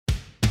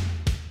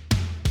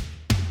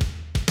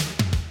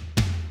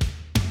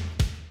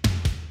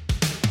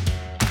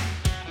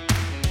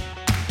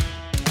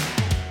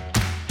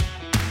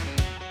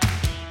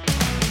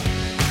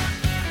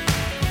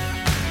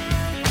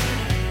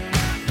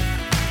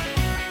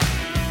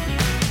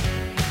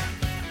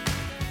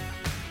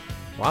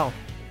Wow,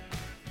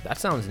 that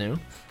sounds new.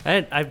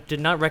 I did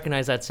not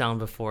recognize that sound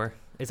before.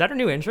 Is that our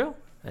new intro?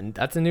 And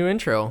that's a new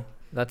intro.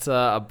 That's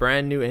a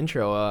brand new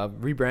intro.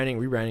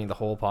 Rebranding the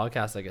whole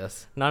podcast, I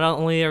guess. Not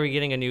only are we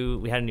getting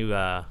we had a new,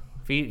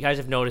 if you guys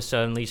have noticed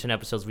in recent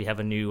episodes, we have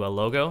a new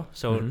logo.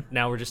 So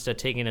now we're just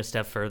taking it a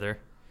step further.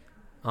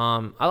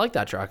 I like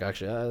that track,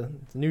 actually.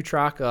 It's a new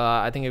track.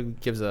 I think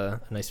it gives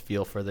a nice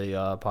feel for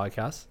the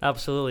podcast.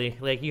 Absolutely.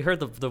 Like, you heard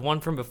the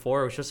one from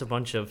before, it was just a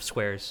bunch of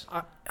squares.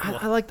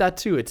 I like that,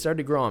 too. It started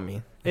to grow on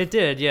me. It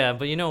did, yeah.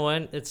 But you know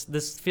what?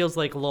 This feels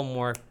like a little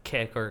more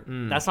kick. Or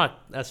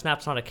that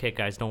snap's not a kick,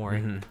 guys. Don't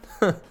worry.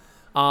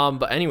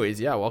 But anyways,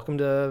 yeah, welcome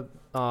to,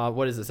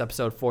 what is this,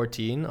 episode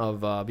 14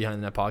 of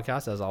Behind the Net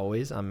Podcast. As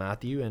always, I'm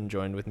Matthew, and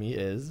joined with me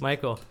is...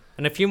 Michael.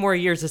 In a few more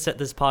years,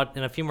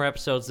 in a few more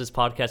episodes, this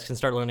podcast can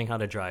start learning how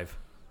to drive.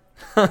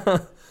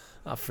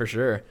 For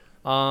sure.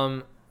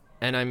 And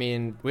I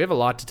mean, we have a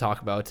lot to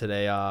talk about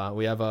today.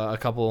 We have a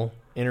couple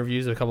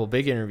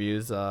big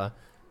interviews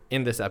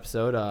in this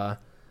episode.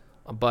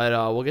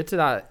 But we'll get to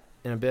that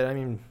in a bit. I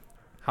mean,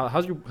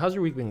 how's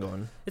your week been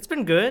going? It's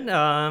been good.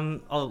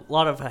 A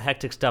lot of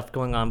hectic stuff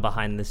going on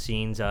behind the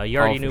scenes. You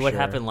already knew what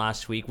happened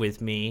last week with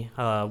me,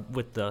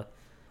 with the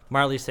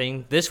Marley's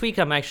thing. This week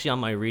I'm actually on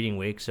my reading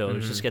week, so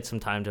just get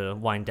some time to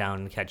wind down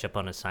and catch up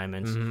on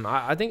assignments.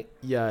 I think,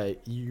 yeah,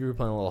 you were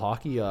playing a little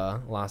hockey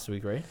last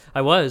week, right?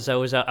 I was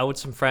out with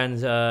some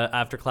friends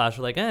after class.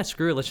 We're like,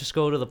 screw it, let's just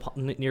go to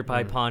the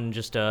nearby pond and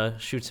just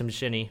shoot some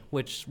shinny,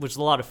 which was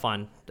a lot of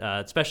fun,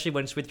 especially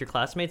when it's with your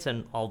classmates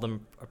and all of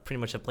them pretty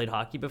much have played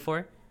hockey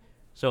before.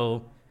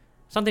 So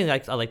something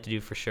that I like to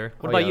do for sure.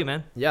 What about you,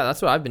 man? Yeah,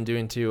 that's what I've been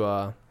doing too.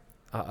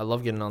 I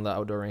love getting on the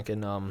outdoor rink,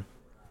 and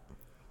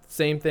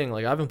same thing.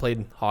 Like, I haven't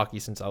played hockey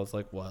since I was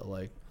like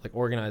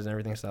organized and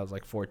everything. So I was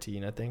like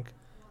 14, I think,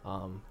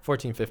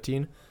 14,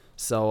 15.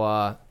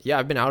 So yeah,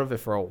 I've been out of it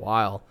for a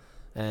while.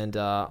 And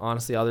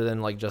honestly, other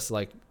than just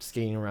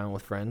skating around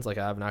with friends, I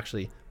haven't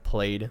actually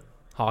played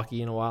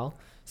hockey in a while.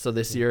 So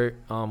this year,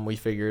 we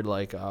figured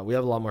we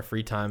have a lot more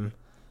free time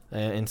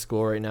in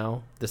school right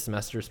now, this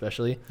semester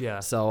especially. Yeah.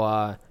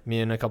 So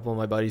me and a couple of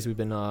my buddies, we've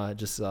been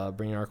just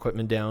bringing our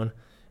equipment down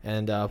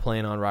and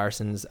playing on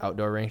Ryerson's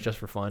outdoor rink just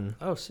for fun.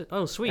 Oh,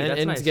 sweet. And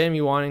That's nice. It's getting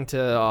me wanting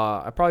to,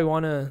 I probably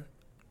want to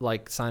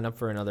sign up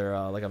for another,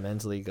 a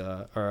men's league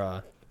or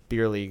a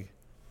beer league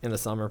in the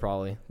summer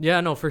probably. Yeah,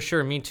 no, for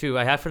sure. Me too.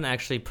 I haven't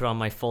actually put on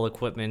my full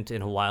equipment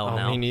in a while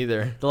now. Me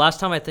neither. The last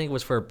time I think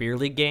was for a beer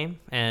league game,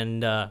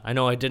 and I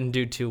know I didn't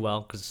do too well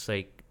because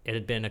it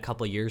had been a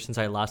couple of years since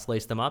I last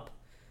laced them up.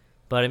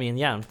 But I mean,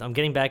 yeah, I'm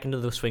getting back into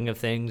the swing of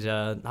things.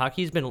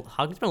 Hockey's been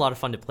a lot of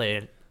fun to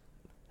play.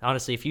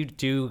 Honestly, if you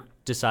do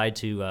decide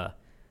to,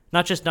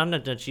 not just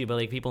you,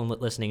 but people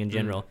listening in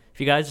general, if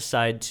you guys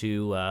decide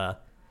to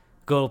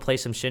go play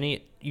some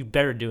shinny, you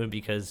better do it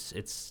because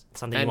it's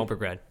something you won't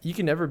regret. You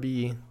can never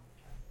be,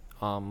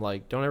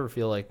 don't ever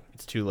feel like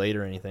it's too late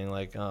or anything.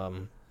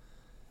 I'm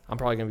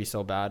probably gonna be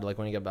so bad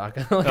when I get back.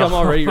 I'm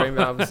already right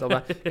now. I'm so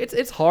bad.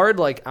 It's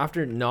hard.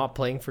 After not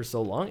playing for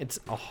so long,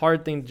 it's a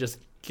hard thing to just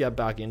get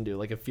back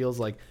into. It feels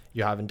like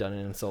you haven't done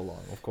it in so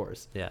long. Of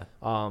course. Yeah.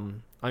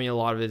 I mean, a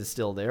lot of it is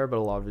still there, but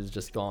a lot of it is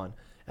just gone.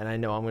 And I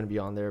know I'm going to be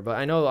on there, but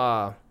I know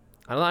I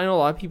know a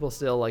lot of people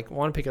still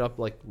want to pick it up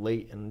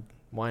late, and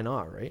why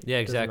not, right? Yeah,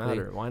 exactly. Doesn't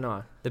matter. Why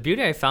not? The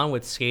beauty I found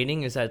with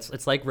skating is that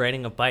it's like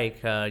riding a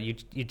bike. You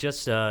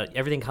just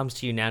everything comes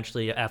to you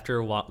naturally after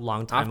a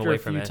long time away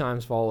from it. After a few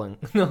times falling.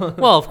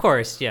 Well, of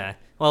course, yeah.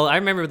 Well, I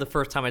remember the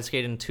first time I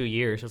skated in 2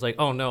 years. I was like,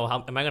 oh no,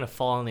 am I going to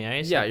fall on the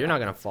ice? Yeah, you're not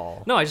going to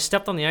fall. No, I just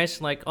stepped on the ice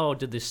and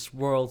did this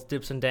swirls,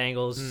 dips and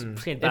dangles. It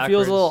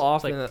feels a little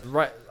off.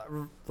 Right,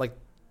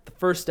 the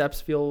first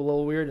steps feel a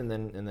little weird, and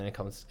then it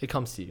comes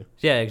to you.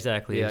 Yeah,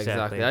 exactly. Yeah,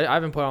 exactly. I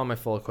haven't put on my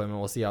full equipment.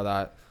 We'll see how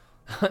that,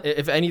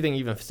 if anything,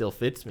 even still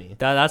fits me.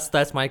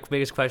 That's my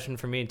biggest question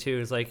for me too.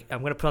 Is I'm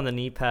gonna put on the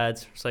knee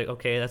pads. It's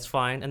okay, that's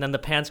fine. And then the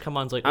pants come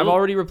on. It's I've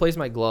already replaced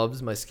my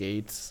gloves, my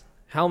skates,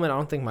 helmet. I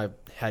don't think my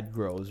head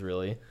grows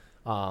really.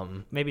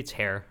 Maybe it's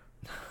hair.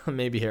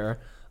 Maybe hair.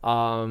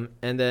 And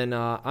then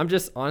I'm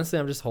just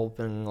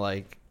hoping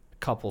a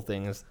couple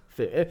things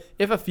fit.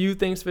 If a few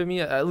things fit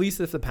me, at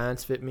least if the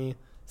pants fit me.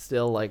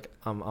 Still,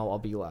 I'll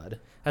be glad.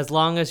 As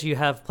long as you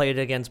have played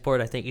against sport,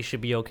 I think you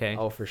should be okay.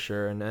 Oh, for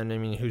sure. And I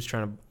mean, who's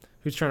trying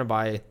to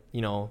buy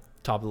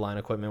top of the line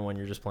equipment when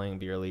you're just playing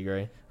beer league,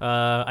 right?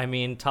 I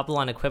mean, top of the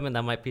line equipment,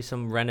 that might be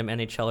some random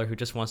NHLer who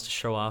just wants to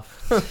show off.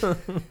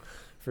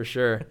 For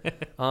sure.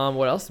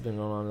 What else has been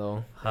going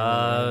on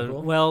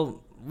though?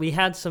 Well, we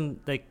had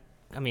some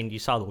you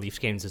saw the Leafs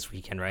games this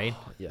weekend, right?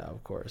 Yeah,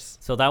 of course.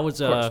 So that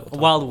was a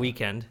wild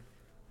weekend.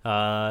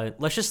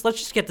 Let's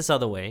just get this out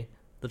of the way.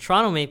 The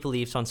Toronto Maple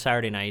Leafs on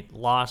Saturday night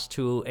lost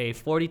to a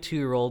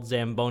 42-year-old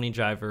Zamboni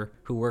driver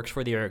who works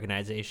for the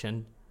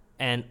organization.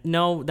 And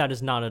no, that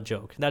is not a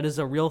joke. That is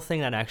a real thing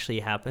that actually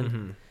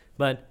happened.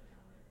 But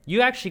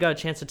you actually got a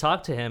chance to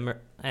talk to him,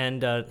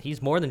 and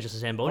he's more than just a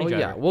Zamboni driver.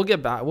 Yeah,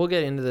 we'll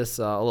get into this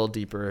a little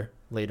deeper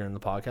later in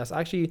the podcast.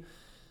 Actually,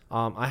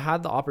 I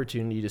had the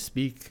opportunity to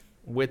speak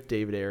with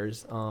David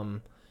Ayres.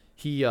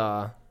 He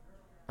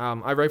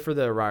I write for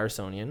the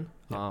Ryersonian.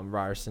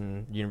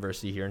 Ryerson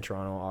University here in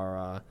Toronto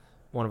are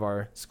one of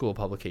our school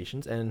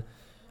publications, and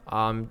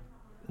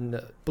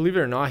believe it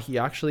or not, he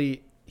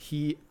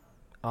is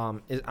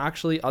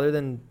actually, other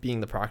than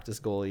being the practice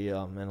goalie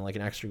and like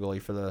an extra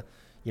goalie for the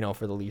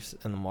Leafs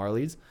and the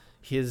Marlies,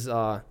 his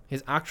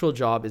actual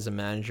job is a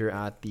manager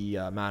at the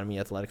Mattamy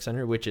Athletic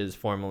Center, which is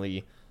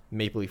formerly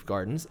Maple Leaf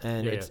Gardens,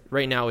 and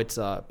right now it's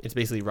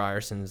basically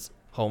Ryerson's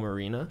home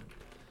arena.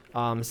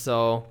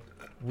 So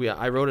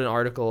I wrote an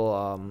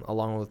article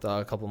along with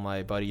a couple of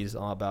my buddies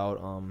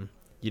about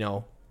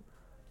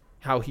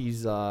how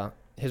he's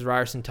his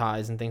Ryerson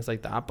ties and things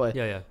like that. But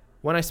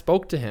when we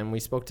spoke to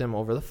him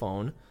over the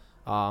phone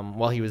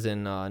while he was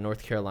in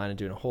North Carolina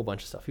doing a whole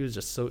bunch of stuff. He was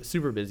just so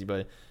super busy,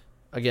 but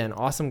again,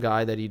 awesome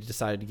guy that he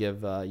decided to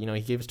give.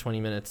 He gave us 20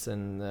 minutes,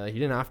 and he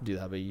didn't have to do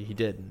that, but he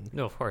did. And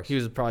no, of course. He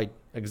was probably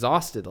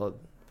exhausted.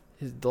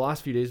 The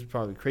last few days were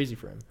probably crazy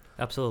for him.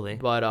 Absolutely.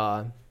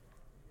 But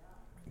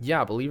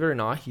yeah, believe it or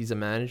not, he's a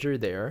manager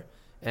there,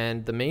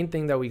 and the main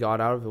thing that we got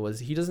out of it was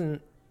he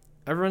doesn't.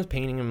 Everyone's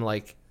painting him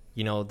like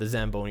the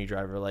Zamboni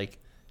driver, like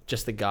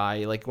just the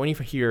guy. Like when you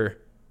hear,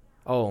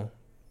 oh,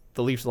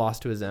 the Leafs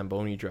lost to a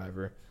Zamboni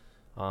driver,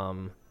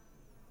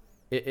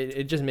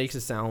 it just makes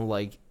it sound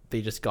like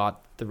they just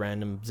got the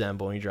random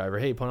Zamboni driver.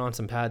 Hey, put on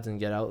some pads and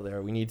get out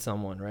there. We need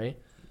someone, right?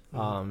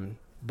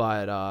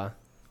 Mm-hmm.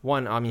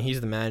 One, I mean,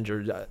 he's the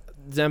manager.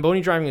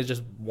 Zamboni driving is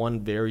just one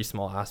very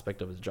small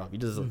aspect of his job. He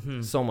does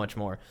so much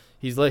more.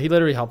 He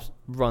literally helps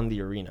run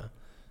the arena.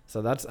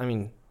 So that's, I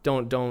mean,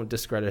 don't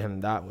discredit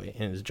him that way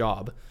in his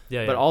job.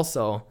 But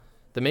also,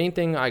 the main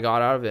thing I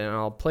got out of it, and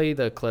I'll play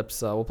the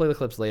clips. We'll play the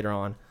clips later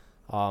on.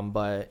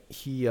 But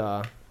he,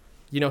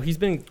 he's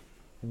been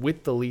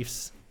with the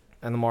Leafs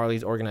and the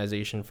Marlies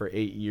organization for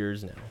 8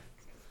 years now.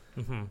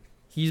 Mm-hmm.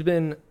 He's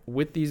been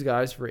with these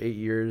guys for 8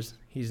 years.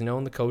 He's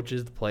known the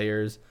coaches, the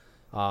players,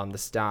 the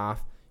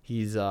staff.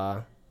 He's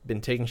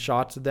been taking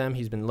shots at them.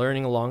 He's been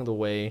learning along the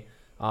way.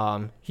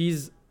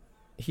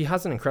 He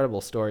has an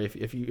incredible story.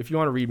 If you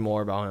want to read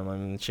more about him, I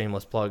mean,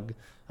 shameless plug,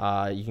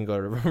 you can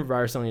go to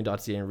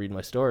ryersonia.ca and read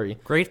my story.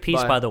 Great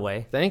piece, by the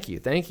way. Thank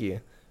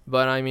you.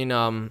 But I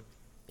mean,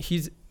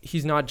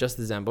 he's not just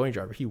the Zamboni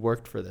driver. He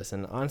worked for this,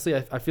 and honestly,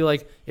 I feel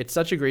like it's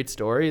such a great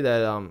story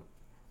that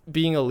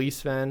being a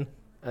Leafs fan,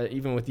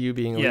 even with you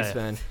being a Leafs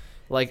fan,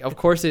 like of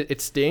course it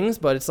stings,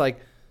 but it's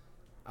like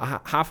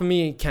half of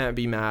me can't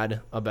be mad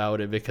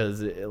about it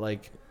because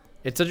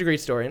it's such a great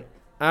story. And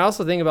I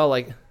also think about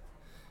like,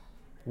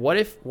 what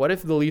if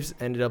the Leafs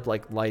ended up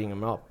like lighting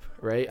him up,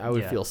 right? I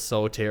would feel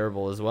so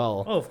terrible as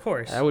well. Oh, of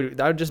course. That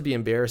would just be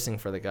embarrassing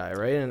for the guy,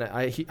 right? And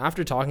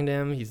after talking to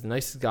him, he's the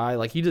nicest guy.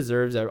 Like he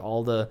deserves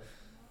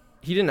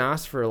he didn't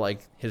ask for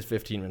like his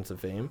 15 minutes of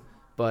fame,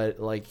 but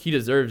like he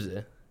deserves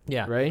it.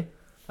 Yeah. Right?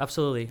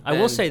 Absolutely. I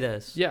will say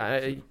this.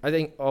 Yeah, I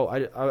think I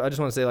just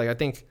want to say, like, I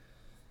think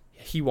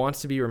he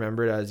wants to be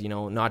remembered as,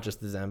 not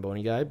just the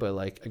Zamboni guy, but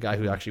like a guy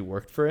who actually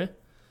worked for it.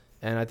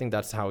 And I think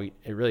that's how it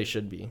really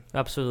should be.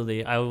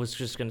 Absolutely. I was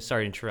just going to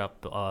start to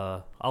interrupt.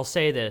 I'll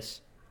say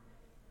this.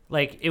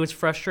 Like, it was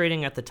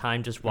frustrating at the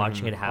time just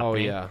watching it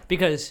happening. Oh, yeah.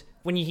 Because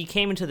when he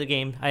came into the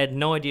game, I had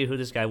no idea who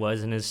this guy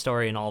was and his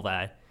story and all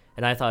that.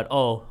 And I thought,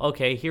 oh,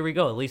 okay, here we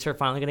go. At least they're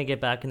finally going to get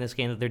back in this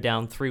game that they're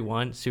down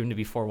 3-1, soon to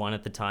be 4-1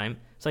 at the time.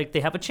 It's like they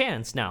have a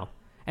chance now.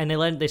 And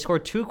they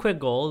scored 2 quick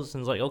goals,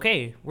 and it's like,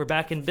 okay, we're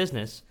back in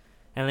business.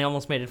 And they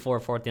almost made it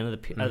 4-4 at the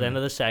end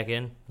of the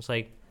second. It's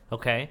like,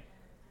 okay.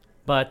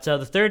 But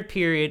the third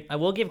period, I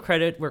will give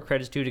credit where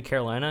credit's due to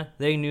Carolina.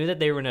 They knew that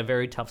they were in a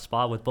very tough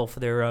spot with both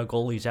of their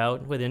goalies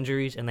out with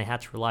injuries, and they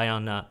had to rely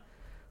on that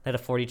a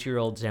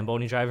 42-year-old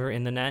Zamboni driver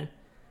in the net.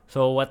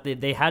 So what they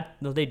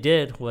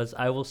did was,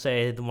 I will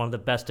say, one of the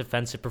best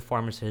defensive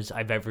performances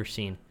I've ever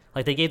seen.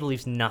 Like, they gave the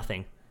Leafs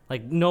nothing.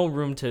 Like, no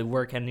room to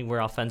work anywhere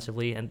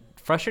offensively, and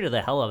frustrated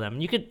the hell out of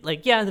them. You could,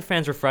 like, the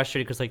fans were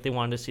frustrated because, like, they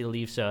wanted to see the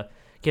Leafs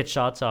get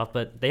shots off,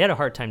 but they had a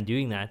hard time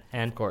doing that.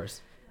 And, of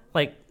course,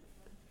 like,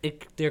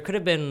 there could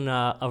have been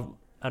an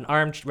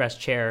armrest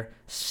chair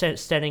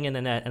standing in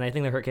the net, and I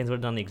think the Hurricanes would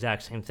have done the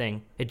exact same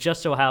thing. It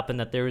just so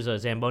happened that there was a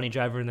Zamboni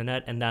driver in the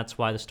net, and that's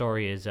why the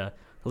story is the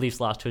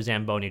Leafs lost to a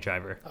Zamboni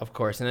driver. Of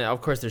course, and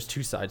of course there's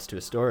two sides to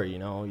a story.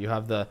 You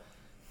have the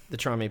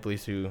Toronto Maple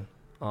Leafs who,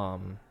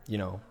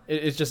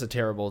 it's just a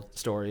terrible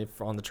story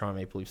on the Toronto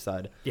Maple Leafs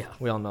side. Yeah,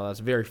 we all know that's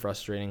very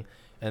frustrating.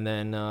 And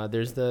then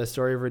there's the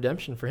story of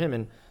redemption for him.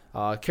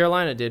 And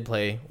Carolina did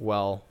play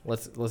well.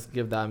 Let's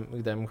give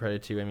them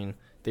credit too. I mean,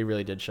 they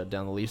really did shut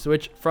down the Leafs,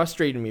 which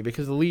frustrated me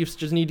because the Leafs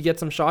just need to get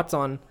some shots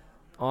on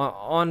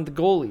the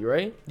goalie,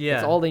 right? Yeah,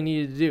 that's all they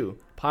needed to do,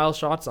 pile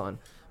shots on.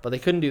 But they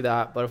couldn't do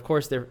that. But of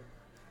course,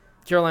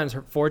 Carolina's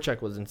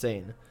forecheck was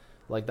insane.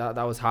 Like that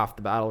was half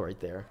the battle right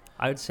there.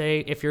 I would say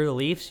if you're the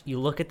Leafs, you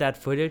look at that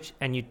footage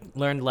and you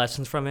learn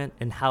lessons from it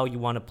and how you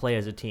want to play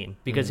as a team.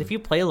 Because if you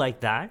play like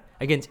that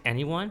against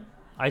anyone,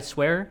 I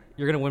swear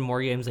you're gonna win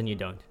more games than you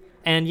don't.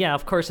 And yeah,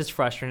 of course it's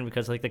frustrating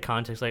because like the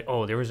context, like,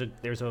 oh, there's a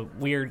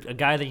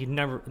guy that you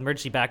never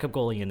emergency backup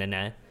goalie in the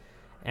net,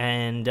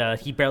 and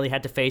he barely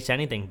had to face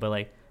anything. But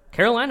like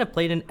Carolina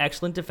played an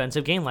excellent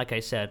defensive game, like I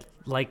said.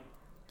 Like,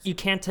 you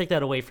can't take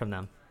that away from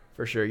them.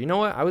 For sure. You know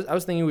what? I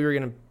was thinking we were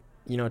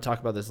gonna, talk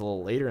about this a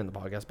little later in the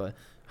podcast, but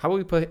how about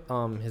we put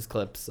his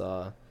clips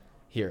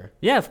here?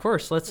 Yeah, of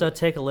course. Let's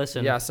take a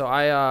listen. Yeah. So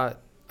I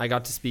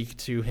got to speak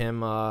to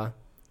him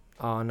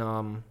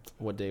on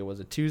what day was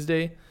it?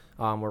 Tuesday.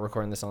 We're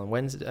recording this on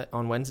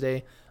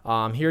Wednesday.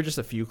 Here are just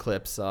a few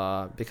clips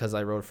because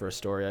I wrote for a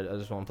story. I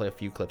just want to play a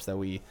few clips that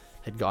we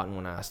had gotten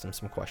when I asked him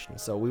some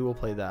questions. So we will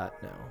play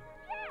that now.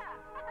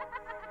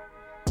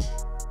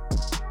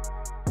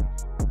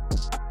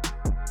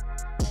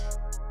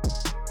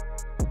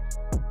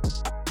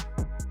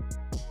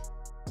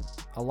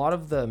 A lot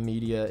of the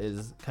media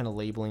is kind of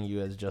labeling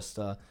you as just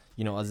a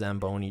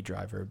Zamboni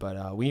driver,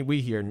 but we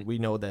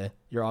know that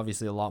you're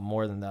obviously a lot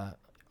more than that,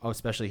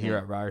 especially here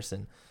at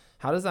Ryerson.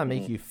 How does that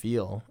make you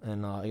feel?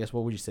 And I guess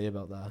what would you say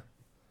about that?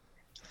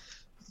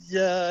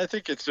 Yeah, I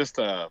think it's just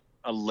a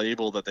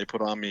label that they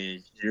put on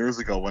me years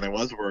ago when I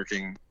was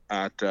working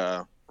at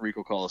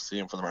Ricoh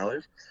Coliseum for the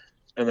Marlies,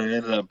 and then I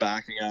ended up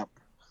backing up.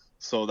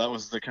 So that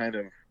was the kind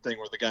of thing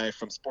where the guy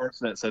from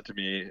Sportsnet said to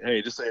me,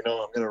 "Hey, just so you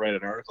know, I'm going to write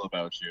an article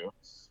about you,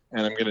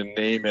 and I'm going to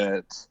name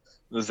it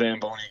the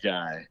Zamboni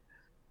guy."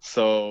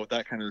 So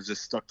that kind of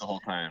just stuck the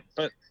whole time.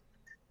 But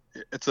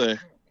it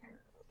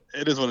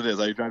is what it is.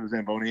 I drive the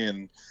Zamboni,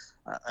 and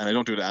I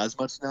don't do it as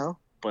much now,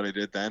 but I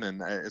did then,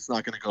 and it's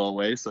not going to go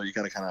away. So you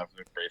got to kind of have to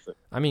embrace it.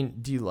 I mean,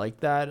 do you like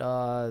that?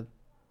 Are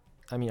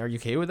you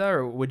okay with that,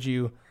 or would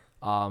you?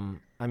 How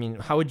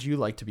would you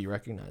like to be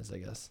recognized? I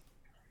guess.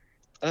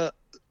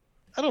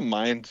 I don't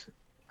mind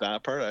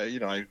that part.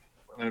 When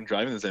I'm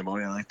driving the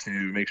Zamboni, I like to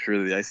make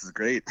sure the ice is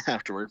great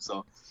afterwards.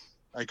 So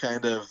I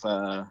kind of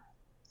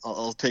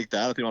I'll take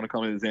that if you want to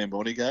call me the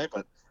Zamboni guy.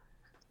 But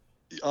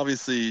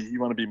obviously, you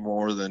want to be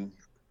more than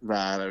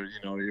that.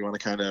 You want to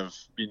kind of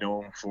be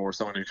known for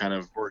someone who kind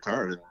of worked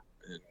hard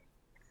and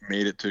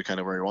made it to kind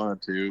of where you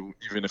wanted to,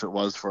 even if it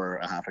was for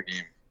a half a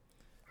game.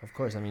 Of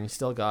course. I mean,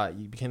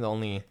 you became the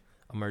only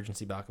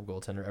emergency backup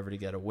goaltender ever to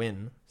get a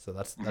win. So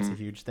that's a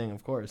huge thing,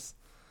 of course.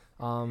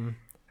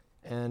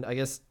 And I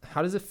guess,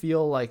 how does it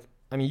feel like,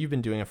 you've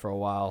been doing it for a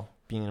while,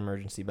 being an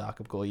emergency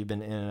backup goal. You've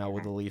been in and out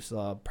with the Leafs,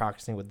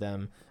 practicing with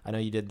them. I know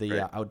you did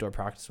the outdoor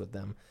practice with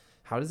them.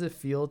 How does it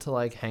feel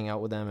to hang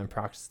out with them and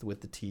practice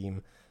with the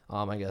team,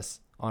 I guess,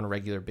 on a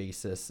regular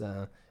basis?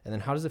 And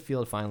then how does it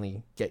feel to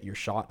finally get your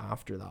shot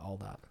after all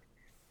that?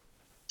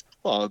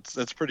 Well,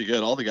 it's pretty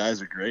good. All the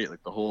guys are great.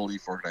 Like, the whole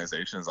Leaf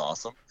organization is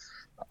awesome.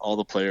 All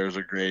the players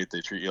are great. They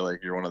treat you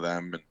like you're one of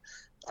them.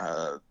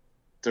 And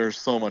they're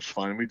so much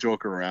fun. We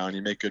joke around.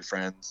 You make good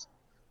friends.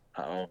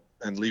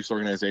 And Leafs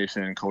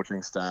organization and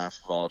coaching staff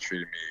have all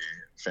treated me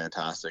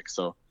fantastic.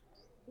 So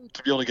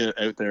to be able to get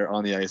out there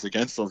on the ice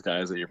against those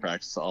guys that you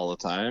practice all the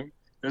time,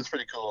 it's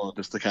pretty cool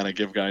just to kind of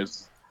give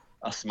guys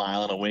a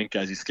smile and a wink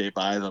as you skate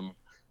by them.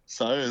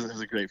 So it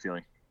was a great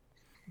feeling.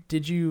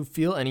 Did you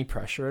feel any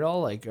pressure at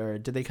all? Or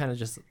did they kind of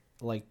just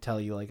tell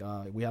you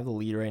we have the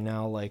lead right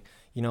now,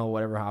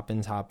 whatever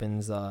happens,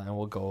 and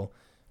we'll go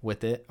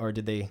with it? Or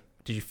did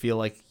you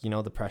feel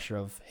the pressure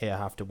of, hey, I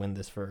have to win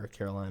this for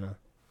Carolina?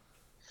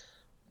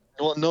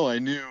 Well, no, I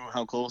knew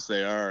how close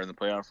they are in the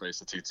playoff race,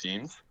 the two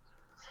teams.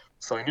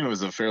 So I knew it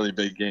was a fairly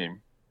big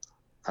game.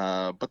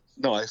 But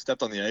no, I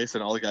stepped on the ice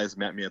and all the guys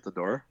met me at the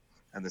door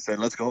and they said,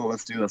 "Let's go,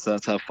 let's do this,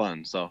 let's have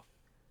fun." So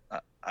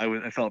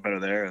I felt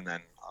better there. And then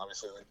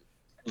obviously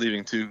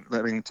letting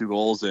two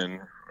goals in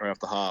right off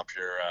the hop,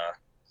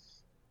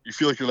 you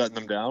feel like you're letting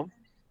them down.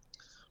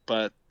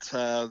 But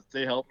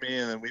they helped me,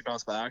 and then we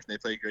bounced back, and they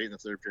played great in the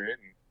third period,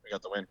 and we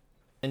got the win.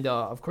 And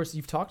of course,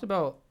 you've talked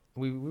about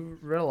we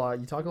read a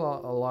lot. You talk a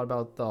lot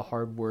about the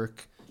hard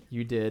work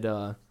you did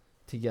to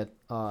get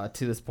to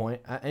this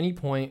point. At any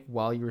point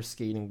while you were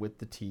skating with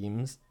the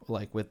teams,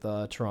 like with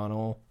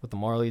Toronto, with the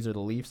Marlies or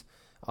the Leafs,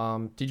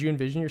 did you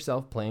envision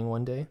yourself playing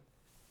one day?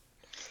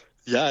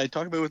 Yeah, I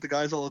talk about it with the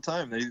guys all the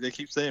time. They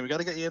keep saying, "We got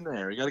to get you in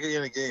there. We got to get you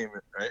in a game,"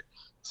 right?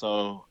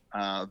 So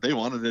they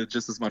wanted it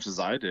just as much as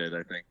I did,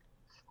 I think.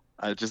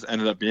 It just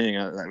ended up being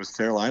it was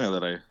Carolina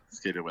that I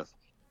skated with.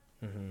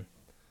 Mm-hmm.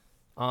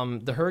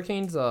 The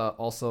Hurricanes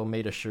also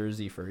made a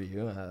jersey for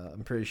you.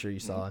 I'm pretty sure you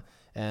saw it,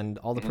 and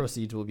all the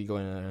proceeds will be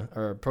going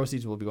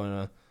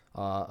to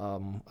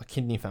a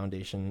kidney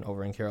foundation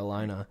over in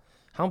Carolina.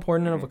 How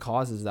important of a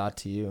cause is that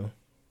to you?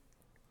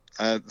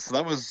 So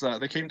that was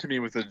they came to me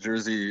with the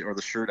jersey or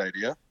the shirt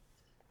idea,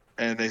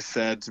 and they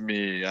said to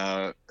me,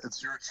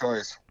 "It's your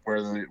choice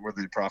where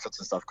the profits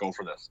and stuff go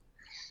for this."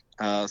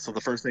 So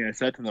the first thing I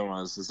said to them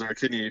was, "Is there a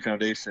kidney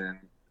foundation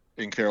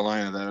in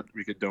Carolina that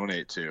we could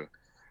donate to?"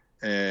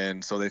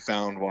 And so they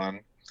found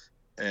one,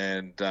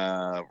 and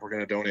we're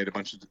going to donate a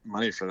bunch of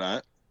money for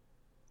that.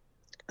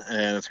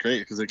 And it's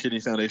great because the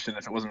kidney foundation,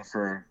 if it wasn't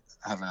for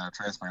having a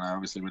transplant, I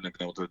obviously wouldn't have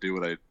been able to do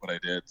what I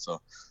did.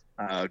 So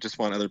I just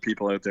want other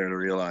people out there to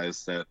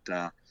realize that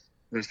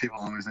there's people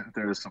always out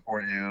there to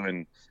support you.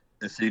 And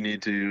if you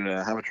need to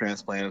have a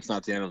transplant, it's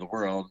not the end of the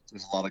world.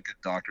 There's a lot of good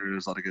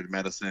doctors, a lot of good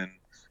medicine,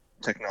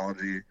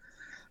 technology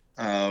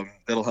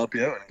that'll help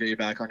you out and get you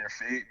back on your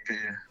feet and get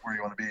you where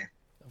you want to be.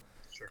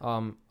 Sure.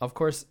 Of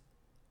course,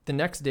 the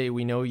next day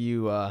we know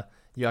you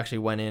actually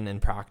went in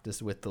and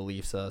practiced with the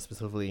Leafs,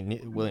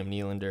 specifically William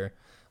Nylander,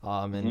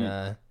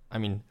 and I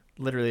mean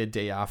literally a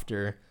day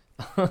after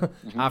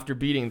after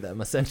beating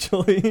them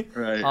essentially.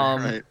 Right.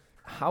 Right.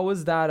 How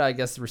was that, I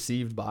guess,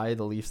 received by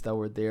the Leafs that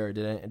were there?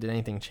 Did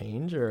anything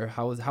change, or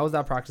how was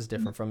that practice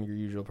different from your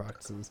usual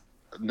practices?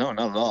 No,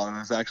 not at all. It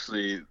was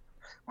actually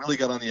Willie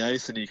got on the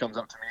ice and he comes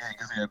up to me and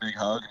gives me a big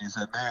hug and he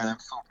said, "Man, I'm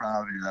so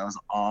proud of you. That was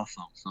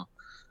awesome." So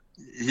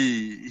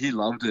he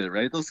loved it,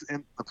 right?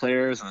 And the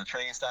players and the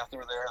training staff that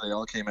were there, they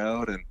all came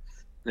out and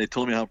they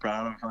told me how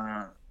proud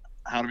of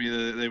how to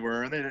me they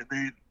were, and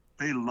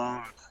they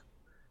loved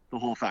the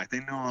whole fact.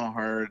 They know how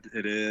hard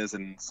it is,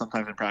 and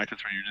sometimes in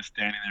practice where you're just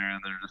standing there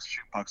and they're just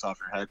shooting pucks off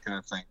your head kind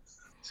of thing.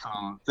 So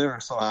they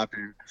were so happy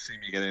to see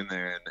me get in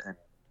there and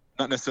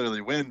not necessarily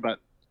win, but at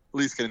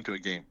least get into a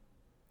game.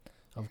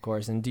 Of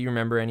course. And do you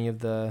remember any of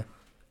the,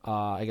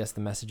 I guess,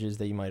 the messages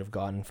that you might have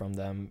gotten from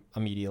them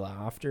immediately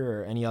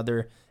after, or any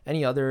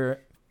other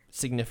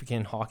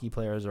significant hockey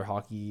players or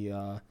hockey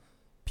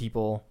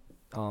people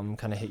kind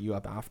of hit you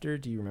up after?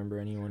 Do you remember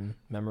anyone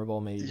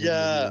memorable? Maybe.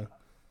 Yeah.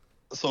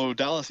 So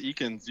Dallas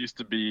Eakins used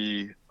to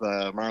be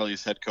the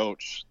Marlies head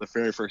coach the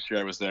very first year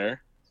I was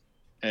there,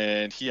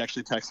 and he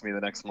actually texted me the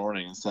next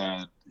morning and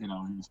said, he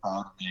was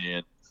proud of me,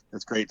 and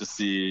it's great to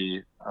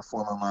see a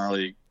former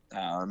Marley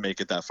make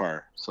it that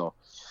far. So,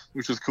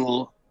 which was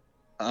cool.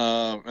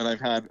 And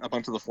I've had a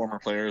bunch of the former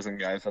players and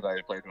guys that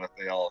I played with.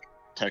 They all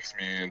text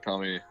me and tell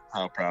me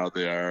how proud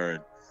they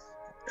are,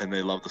 and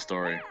they love the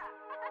story.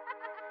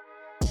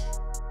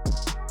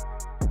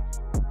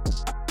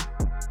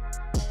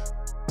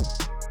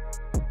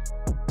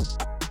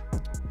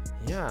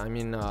 Yeah, I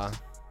mean,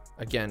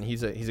 again,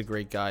 he's a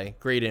great guy,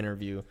 great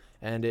interview.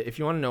 And if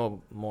you want to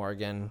know more,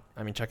 again,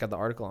 I mean, check out the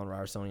article on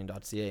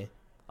Ryerson.ca.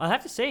 I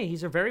have to say,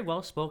 he's a very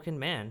well-spoken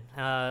man.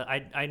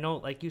 I know,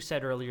 like you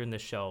said earlier in the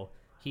show,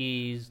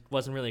 he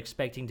wasn't really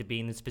expecting to be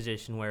in this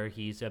position where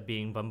he's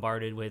being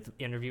bombarded with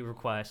interview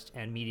requests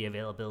and media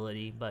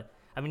availability. But,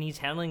 I mean, he's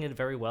handling it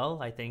very well.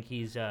 I think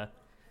he's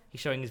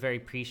showing he's very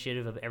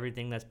appreciative of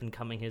everything that's been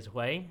coming his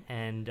way.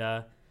 And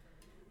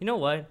you know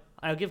what?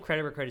 I'll give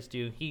credit where credit's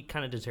due. He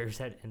kind of deserves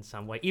that in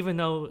some way, even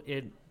though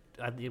it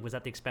was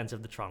at the expense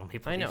of the Toronto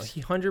Maple Leafs. I know,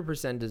 he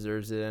 100%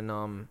 deserves it.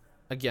 And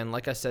again,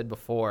 like I said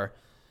before,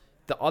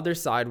 the other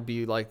side would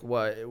be like,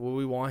 what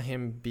we want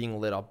him being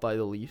lit up by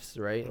the Leafs,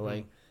 right? Mm-hmm.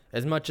 Like,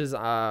 as much as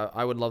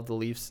I would love the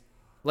Leafs,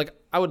 like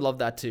I would love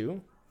that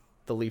too,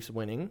 the Leafs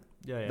winning,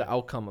 the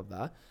outcome of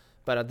that.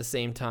 But at the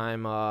same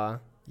time, that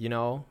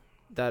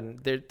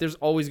there's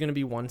always going to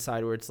be one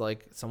side where it's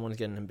like someone's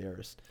getting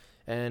embarrassed.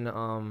 And,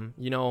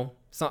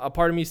 so a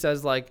part of me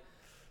says, like,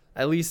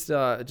 at least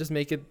just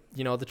make it,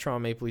 the Toronto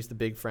Maple Leafs, the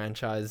big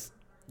franchise,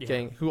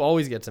 who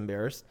always gets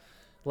embarrassed.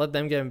 Let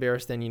them get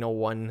embarrassed than,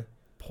 one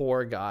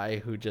poor guy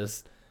who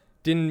just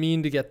didn't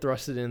mean to get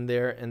thrusted in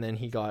there, and then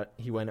he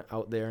went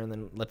out there, and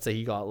then let's say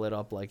he got lit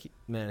up. Like,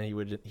 man, he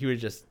would have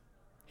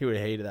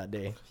hated that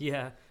day.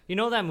 Yeah. You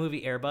know that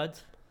movie Air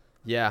Buds?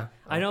 Yeah,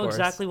 I know course.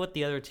 Exactly what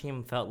the other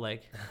team felt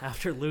like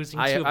after losing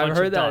to a bunch of dogs. I've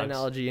heard that dogs.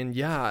 analogy, and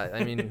yeah,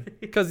 I mean,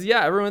 because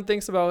everyone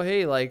thinks about,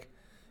 hey, like,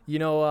 the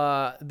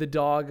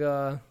dog,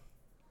 the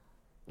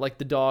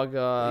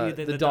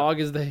dog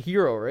is the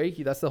hero,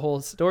 right? That's the whole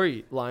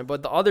storyline.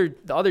 But the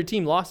other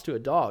team lost to a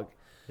dog.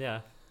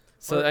 Yeah.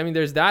 So I mean,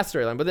 there's that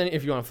storyline. But then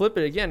if you want to flip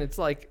it again, it's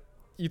like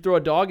you throw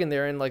a dog in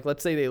there, and like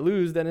let's say they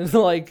lose, then it's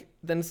like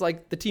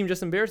the team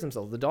just embarrassed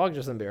themselves. The dog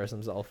just embarrassed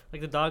himself.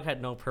 Like the dog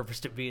had no purpose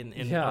to be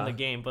on the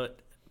game, but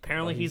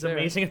apparently he's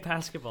amazing at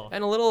basketball.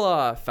 And a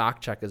little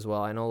fact check as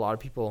well. I know a lot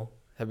of people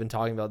have been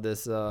talking about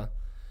this. The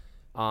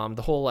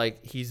whole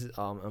like he's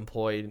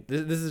employed.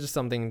 This is just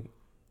something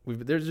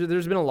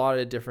there's been a lot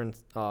of different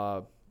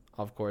of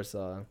course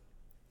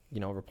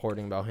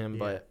reporting about him. Yeah.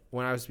 But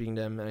when I was speaking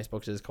to him and I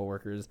spoke to his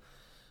coworkers,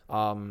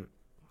 I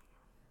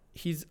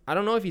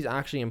don't know if he's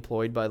actually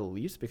employed by the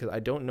Leafs because I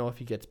don't know if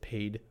he gets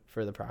paid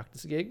for the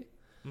practice gig.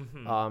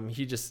 Mm-hmm.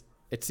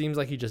 It seems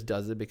like he just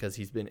does it because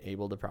he's been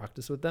able to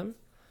practice with them.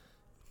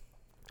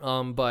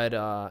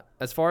 But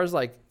as far as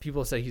like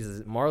people say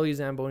he's a Marley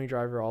Zamboni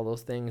driver, all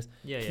those things,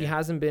 he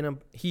hasn't been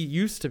he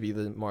used to be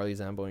the Marley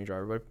Zamboni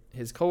driver, but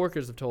his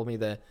coworkers have told me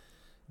that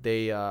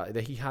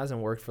that he hasn't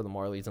worked for the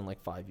Marlies in like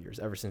 5 years,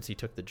 ever since he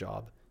took the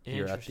job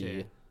here at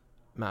the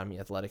Mattamy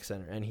Athletic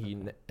Center, and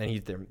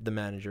he's the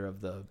manager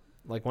of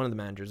one of the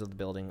managers of the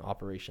building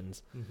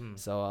operations. Mm-hmm.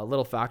 So a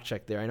little fact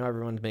check there. I know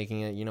everyone's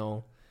making it,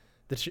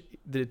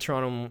 the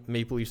Toronto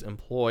Maple Leafs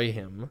employ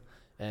him,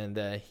 and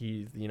that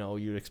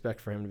you'd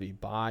expect for him to be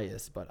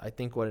biased. But I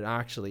think what it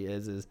actually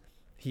is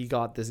he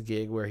got this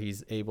gig where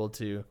he's able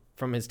to,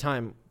 from his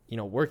time,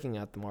 working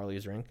at the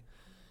Marlies rink,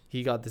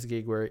 he got this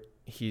gig where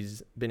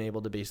he's been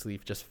able to basically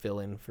just fill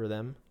in for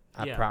them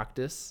at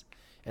practice.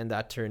 And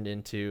that turned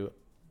into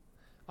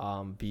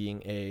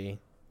being a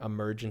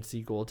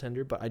emergency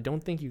goaltender. But I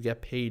don't think you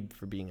get paid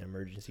for being an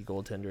emergency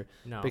goaltender.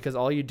 No. Because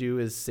all you do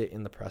is sit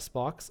in the press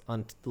box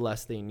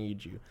unless they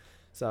need you.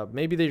 So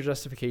maybe the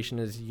justification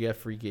is you get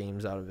free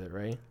games out of it,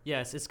 right?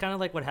 Yes, it's kind of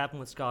like what happened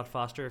with Scott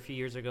Foster a few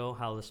years ago,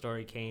 how the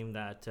story came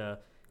that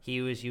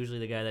he was usually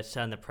the guy that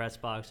sat in the press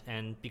box,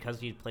 and because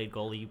he'd played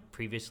goalie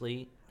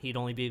previously, he'd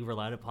only be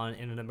relied upon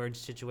in an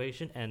emergency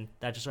situation, and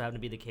that just so happened to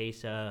be the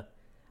case. I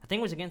think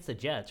it was against the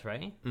Jets,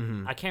 right?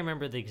 Mm-hmm. I can't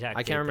remember the exact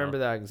I date, can't remember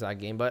though. that exact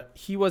game, but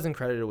he wasn't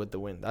credited with the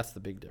win. That's the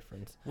big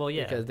difference. Well,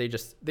 yeah. Because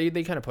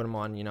they kind of put him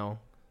on,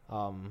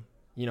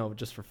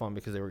 just for fun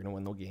because they were going to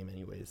win the game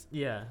anyways.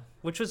 Yeah,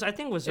 which was, I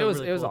think, was It a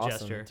was really cool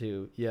awesome gesture.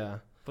 too. Yeah.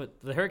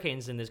 But the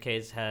Hurricanes in this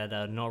case had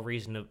had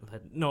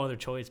no other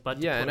choice but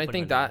to Yeah, and I put him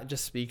think in there. that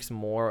just speaks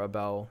more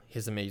about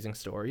his amazing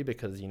story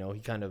because,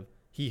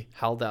 he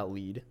held that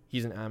lead.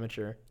 He's an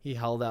amateur. He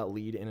held that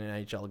lead in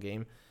an NHL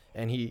game,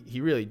 and he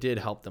really did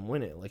help them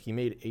win it. Like, he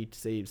made 8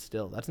 saves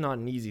still. That's not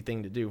an easy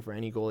thing to do for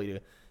any goalie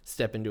to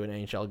step into an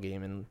NHL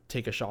game and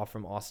take a shot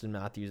from Austin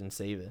Matthews and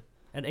save it.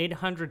 An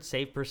 800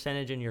 save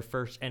percentage in your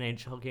first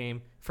NHL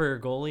game for a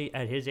goalie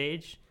at his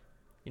age,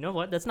 you know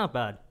what? That's not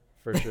bad.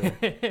 For sure.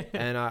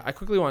 And I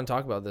quickly want to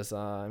talk about this.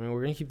 We're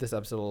going to keep this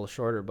episode a little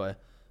shorter, but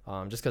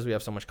just because we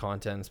have so much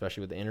content,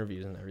 especially with the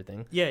interviews and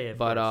everything. Yeah.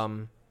 But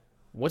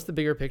what's the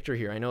bigger picture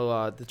here? I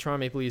know the Toronto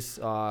Maple Leafs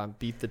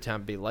beat the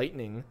Tampa Bay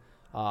Lightning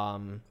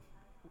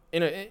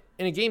in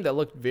a game that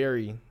looked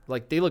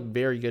they looked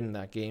very good in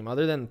that game.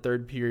 Other than the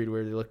third period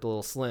where they looked a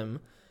little slim,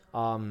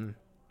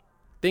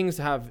 things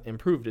have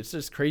improved. It's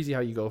just crazy how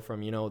you go from,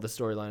 the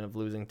storyline of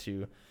losing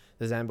to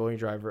the Zamboni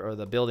driver or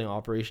the building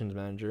operations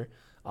manager,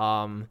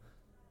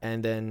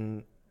 and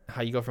then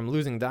how you go from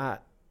losing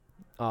that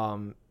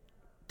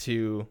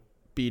to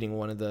beating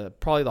one of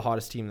probably the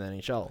hottest team in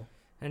the NHL.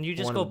 And you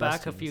just One go of the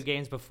best back a few teams.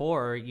 games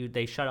before,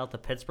 they shut out the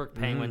Pittsburgh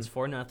Penguins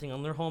 4-0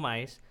 on their home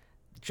ice,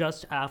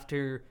 just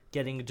after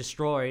getting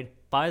destroyed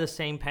by the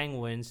same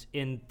Penguins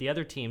in the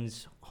other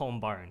team's home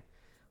barn.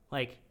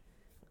 Like,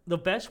 the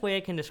best way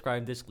I can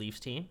describe this Leafs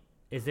team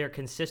is they're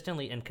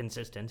consistently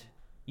inconsistent.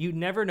 You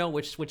never know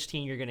which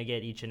team you're going to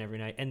get each and every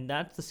night, and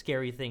that's the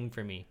scary thing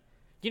for me.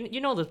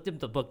 You know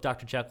the book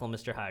Dr. Jekyll and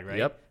Mr. Hyde, right?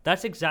 Yep.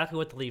 That's exactly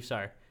what the Leafs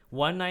are.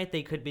 One night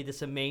they could be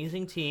this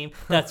amazing team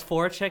that's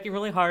forechecking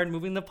really hard,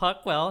 moving the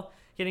puck well,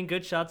 getting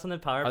good shots on the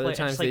power play. Other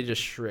times Just, they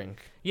just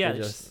shrink. yeah, They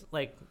just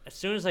like as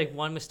soon as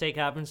one mistake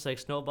happens,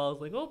 snowballs.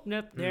 Oh,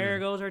 nope, there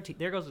goes our team.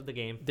 There goes the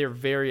game. They're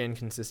very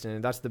inconsistent,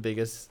 and that's the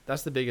biggest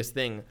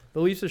thing. The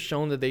Leafs have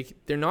shown that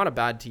they're not a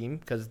bad team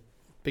because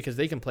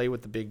they can play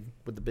with the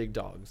big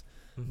dogs,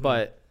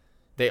 but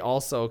they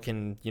also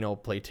can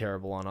play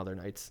terrible on other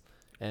nights,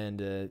 and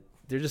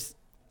they're just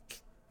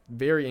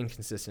very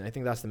inconsistent. I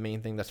think that's the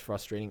main thing that's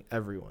frustrating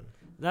everyone.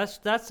 That's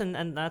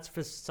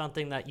for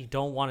something that you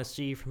don't want to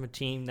see from a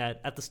team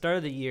that at the start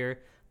of the year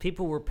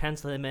people were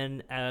penciling them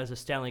in as a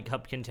Stanley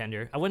Cup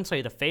contender. I wouldn't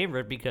say the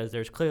favorite because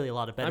there's clearly a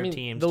lot of better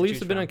teams. The to Leafs choose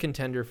have been from. a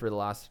contender for the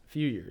last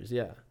few years.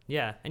 Yeah.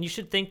 Yeah, and you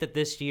should think that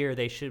this year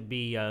they should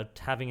be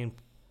having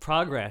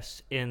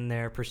progress in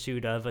their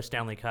pursuit of a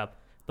Stanley Cup.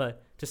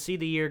 But to see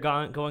the year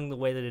going the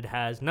way that it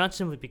has, not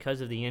simply because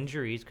of the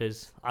injuries,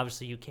 because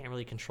obviously you can't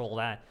really control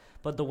that,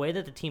 but the way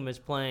that the team is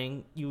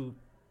playing, you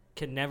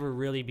can never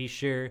really be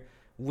sure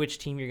which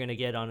team you're going to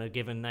get on a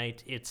given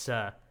night. It's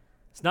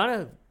not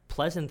a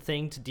pleasant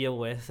thing to deal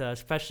with,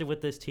 especially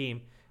with this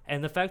team.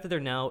 And the fact that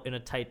they're now in a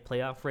tight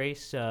playoff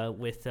race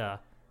with,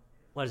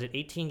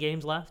 18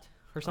 games left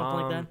or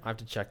something like that? I have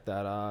to check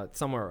that.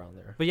 Somewhere around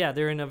there. But yeah,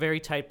 they're in a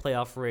very tight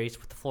playoff race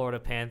with the Florida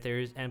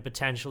Panthers and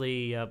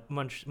potentially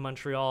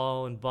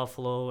Montreal and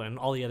Buffalo and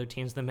all the other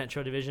teams in the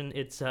Metro Division.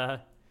 It's,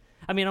 on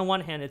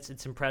one hand,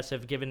 it's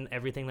impressive given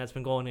everything that's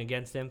been going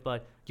against them,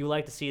 but you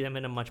like to see them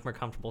in a much more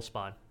comfortable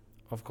spot.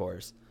 Of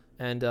course.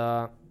 And,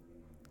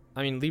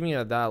 leaving it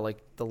at that,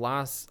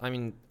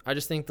 I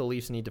just think the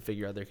Leafs need to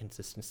figure out their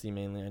consistency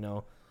mainly. I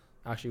know,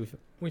 actually,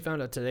 we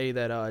found out today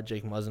that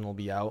Jake Muzzin will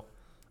be out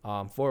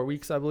 4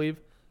 weeks, I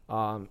believe.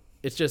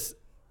 It's just,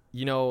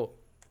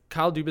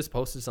 Kyle Dubas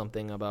posted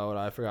something about,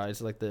 I forgot,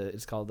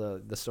 it's called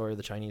the story of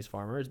the Chinese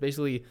farmer. It's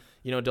basically,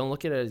 don't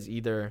look at it as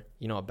either,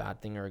 a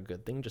bad thing or a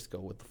good thing. Just go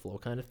with the flow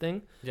kind of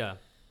thing. Yeah.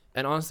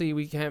 And honestly,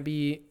 we can't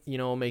be,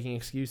 making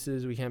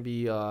excuses. We can't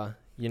be,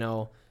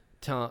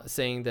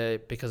 saying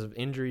that because of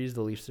injuries,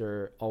 the Leafs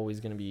are always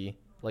going to be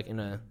in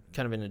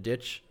a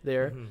ditch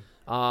there.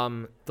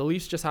 Mm-hmm. The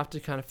Leafs just have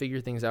to kind of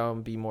figure things out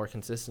and be more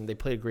consistent. They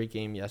played a great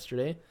game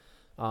yesterday,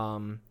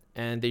 and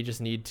they just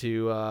need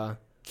to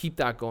keep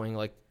that going.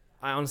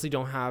 I honestly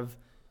don't have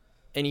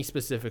any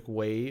specific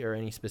way or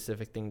any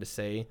specific thing to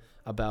say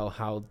about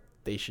how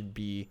they should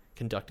be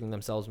conducting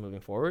themselves moving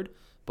forward,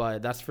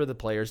 but that's for the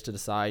players to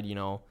decide,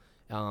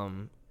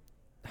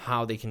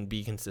 how they can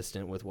be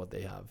consistent with what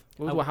they have,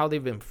 how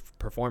they've been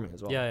performing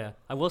as well. Yeah.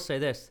 I will say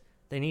this.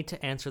 They need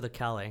to answer the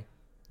Calais.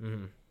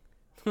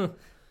 Mm-hmm.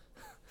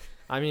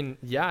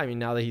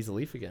 Now that he's a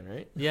Leaf again,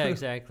 right? Yeah,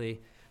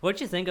 exactly.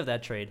 What'd you think of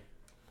that trade?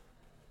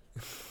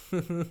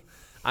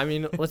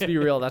 Let's be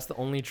real. That's the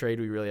only trade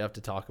we really have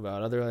to talk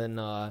about, other than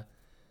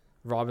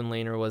Robin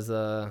Lehner was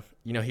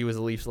he was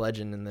a Leafs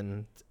legend, and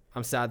then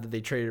I'm sad that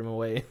they traded him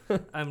away.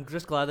 I'm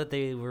just glad that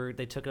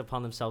they took it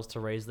upon themselves to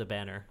raise the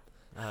banner.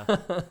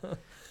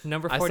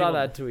 Number 40. I saw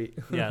that tweet.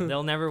 Yeah,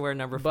 they'll never wear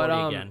number 40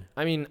 But again.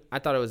 I mean, I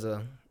thought it was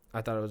a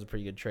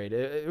pretty good trade.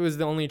 It was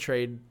the only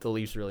trade the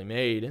Leafs really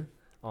made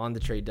on the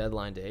trade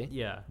deadline day.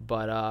 Yeah.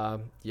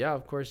 But yeah,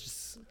 of course,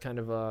 just kind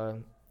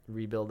of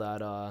rebuild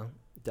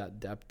that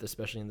depth,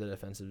 especially in the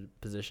defensive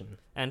position.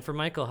 And for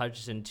Michael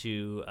Hutchinson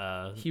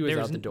to He was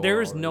out the door there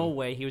was no already.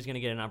 way he was going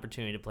to get an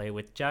opportunity to play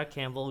with Jack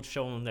Campbell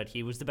showing that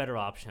he was the better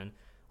option.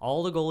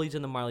 All the goalies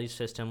in the Marlies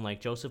system, like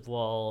Joseph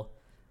Wall,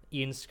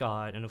 Ian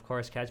Scott, and of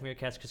course Kazimir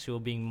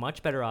Kaskasuo, being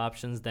much better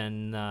options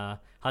than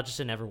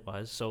Hutchinson ever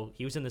was. So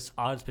he was in this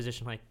odd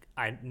position, like,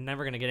 I'm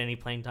never going to get any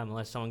playing time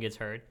unless someone gets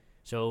hurt.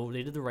 So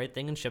they did the right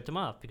thing and shipped him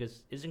off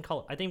because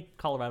I think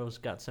Colorado's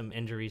got some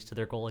injuries to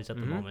their goalies at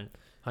the moment.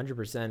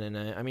 100%. And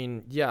I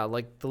mean, yeah,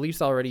 like the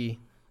Leafs already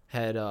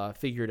had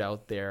figured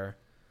out their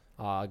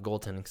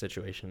goaltending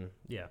situation.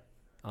 Yeah.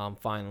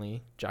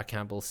 Finally, Jack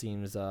Campbell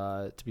seems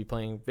to be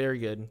playing very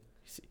good.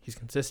 He's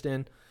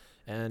consistent,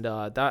 and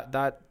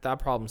that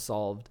problem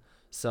solved.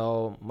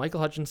 So Michael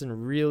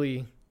Hutchinson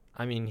really,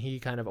 I mean, he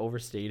kind of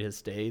overstayed his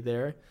stay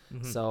there.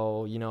 Mhm.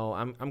 So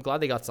I'm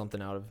glad they got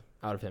something out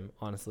of him,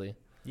 honestly.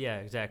 Yeah,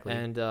 exactly.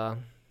 And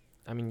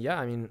I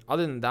mean,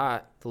 other than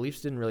that, the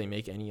Leafs didn't really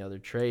make any other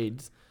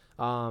trades.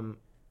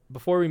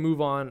 Before we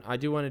move on, I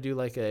do want to do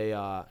like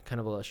a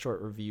kind of a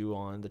short review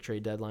on the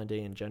trade deadline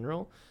day in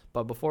general.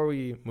 But before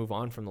we move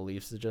on from the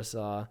Leafs, it's just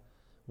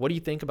what do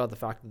you think about the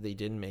fact that they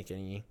didn't make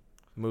any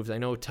moves? I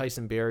know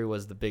Tyson Barrie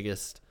was the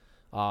biggest,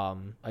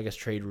 I guess,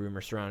 trade rumor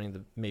surrounding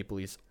the Maple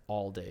Leafs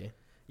all day.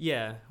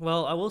 Yeah,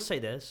 well, I will say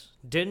this.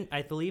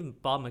 I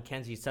believe Bob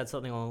McKenzie said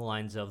something along the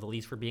lines of the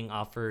Leafs were being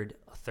offered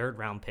a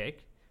third-round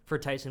pick for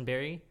Tyson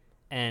Barrie,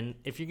 and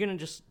if you're going to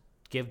just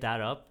give that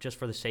up just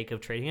for the sake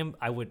of trading him,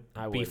 I would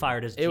be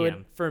fired as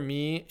GM. For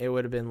me, it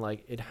would have been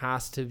like, it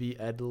has to be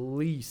at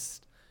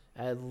least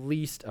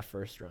a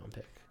first-round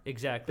pick.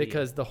 Exactly.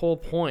 Because the whole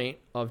point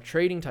of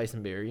trading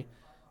Tyson Barrie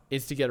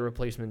is to get a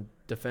replacement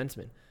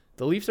defenseman.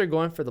 The Leafs are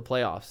going for the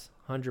playoffs,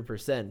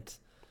 100%.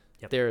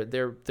 Yep.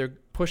 They're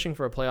pushing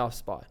for a playoff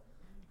spot.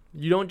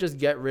 You don't just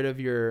get rid of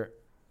your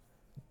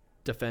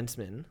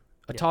defenseman,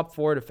 top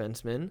four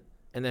defenseman,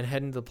 and then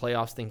head into the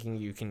playoffs thinking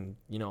you can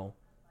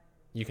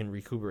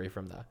recuperate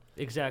from that.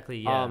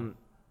 Exactly. Yeah.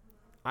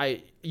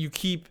 You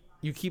keep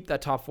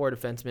that top four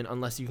defenseman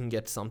unless you can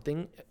get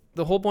something.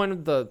 The whole point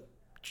of the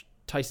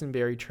Tyson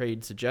Barrie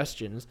trade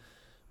suggestions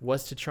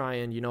was to try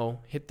and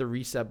hit the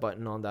reset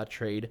button on that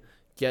trade,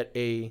 get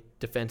a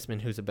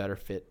defenseman who's a better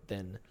fit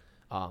than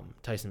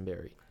Tyson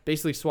Barrie.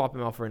 Basically swap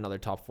him out for another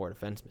top four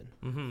defenseman.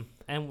 Mm-hmm.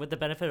 And with the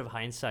benefit of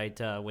hindsight,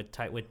 with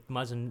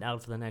Muzzin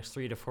out for the next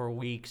 3 to 4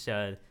 weeks,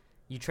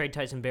 you trade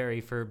Tyson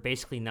Barrie for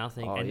basically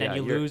nothing, then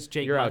you lose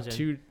Jake Muzzin. You're out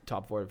 2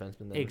 top four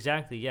defensemen then.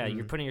 Exactly, yeah.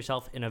 You're putting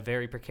yourself in a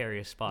very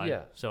precarious spot.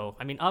 Yeah. So,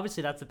 I mean,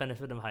 obviously that's the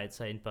benefit of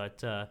hindsight,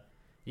 but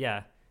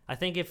yeah. I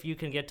think if you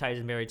can get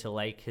Tyson Barrie to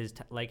like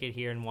it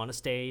here and want to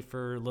stay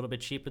for a little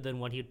bit cheaper than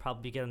what he'd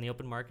probably get on the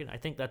open market, I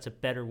think that's a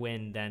better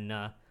win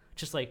than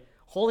just like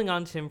holding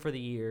on to him for the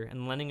year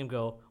and letting him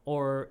go,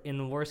 or in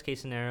the worst case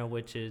scenario,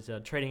 which is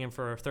trading him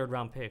for a third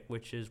round pick,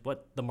 which is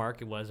what the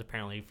market was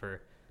apparently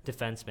for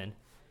defensemen.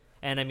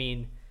 And I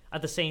mean,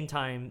 at the same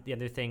time, the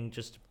other thing,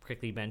 just to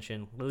quickly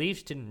mention, the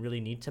Leafs didn't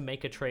really need to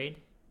make a trade,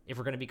 if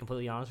we're going to be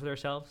completely honest with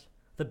ourselves.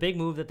 The big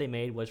move that they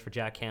made was for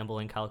Jack Campbell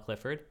and Kyle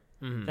Clifford.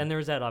 Mm-hmm. Then there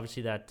was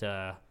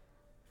that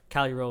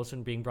Calle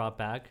Rosen being brought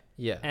back.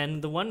 Yeah.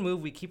 And the one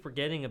move we keep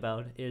forgetting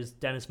about is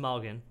Dennis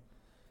Malgin.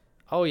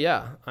 Oh,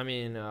 yeah. I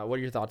mean, what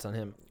are your thoughts on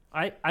him?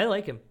 I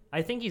like him.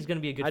 I think he's going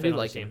to be a good fit on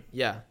this team.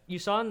 Yeah. You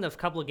saw in the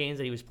couple of games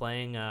that he was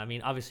playing, I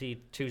mean,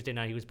 obviously Tuesday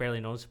night he was barely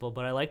noticeable,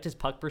 but I liked his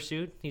puck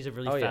pursuit. He's a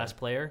really fast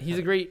player. He's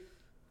a great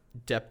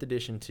depth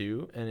addition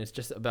too, and it's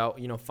just about,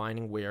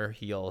 finding where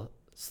he'll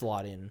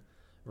slot in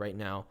right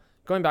now.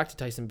 Going back to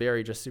Tyson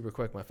Barrie, just super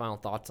quick, my final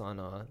thoughts on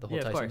the whole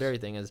Tyson Barrie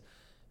thing is,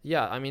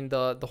 I mean,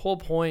 the whole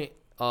point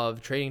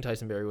of trading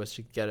Tyson Barrie was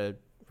to get a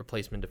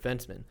replacement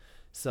defenseman.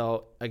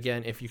 So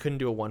again, if you couldn't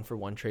do a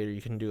 1-for-1 trade, or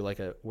you couldn't do like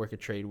a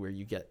trade where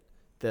you get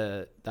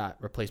that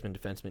replacement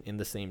defenseman in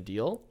the same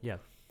deal,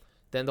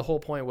 then the whole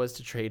point was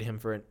to trade him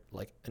for an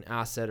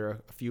asset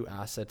or a few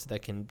assets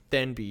that can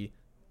then be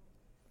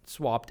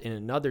swapped in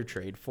another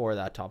trade for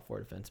that top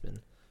four defenseman,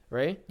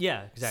 right?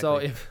 Yeah,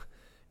 exactly. So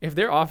if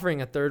they're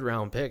offering a third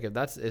round pick,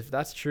 if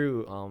that's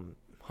true,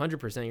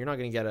 100%, you're not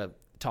going to get a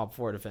top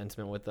four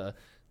defenseman with a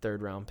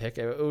third round pick.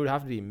 It would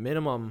have to be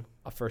minimum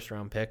a first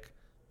round pick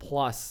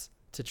plus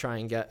to try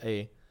and get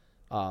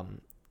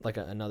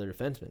another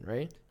defenseman,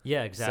 right?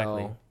 Yeah,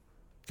 exactly. So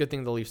good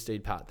thing the Leafs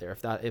stayed pat there.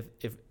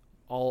 If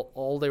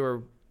all they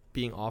were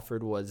being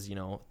offered was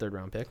third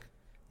round pick,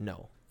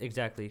 no.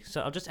 Exactly.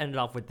 So I'll just end it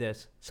off with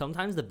this.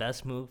 Sometimes the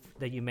best move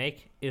that you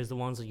make is the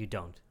ones that you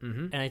don't.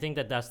 Mm-hmm. And I think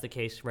that that's the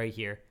case right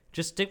here.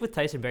 Just stick with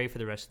Tyson Barrie for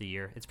the rest of the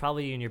year. It's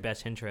probably in your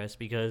best interest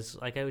because,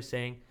 like I was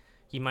saying,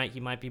 he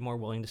might be more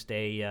willing to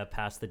stay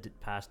past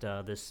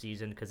this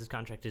season because his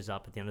contract is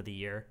up at the end of the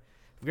year.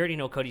 We already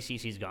know Cody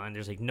Ceci's gone.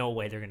 There's no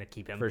way they're going to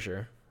keep him. For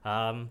sure.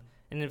 And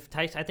if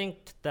Tyson, I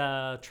think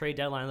the trade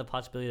deadline and the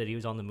possibility that he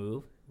was on the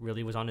move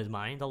really was on his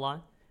mind a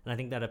lot, and I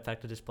think that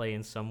affected his play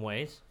in some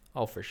ways.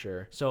 Oh, for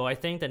sure. So I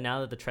think that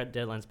now that the trade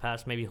deadline's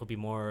passed, maybe he'll be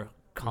more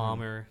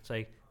calmer. It's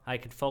like I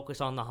could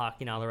focus on the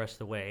hockey now the rest of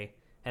the way,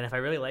 and if I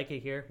really like it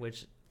here,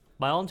 which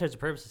by all intents and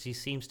purposes he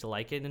seems to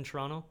like it in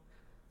Toronto,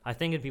 I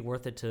think it'd be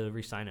worth it to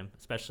re-sign him,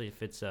 especially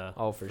if it's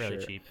for fairly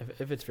sure. cheap.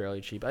 If it's fairly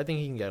cheap, I think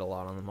he can get a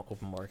lot on the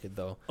open market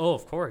though. Oh,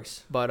 of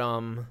course. But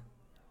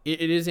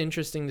it is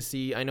interesting to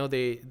see. I know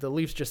the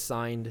Leafs just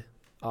signed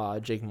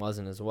Jake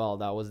Muzzin as well.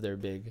 That was their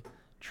big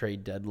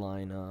trade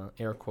deadline,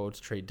 air quotes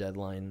trade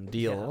deadline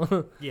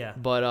deal. Yeah.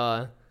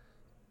 But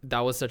that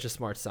was such a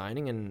smart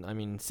signing, and I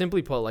mean,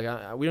 simply put, like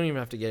we don't even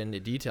have to get into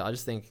detail. I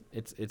just think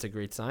it's a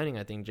great signing.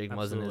 I think Jake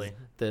Muzzin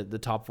is the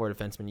top 4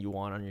 defenseman you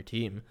want on your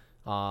team.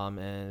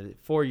 And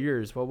 4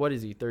 years. Well, what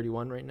is he?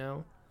 31 right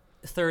now.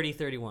 30,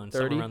 31, 30?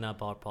 somewhere around that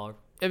ballpark.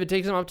 If it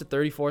takes him up to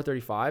 34,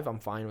 35, I'm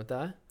fine with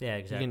that. Yeah,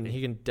 exactly. He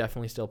can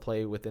definitely still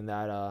play within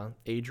that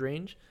age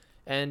range,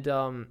 and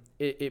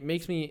it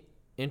makes me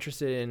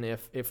interested in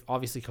if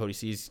obviously Cody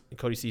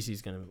Ceci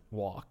is going to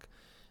walk,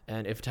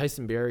 and if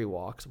Tyson Barrie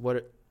walks,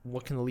 what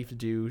can the Leafs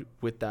do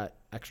with that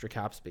extra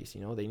cap space?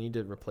 You know, they need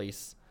to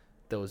replace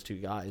those 2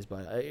 guys,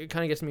 but it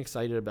kind of gets me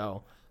excited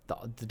about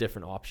the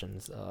different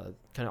options,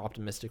 kind of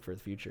optimistic for the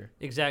future.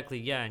 Exactly,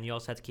 yeah, and you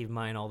also have to keep in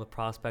mind all the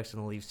prospects in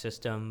the Leaf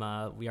system.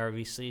 We are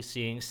obviously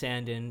seeing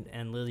Sandin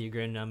and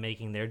Liljegren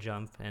making their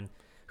jump, and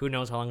who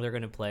knows how long they're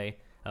going to play.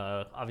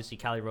 Obviously,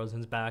 Calle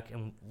Rosen's back,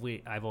 and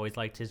I've always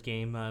liked his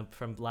game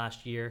from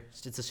last year.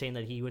 It's a shame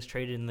that he was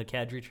traded in the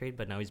Kadri trade,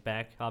 but now he's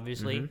back,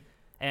 obviously.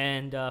 Mm-hmm.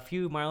 And a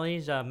few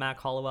Marlies, Mac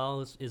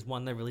Hollowell is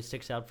one that really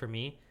sticks out for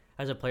me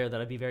as a player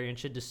that I'd be very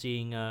interested to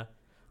seeing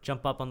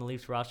jump up on the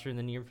Leafs roster in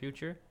the near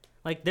future.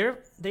 Like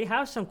they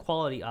have some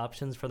quality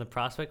options for the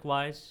prospect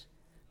wise,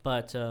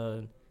 but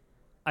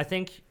I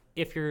think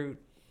if you're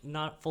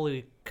not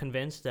fully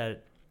convinced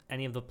that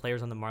any of the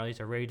players on the Marlies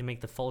are ready to make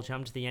the full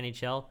jump to the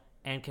NHL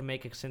and can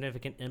make a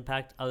significant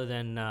impact other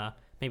than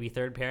maybe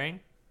third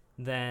pairing,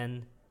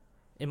 then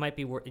it might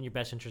be in your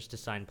best interest to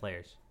sign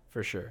players.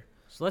 For sure.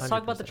 So let's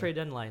talk about the 100%. trade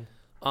deadline.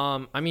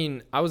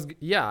 I was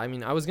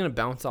gonna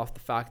bounce off the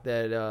fact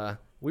that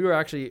we were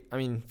actually,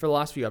 for the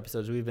last few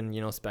episodes we've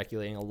been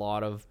speculating a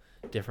lot of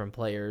different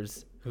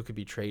players who could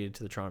be traded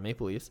to the Toronto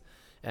Maple Leafs,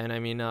 and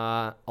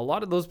a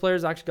lot of those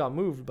players actually got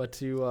moved, but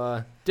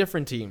to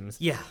different teams.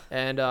 Yeah.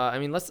 And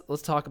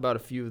let's talk about a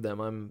few of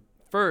them.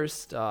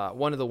 First,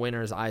 one of the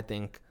winners, I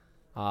think.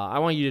 I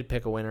want you to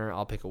pick a winner.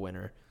 I'll pick a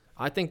winner.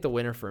 I think the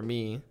winner for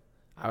me,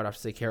 I would have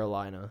to say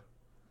Carolina.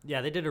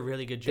 Yeah, they did a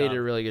really good job. They did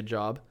a really good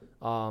job.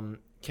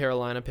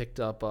 Carolina picked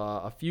up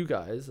a few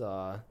guys,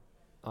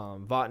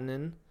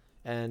 Vatanen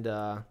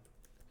and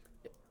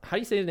how do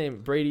you say his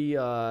name? Brady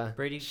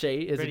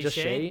Shea. Is Brady it just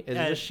Shea? Shea? Is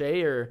it just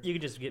Shea, or You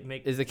could just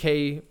make is the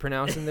K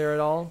pronounced in there at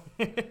all?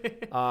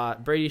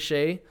 Brady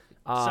Shea.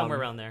 somewhere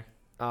around there.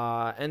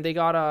 And they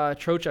got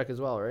Trocheck as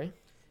well, right?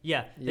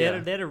 Yeah, they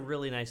had a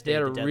really nice day. They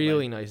had at a the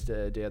really deadline. nice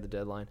day at the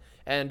deadline.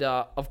 And,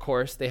 of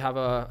course, they have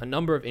a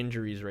number of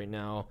injuries right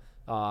now.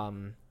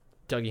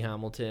 Dougie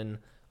Hamilton.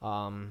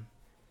 How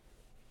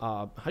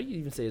do you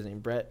even say his name?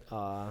 Brett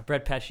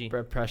Pesce.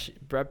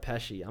 Brett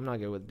Pesce. I'm not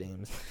good with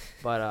names,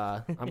 but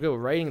I'm good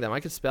with writing them. I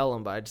could spell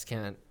them, but I just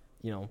can't,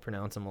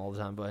 pronounce them all the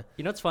time. But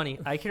You know what's funny?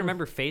 I can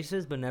remember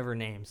faces, but never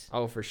names.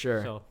 oh, for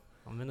sure. So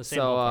I'm in the same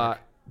So ballpark.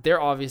 they're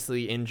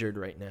obviously injured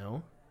right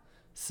now.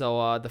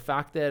 So the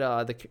fact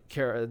that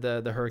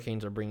the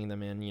Hurricanes are bringing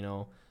them in,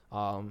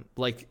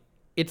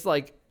 it's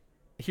like,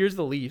 here's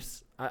the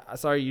Leafs. I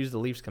sorry to use the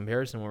Leafs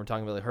comparison when we're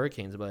talking about the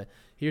Hurricanes, but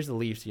here's the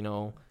Leafs,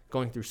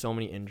 going through so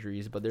many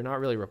injuries, but they're not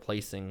really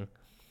replacing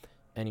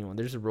anyone.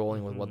 They're just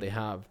rolling with what they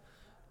have.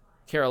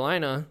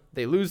 Carolina,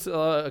 they lose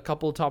a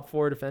couple top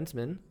 4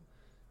 defensemen,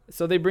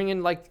 so they bring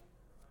in like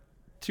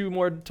 2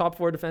 more top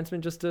 4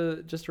 defensemen just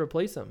to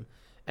replace them.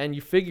 And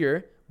you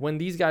figure when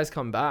these guys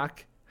come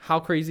back, how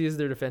crazy is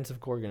their defensive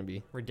core going to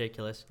be?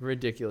 Ridiculous. And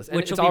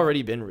Which it's will be-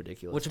 already been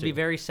ridiculous. Which would be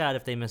very sad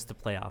if they miss the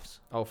playoffs.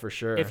 Oh, for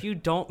sure. If you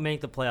don't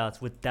make the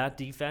playoffs with that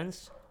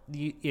defense,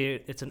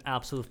 it's an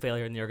absolute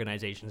failure in the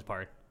organization's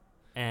part.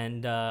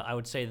 And I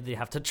would say that they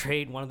have to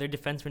trade one of their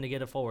defensemen to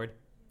get it forward.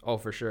 Oh,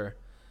 for sure.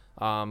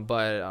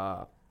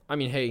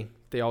 Hey,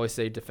 they always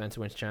say defense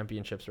wins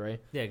championships,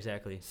 right? Yeah,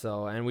 exactly.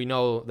 So, and we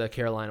know that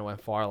Carolina went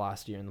far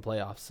last year in the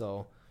playoffs.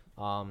 So,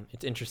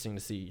 it's interesting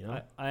to see.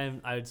 I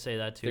would say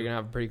that too. They're gonna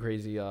have a pretty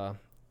crazy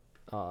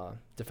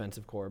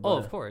defensive core. But, Oh,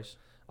 of course.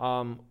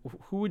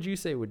 Who would you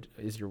say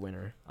is your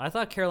winner? I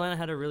thought Carolina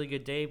had a really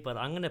good day, but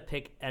I'm going to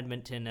pick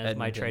Edmonton as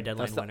my trade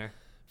deadline That's winner.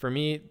 For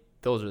me,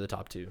 those are the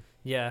top 2.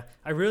 Yeah,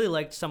 I really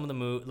liked some of the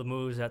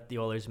moves that the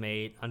Oilers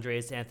made.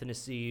 Andreas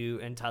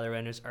Athanasiou and Tyler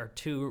Ennis are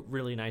 2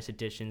 really nice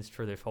additions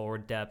for their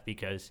forward depth,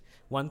 because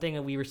one thing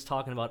that we were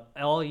talking about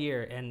all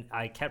year, and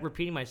I kept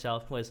repeating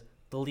myself, was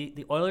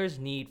the Oilers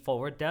need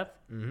forward depth,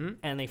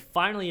 and they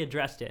finally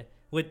addressed it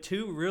with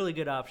 2 really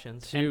good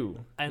options.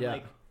 And yeah.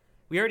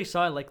 We already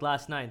saw it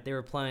last night. They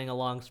were playing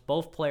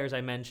both players I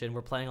mentioned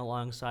were playing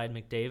alongside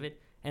McDavid,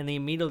 and they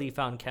immediately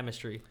found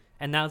chemistry.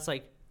 And now it's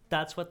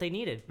that's what they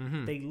needed.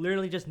 They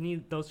literally just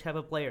need those type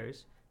of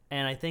players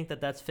and I think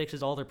that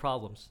fixes all their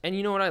problems. And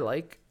you know what I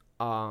like?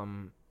 I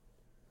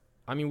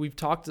mean, we've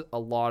talked a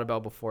lot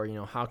about before,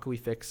 how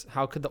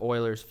could the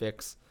Oilers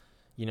fix,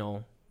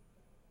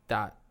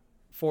 that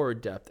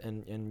forward depth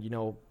and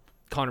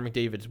Connor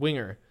McDavid's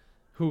winger,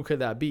 who could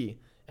that be?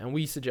 And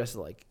we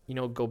suggested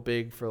go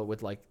big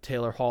with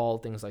Taylor Hall,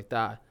 things like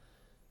that.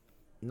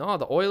 No,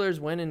 the Oilers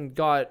went and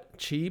got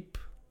cheap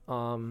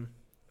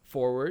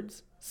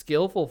forwards,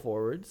 skillful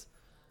forwards,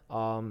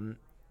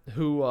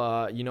 who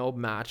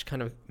matches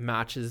Connor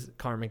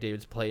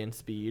McDavid's play and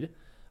speed.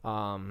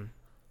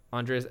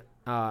 Andres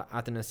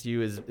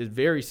Athanasiou is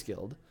very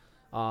skilled.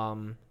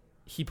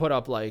 He put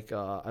up I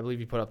believe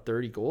he put up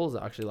 30 goals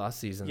actually last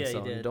season. Yeah,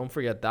 so he did. Don't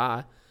forget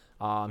that.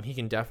 He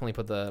can definitely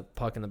put the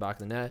puck in the back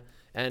of the net.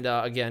 And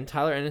again,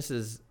 Tyler Ennis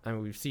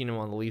we've seen him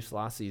on the Leafs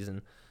last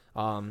season.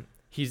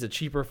 He's a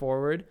cheaper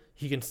forward.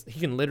 He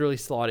can literally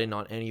slot in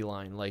on any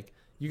line.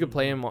 You could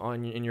play him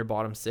in your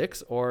bottom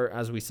six, or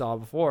as we saw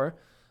before,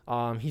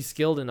 he's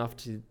skilled enough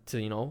to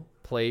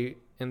play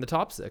in the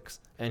top six,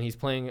 and he's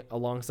playing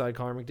alongside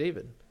Connor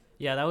McDavid.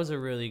 Yeah, that was a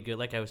really good,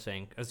 like I was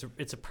saying,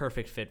 it's a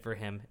perfect fit for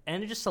him.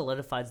 And it just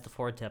solidifies the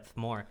forward depth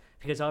more.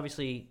 Because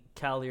obviously,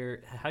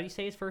 Kailer, how do you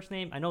say his first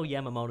name? I know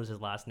Yamamoto's his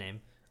last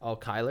name. Oh,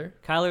 Kyler?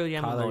 Kyler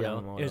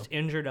Yamamoto is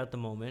injured at the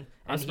moment.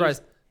 I'm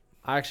surprised.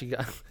 I actually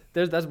got...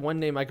 that's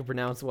one name I could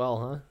pronounce well,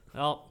 huh?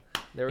 Well,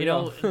 there we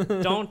go.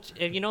 Dom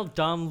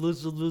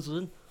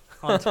Luzuluzun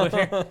on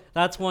Twitter,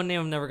 that's one name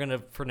I'm never going to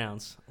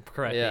pronounce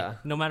correctly,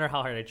 no matter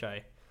how hard I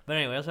try. But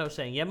anyway, as I was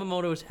saying,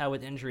 Yamamoto is out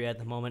with injury at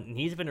the moment, and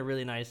he's been a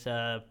really nice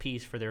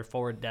piece for their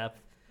forward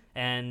depth.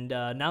 And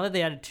now that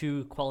they added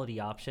 2 quality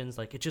options,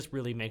 it just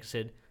really makes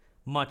it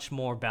much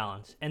more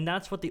balanced. And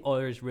that's what the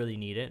Oilers really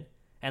needed.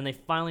 And they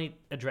finally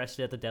addressed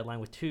it at the deadline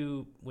with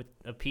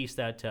a piece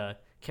that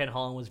Ken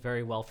Holland was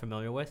very well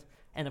familiar with.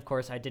 And of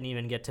course, I didn't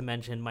even get to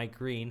mention Mike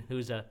Green,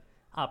 who's a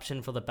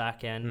option for the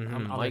back end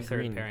on the third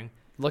Green. pairing.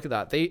 Look at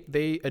that.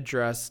 They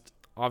addressed,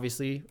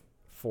 obviously,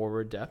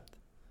 forward depth.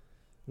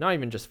 Not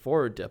even just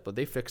forward depth, but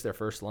they fixed their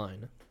first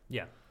line.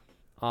 Yeah.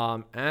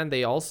 And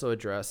they also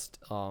addressed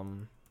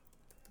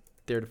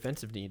their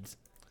defensive needs,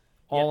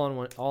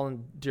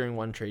 during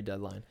one trade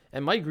deadline.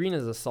 And Mike Green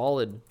is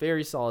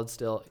very solid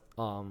still.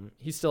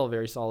 He's still a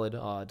very solid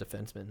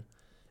defenseman,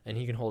 and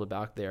he can hold it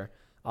back there.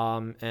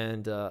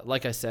 And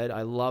like I said,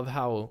 I love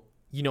how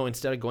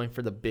instead of going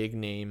for the big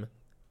name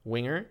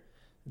winger,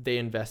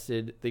 they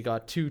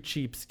got 2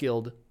 cheap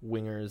skilled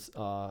wingers.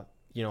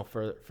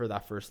 For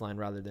that first line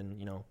rather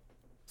than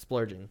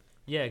splurging.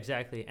 Yeah,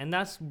 exactly. And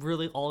that's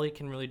really all they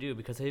can really do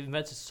because they've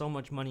invested so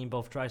much money in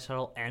both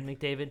Draisaitl and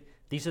McDavid.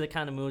 These are the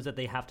kind of moves that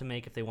they have to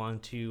make if they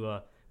want to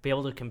be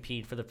able to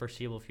compete for the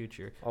foreseeable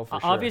future. Oh, for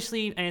sure.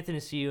 Obviously, Anthony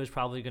Ciu is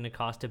probably going to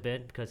cost a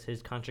bit because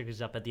his contract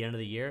is up at the end of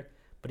the year,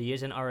 but he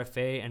is an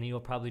RFA and he will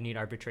probably need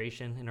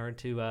arbitration in order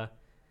to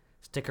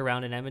stick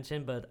around in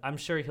Edmonton. But I'm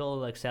sure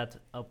he'll accept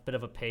a bit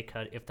of a pay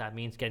cut if that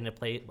means getting to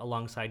play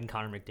alongside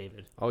Connor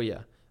McDavid. Oh,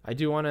 yeah. I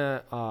do want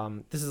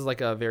to this is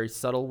a very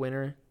subtle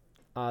winner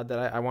that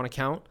I want to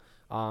count.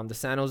 The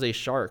San Jose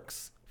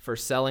Sharks for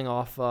selling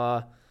off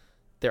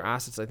their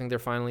assets. I think they're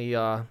finally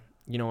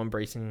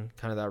embracing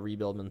kind of that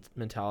rebuild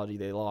mentality.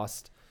 They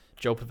lost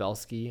Joe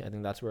Pavelski. I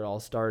think that's where it all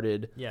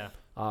started. Yeah.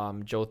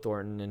 Joe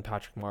Thornton and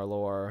Patrick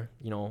Marleau are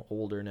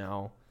older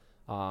now.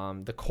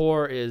 The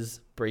core is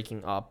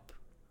breaking up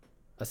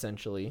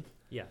essentially.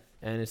 Yeah.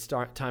 And it's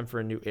time for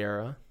a new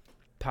era.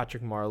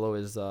 Patrick Marleau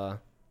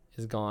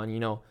is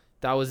gone.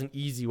 That was an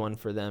easy one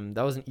for them.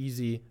 That was an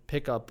easy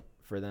pickup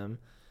for them.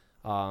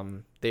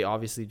 They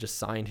obviously just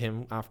signed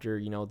him after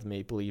the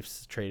Maple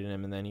Leafs traded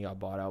him, and then he got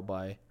bought out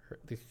by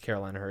the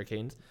Carolina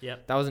Hurricanes.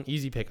 Yep. That was an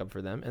easy pickup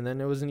for them, and then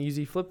it was an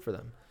easy flip for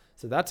them.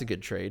 So that's a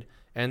good trade.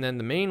 And then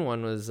the main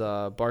one was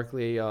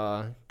Barclay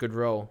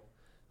Goodrow.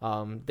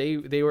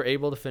 They were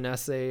able to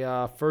finesse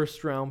a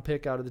first round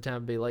pick out of the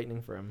Tampa Bay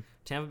Lightning for him.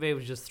 Tampa Bay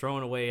was just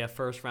throwing away a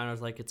first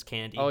rounders like it's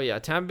candy. Oh yeah,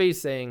 Tampa Bay's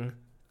saying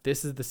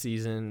this is the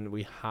season.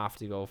 We have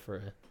to go for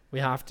it. We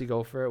have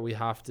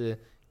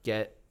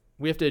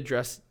to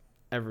address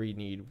every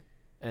need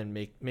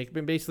and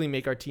basically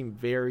make our team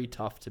very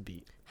tough to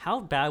beat.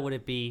 How bad would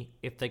it be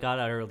if they got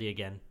out early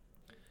again?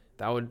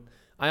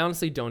 I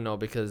honestly don't know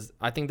because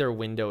I think their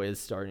window is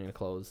starting to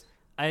close.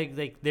 I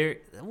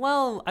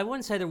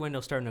wouldn't say their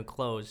window's starting to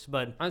close,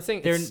 but I'm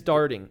saying it's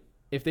starting.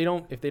 If they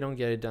don't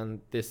get it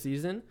done this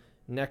season,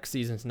 next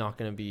season's not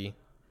going to be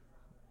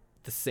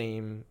the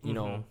same,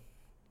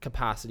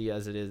 capacity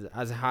as it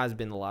has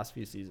been the last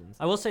few seasons.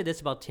 I will say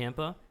this about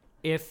Tampa.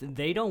 If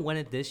they don't win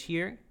it this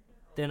year,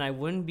 then I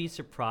wouldn't be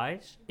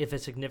surprised if a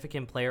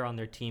significant player on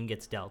their team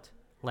gets dealt.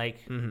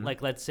 Like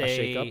let's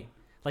say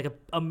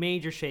a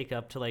major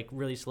shakeup to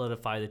really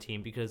solidify the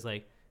team because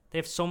they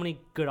have so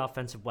many good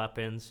offensive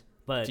weapons,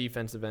 but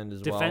defensive end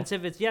as well.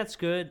 Defensive, it's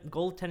good.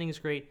 Goaltending is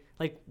great.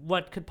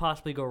 What could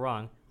possibly go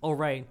wrong? Oh,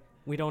 right.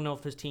 We don't know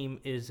if this team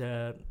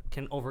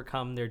can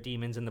overcome their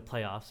demons in the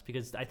playoffs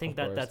because I think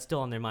that's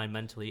still on their mind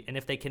mentally. And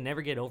if they can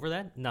never get over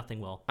that,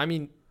 nothing will. I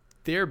mean,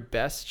 their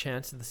best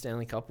chance at the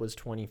Stanley Cup was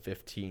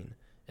 2015.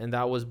 and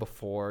that was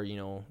before,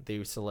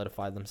 they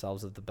solidified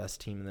themselves as the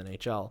best team in the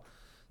NHL.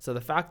 So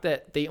the fact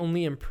that they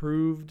only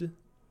improved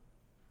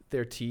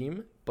their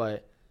team,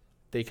 but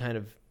they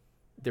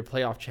their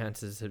playoff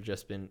chances have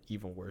just been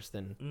even worse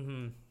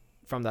than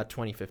from that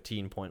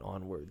 2015 point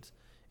onwards.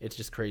 It's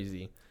just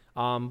crazy.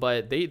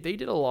 But they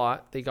did a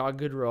lot. They got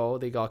Goodrow.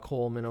 They got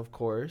Coleman, of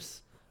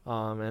course.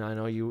 And I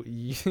know you're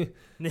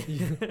a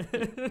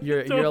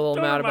little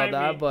mad about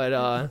that,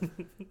 but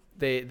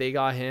they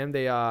got him.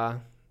 They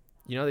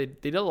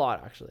did a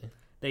lot actually.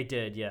 They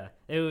did, yeah.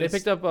 They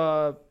picked up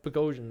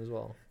Bogosian as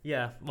well.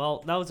 Yeah,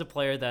 well, that was a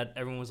player that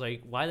everyone was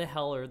like, why the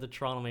hell are the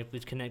Toronto Maple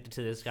Leafs connected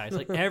to this guy? It's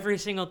like every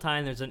single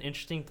time there's an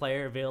interesting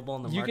player available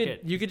in the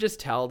market. You could just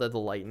tell that the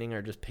Lightning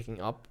are just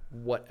picking up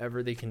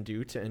whatever they can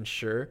do to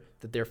ensure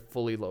that they're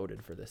fully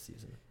loaded for this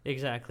season.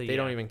 Exactly. They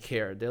don't even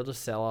care. They'll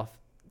just sell off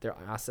their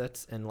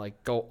assets and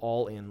like go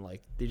all in.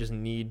 Like they just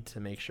need to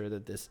make sure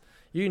that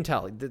you can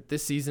tell that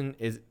this season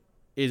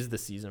is the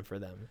season for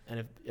them.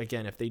 And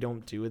if they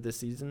don't do it this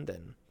season,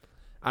 then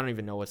I don't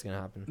even know what's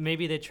gonna happen.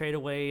 Maybe they trade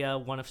away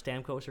one of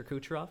Stamkos or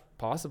Kucherov.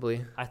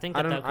 Possibly. I think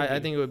I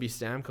think it would be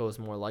Stamkos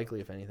more likely,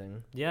 if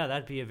anything. Yeah,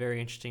 that'd be a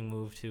very interesting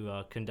move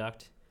to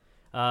conduct.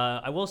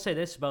 I will say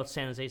this about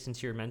San Jose,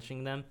 since you were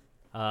mentioning them.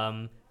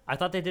 I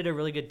thought they did a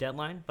really good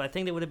deadline, but I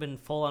think they would have been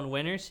full-on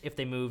winners if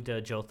they moved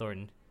Joe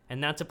Thornton.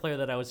 And that's a player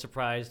that I was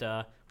surprised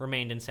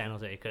remained in San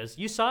Jose, because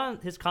you saw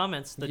his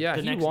comments the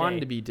next day. He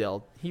wanted to be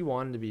dealt. He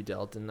wanted to be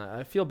dealt, and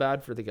I feel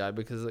bad for the guy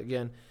because,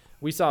 again,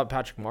 we saw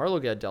Patrick Marleau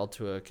get dealt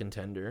to a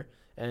contender,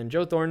 and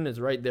Joe Thornton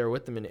is right there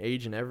with them in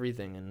age and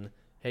everything. And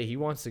hey, he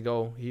wants to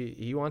go.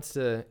 He wants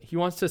to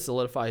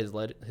solidify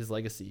his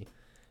legacy,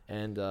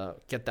 and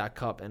get that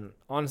cup. And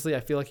honestly, I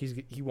feel like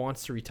he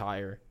wants to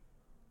retire,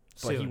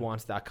 but he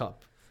wants that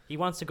cup. He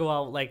wants to go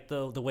out like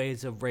the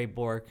ways of Ray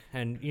Bourque,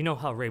 and you know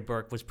how Ray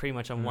Bourque was pretty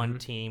much on one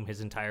team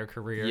his entire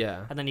career.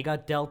 Yeah. And then he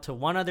got dealt to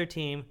one other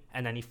team,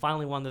 and then he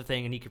finally won the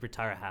thing, and he could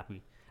retire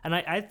happy. And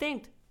I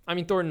think. I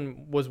mean,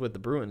 Thornton was with the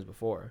Bruins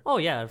before. Oh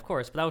yeah, of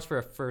course, but that was for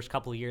a first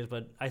couple of years.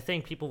 But I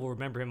think people will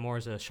remember him more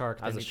as a Shark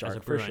than as a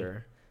Bruin. For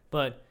sure.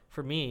 But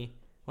for me,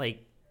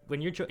 like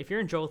if you're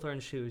in Joe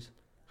Thornton's shoes,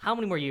 how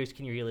many more years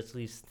can you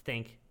realistically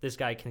think this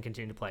guy can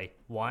continue to play?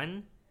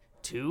 1,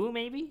 2,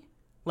 maybe?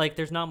 Like,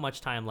 there's not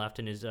much time left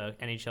in his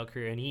NHL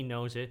career, and he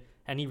knows it,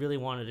 and he really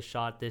wanted a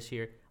shot this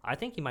year. I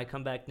think he might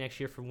come back next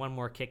year for one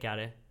more kick at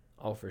it.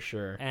 Oh, for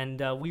sure.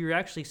 And we were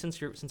actually, since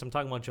I'm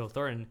talking about Joe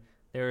Thornton,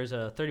 there was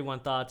a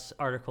 31 Thoughts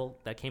article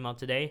that came out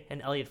today,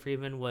 and Elliot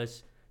Friedman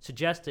was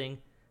suggesting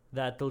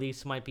that the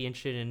Leafs might be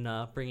interested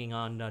in bringing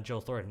on Joe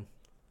Thornton.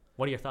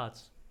 What are your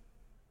thoughts?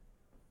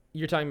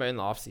 You're talking about in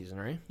the offseason,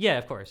 right? Yeah,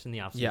 of course, in the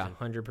offseason. Yeah,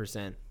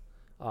 100%.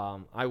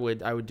 I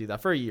would do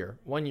that for a year.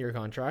 1 year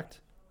contract.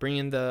 Bring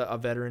in a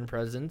veteran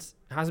presence.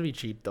 It has to be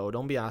cheap, though.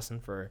 Don't be asking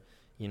for,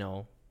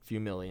 few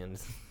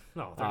millions.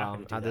 No, they're not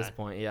going to do at that. this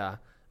point, yeah.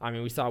 I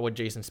mean, we saw what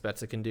Jason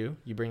Spezza can do.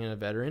 You bring in a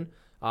veteran.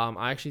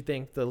 I actually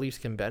think the Leafs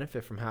can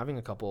benefit from having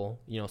a couple,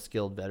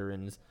 skilled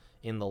veterans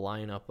in the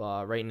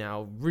lineup. Right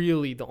now,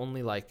 really the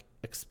only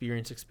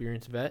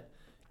experienced vet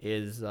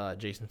is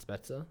Jason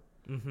Spezza,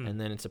 and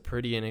then it's a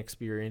pretty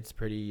inexperienced,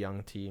 pretty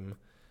young team.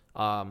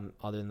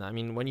 Other than that, I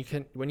mean, when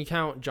you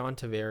count John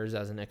Tavares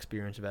as an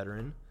experienced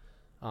veteran,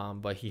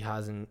 but he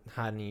hasn't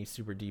had any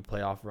super deep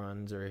playoff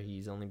runs, or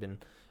he's been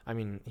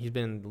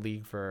in the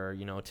league for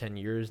 10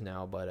 years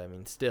now. But I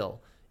mean,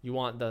 still, you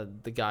want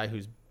the guy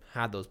who's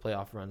had those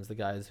playoff runs, the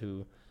guys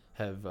who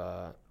have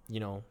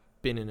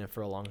been in it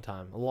for a longer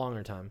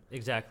time.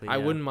 Exactly. I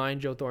wouldn't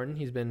mind Joe Thornton.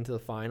 He's been to the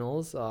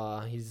finals.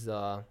 He's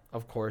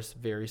of course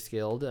very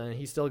skilled, and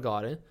he still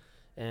got it.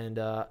 And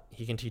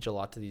he can teach a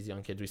lot to these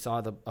young kids. We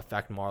saw the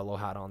effect Marleau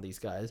had on these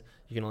guys.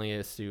 You can only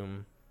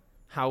assume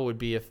how it would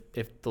be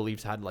if the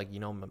Leafs had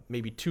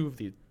maybe 2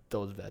 of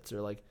those vets,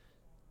 or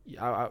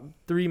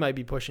 3 might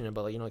be pushing it,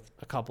 but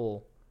a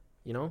couple.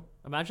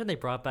 Imagine they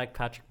brought back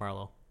Patrick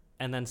Marleau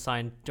and then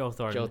signed Joe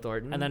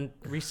Thornton. And then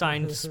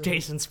re-signed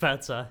Jason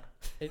Spezza.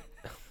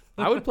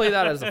 I would play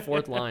that as a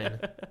fourth line.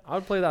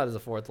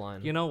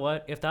 You know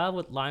what? If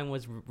that line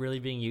was really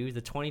being used,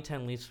 the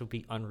 2010 Leafs would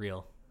be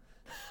unreal.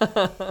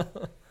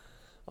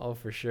 Oh,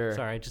 for sure.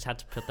 Sorry, I just had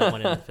to put that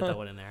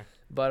one in there.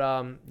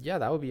 But yeah,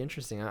 that would be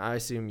interesting. I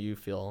assume you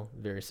feel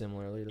very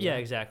similarly to that. Yeah,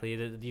 exactly.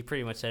 You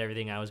pretty much said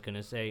everything I was going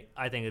to say.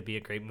 I think it'd be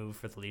a great move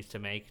for the Leafs to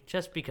make,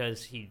 just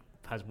because he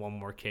has one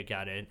more kick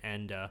at it.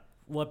 And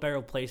what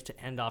better place to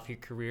end off your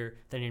career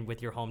than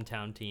with your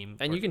hometown team?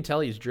 And you can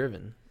tell he's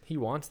driven. He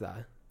wants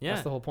that. Yeah.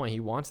 That's the whole point. He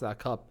wants that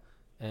cup.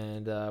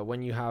 And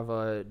when you have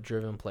a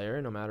driven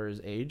player, no matter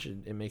his age,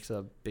 it makes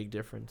a big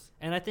difference.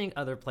 And I think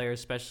other players,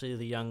 especially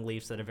the young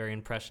Leafs that are very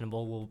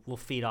impressionable, will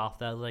feed off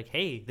that. Like,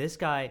 hey, this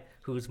guy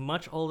who's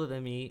much older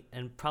than me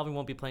and probably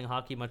won't be playing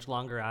hockey much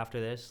longer after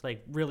this,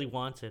 really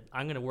wants it.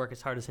 I'm going to work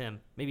as hard as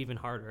him, maybe even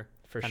harder.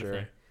 For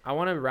sure. I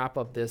want to wrap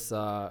up this,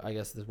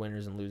 this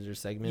winners and losers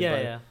segment.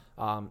 Yeah.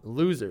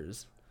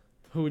 Losers.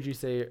 Who would you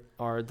say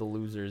are the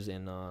losers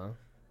in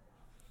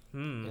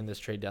this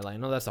trade deadline? I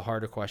know that's a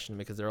harder question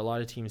because there are a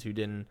lot of teams who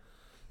didn't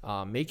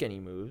make any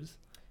moves.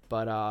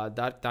 But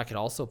that could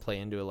also play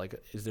into it.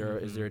 Like, is there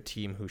a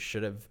team who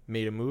should have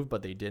made a move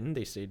but they didn't?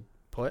 They stayed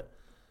put.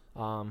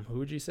 Who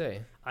would you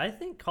say? I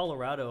think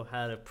Colorado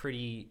had a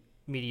pretty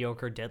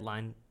mediocre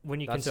deadline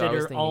when you That's what I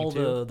was consider all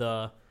thinking,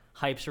 the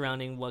hype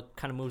surrounding what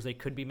kind of moves they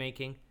could be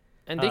making.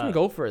 And they can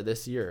go for it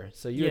this year.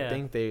 So you would yeah.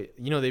 think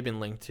they've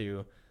been linked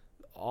to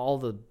all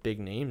the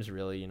big names,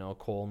 really. You know,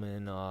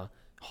 Coleman, Hall,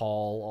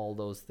 all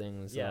those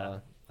things. Yeah.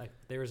 Like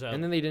there was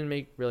and then they didn't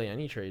make really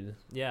any trades.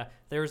 Yeah,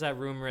 there was that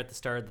rumor at the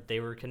start that they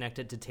were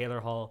connected to Taylor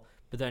Hall,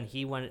 but then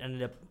he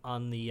ended up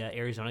on the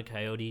Arizona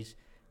Coyotes.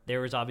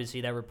 There was obviously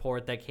that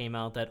report that came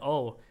out that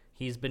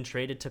he's been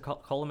traded to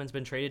Coleman's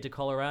been traded to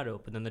Colorado,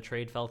 but then the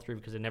trade fell through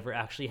because it never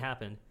actually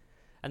happened.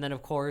 And then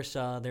of course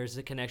there's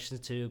the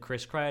connections to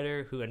Chris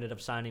Kreider, who ended up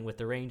signing with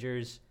the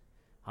Rangers.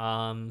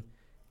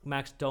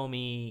 Max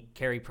Domi,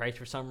 Carey Price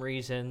for some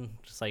reason,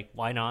 just like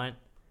why not?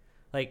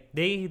 Like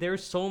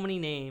there's so many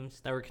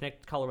names that were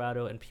connected to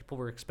Colorado, and people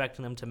were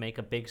expecting them to make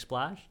a big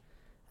splash.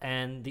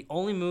 And the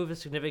only move of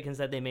significance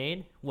that they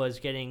made was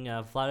getting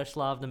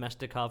Vladislav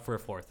Nemestikov for a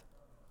fourth.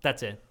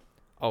 That's it.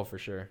 Oh, for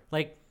sure.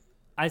 Like,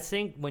 I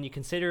think when you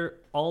consider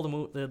all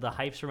the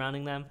hype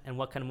surrounding them and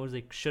what kind of moves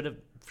they should have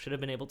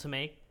been able to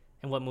make,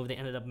 and what move they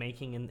ended up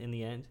making in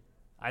the end,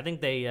 I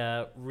think they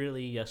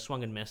really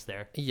swung and missed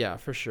there. Yeah,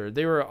 for sure.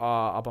 They were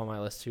up on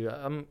my list too.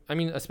 I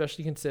mean,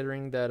 especially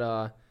considering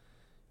that,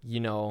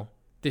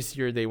 this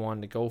year they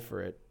wanted to go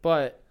for it.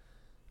 But,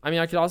 I mean,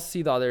 I could also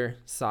see the other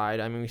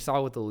side. I mean, we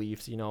saw with the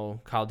Leafs,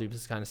 Kyle Dubas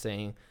is kind of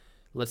saying,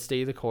 let's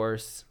stay the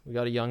course. We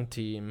got a young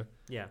team.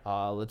 Yeah.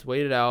 Let's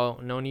wait it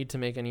out. No need to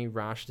make any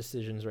rash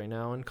decisions right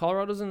now. And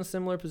Colorado's in a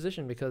similar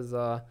position because,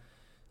 they're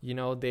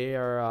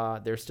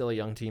still a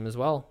young team as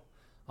well.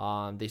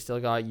 They still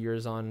got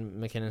years on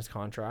McKinnon's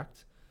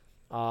contract.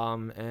 They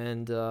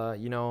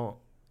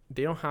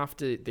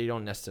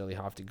don't necessarily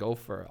have to go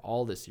for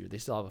all this year. They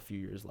still have a few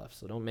years left.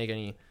 So don't make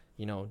any,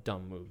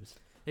 dumb moves.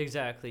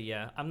 Exactly,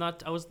 yeah. I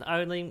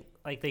would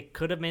like they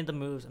could have made the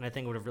moves, and I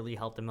think it would have really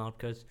helped them out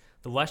because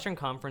the Western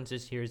Conference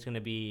this year is going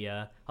to be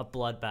a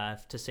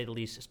bloodbath, to say the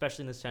least,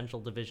 especially in the Central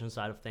Division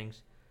side of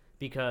things,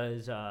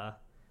 because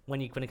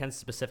when it comes to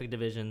the Pacific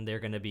Division, they're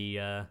going to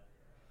be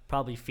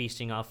probably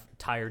feasting off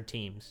tired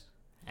teams,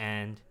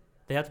 and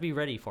they have to be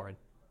ready for it.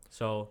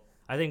 So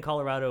I think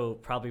Colorado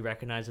probably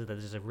recognizes that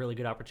this is a really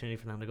good opportunity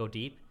for them to go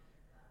deep,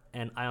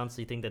 and I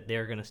honestly think that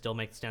they're going to still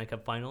make the Stanley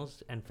Cup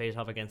Finals and face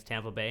off against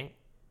Tampa Bay.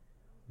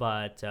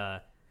 But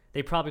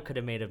they probably could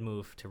have made a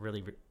move to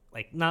really,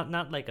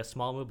 not like a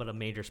small move, but a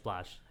major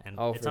splash. And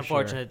it's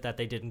unfortunate that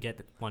they didn't get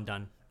one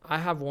done. I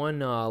have one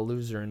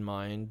loser in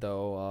mind,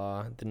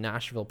 though, the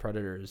Nashville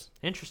Predators.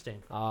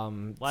 Interesting.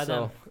 Why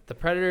them? The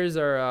Predators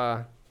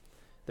are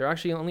they're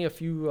actually only a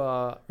few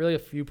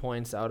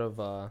points out of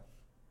a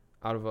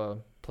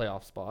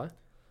playoff spot.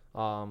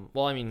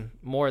 Well, I mean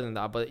more than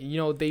that, but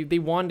they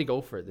wanted to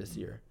go for it this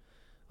year,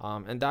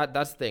 and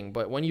that's the thing.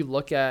 But when you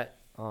look at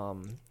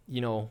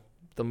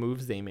the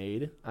moves they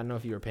made, I don't know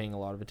if you were paying a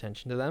lot of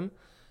attention to them.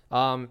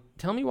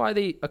 Tell me why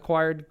they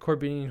acquired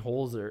Corbinian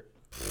Holzer.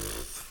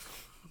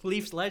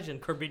 Leafs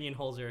legend Corbinian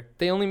Holzer.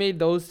 They only made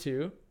those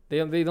two. They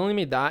only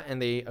made that,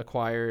 and they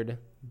acquired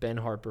Ben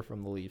Harper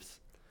from the Leafs.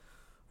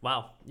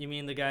 Wow, you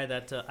mean the guy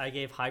that I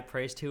gave high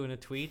praise to in a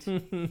tweet?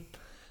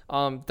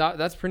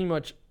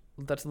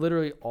 That's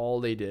literally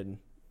all they did,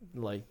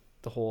 like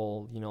the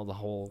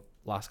whole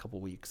last couple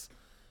weeks,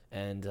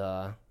 and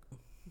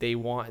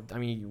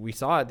we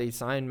saw it. They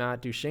signed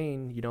Matt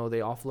Duchene. They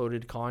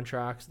offloaded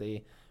contracts.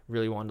 They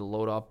really wanted to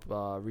load up,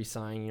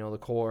 re-sign, the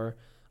core.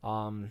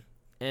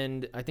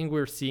 And I think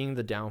we're seeing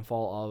the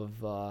downfall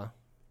of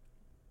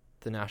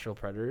the Nashville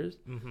Predators.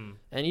 Mm-hmm.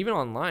 And even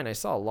online, I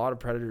saw a lot of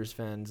Predators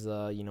fans,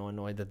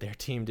 annoyed that their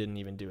team didn't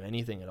even do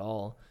anything at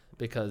all.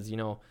 Because,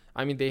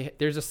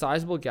 there's a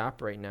sizable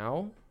gap right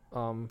now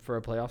for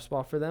a playoff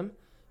spot for them.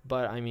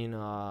 But,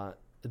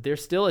 they're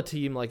still a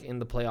team, in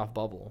the playoff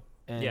bubble.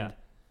 And yeah.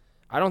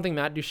 I don't think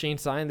Matt Duchene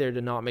signed there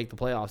to not make the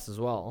playoffs as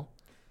well.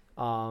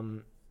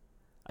 When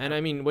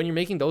you're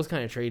making those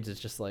kind of trades, it's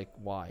just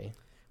why?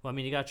 Well,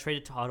 you got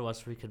traded to Ottawa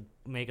so we could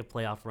make a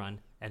playoff run,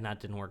 and that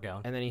didn't work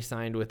out. And then he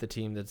signed with a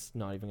team that's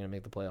not even going to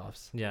make the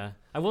playoffs. Yeah.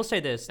 I will say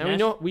this. And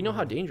we know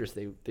how dangerous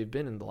they've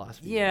been in the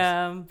last few years.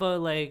 Yeah,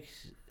 but,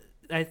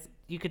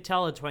 you could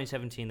tell in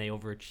 2017 they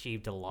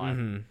overachieved a lot.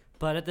 Mm-hmm.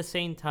 But at the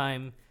same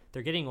time,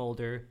 they're getting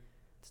older.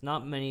 It's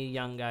not many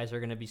young guys are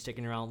going to be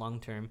sticking around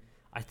long term.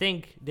 I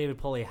think David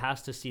Poile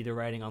has to see the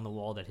writing on the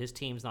wall that his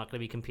team's not going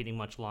to be competing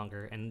much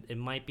longer, and it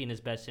might be in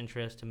his best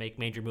interest to make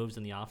major moves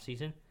in the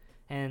offseason.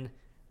 And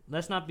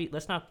let's not beat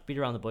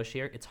around the bush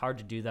here. It's hard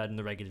to do that in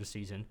the regular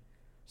season.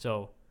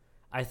 So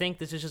I think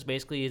this is just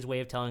basically his way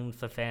of telling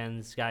the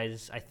fans,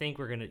 guys, I think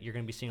you're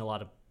gonna be seeing a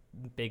lot of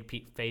big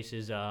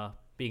faces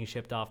being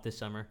shipped off this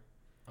summer.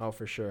 Oh,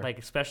 for sure.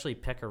 Especially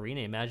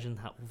Pecorine. Imagine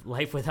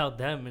life without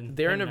them. And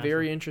they're in a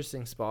very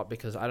interesting spot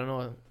because I don't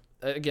know.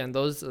 Again,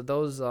 those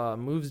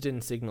moves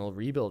didn't signal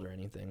rebuild or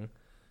anything.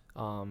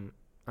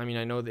 I mean,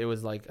 I know it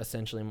was like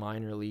essentially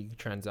minor league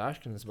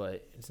transactions,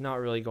 but it's not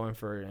really going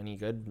for any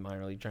good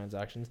minor league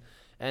transactions.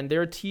 And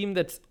they're a team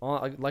that's,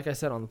 like I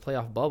said, on the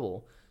playoff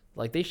bubble.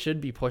 Like, they should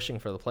be pushing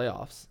for the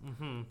playoffs.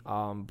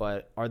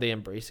 But are they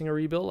embracing a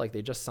rebuild? Like,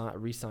 they just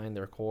re-signed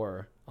their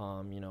core.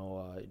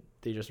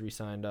 They just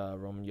re-signed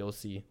Roman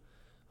Yossi.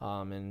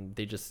 And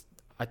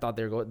I thought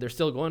they're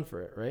still going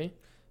for it, right?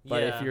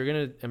 But if you're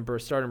going to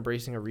start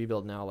embracing a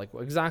rebuild now, like,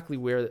 I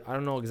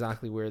don't know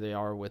exactly where they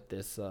are with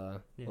this,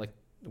 like,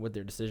 with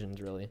their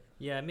decisions, really.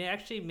 Yeah, I mean,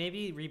 actually,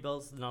 maybe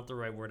rebuild's not the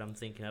right word I'm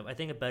thinking of. I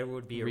think a better word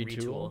would be a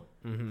retool.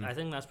 Mm-hmm. I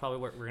think that's probably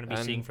what we're going to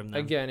be seeing from them.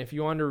 Again, if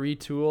you want to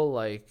retool,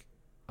 like,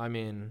 I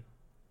mean,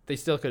 they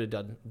still could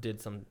have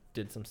did some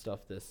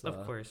stuff this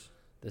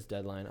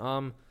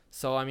deadline.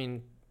 So I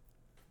mean,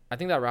 I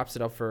think that wraps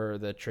it up for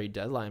the trade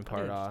deadline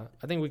part. I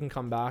think we can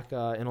come back in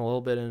a little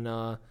bit, and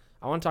I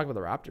want to talk about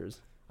the Raptors.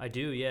 I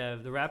do, yeah.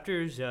 The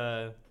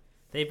Raptors,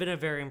 they've been a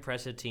very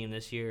impressive team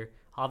this year.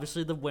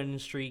 Obviously, the winning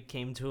streak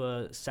came to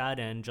a sad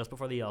end just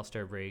before the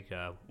All-Star break.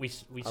 We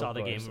saw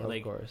the game.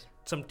 Like,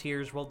 some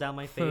tears rolled down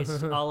my face,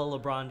 a la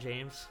LeBron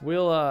James.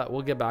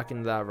 We'll get back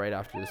into that right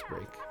after this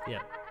break.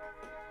 Yeah.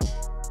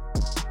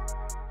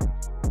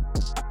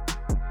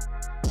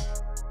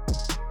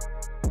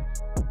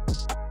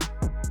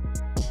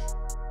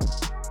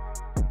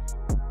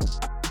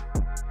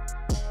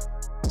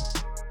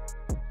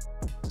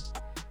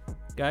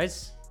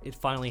 Guys, it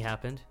finally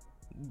happened.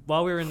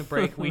 While we were in the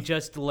break, we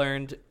just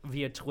learned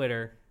via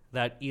Twitter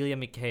that Ilya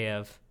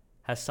Mikheyev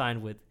has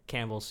signed with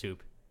Campbell's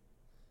Soup.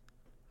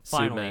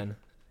 Finally. Soup Man.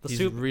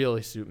 He's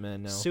really Soup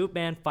Man now. Soup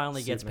Man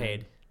finally gets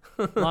paid.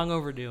 Long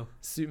overdue.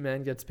 Soup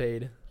Man gets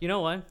paid. You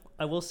know what?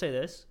 I will say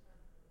this.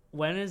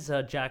 When is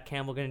Jack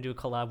Campbell going to do a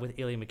collab with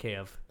Ilya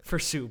Mikheyev for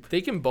Soup?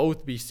 They can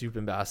both be Soup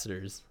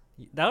ambassadors.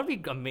 That would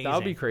be amazing. That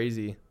would be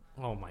crazy.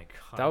 Oh my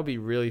god. That would be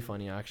really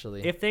funny,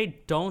 actually. If they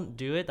don't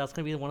do it, that's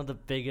going to be one of the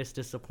biggest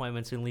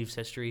disappointments in Leafs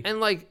history. And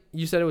like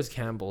you said, it was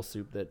Campbell's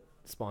Soup that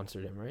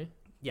sponsored him, right?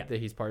 Yeah.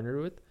 That he's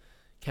partnered with.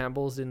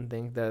 Campbell's didn't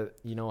think that,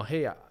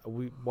 hey,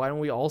 why don't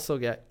we also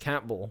get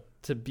Campbell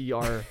to be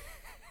our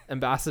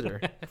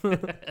ambassador?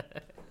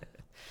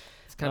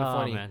 It's kind of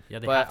funny. Man. Yeah,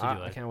 they but have to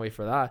do it. I can't wait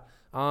for that.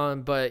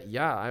 But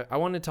yeah, I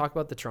wanted to talk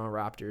about the Toronto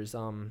Raptors.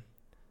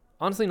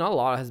 Honestly, not a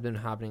lot has been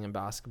happening in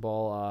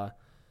basketball.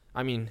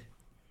 I mean,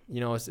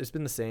 it's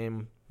been the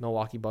same.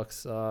 Milwaukee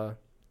Bucks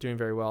doing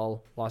very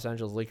well. Los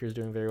Angeles Lakers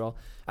doing very well.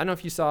 I don't know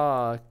if you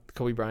saw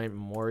Kobe Bryant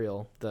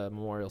the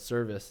memorial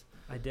service.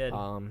 I did.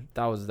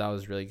 That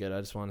was really good.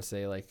 I just want to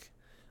say,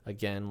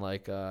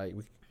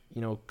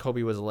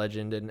 Kobe was a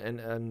legend,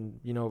 and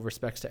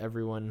respects to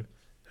everyone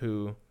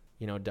who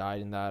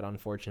died in that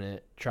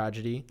unfortunate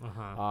tragedy.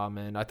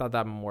 And I thought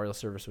that memorial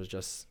service was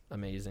just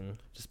amazing,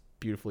 just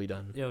beautifully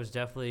done. It was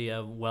definitely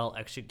well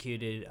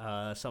executed.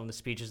 Some of the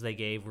speeches they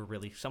gave were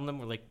some of them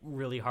were like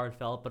really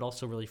heartfelt, but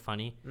also really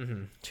funny.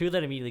 Mm-hmm. Two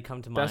that immediately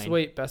come to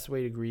mind. Best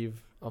way to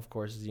grieve, of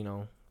course, is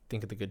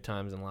think of the good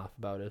times and laugh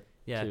about it.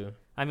 Yeah, too.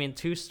 I mean,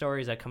 two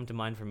stories that come to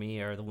mind for me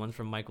are the ones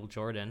from Michael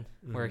Jordan,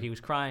 where he was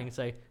crying. It's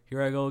like,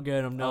 here I go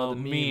again. I'm now the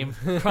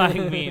meme.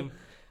 crying meme.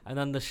 And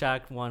then the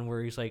Shaq one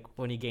where he's like,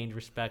 when he gained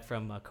respect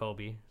from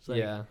Kobe. It's like,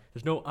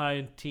 there's no I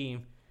in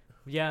team.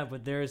 Yeah,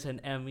 but there's an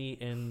Emmy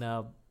in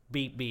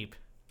beep beep.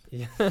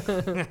 Yeah.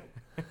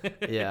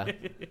 Yeah.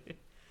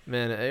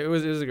 Man, it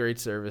was a great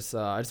service.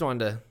 I just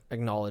wanted to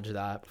acknowledge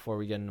that before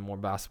we get into more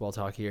basketball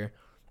talk here.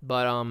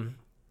 But I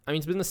mean,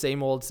 it's been the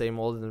same old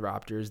in the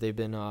Raptors. They've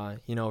been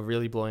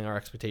really blowing our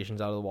expectations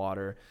out of the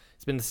water.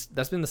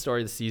 That's been the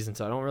story of the season,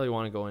 so I don't really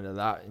want to go into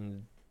that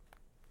in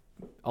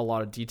a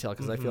lot of detail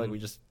because I feel like we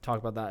just talk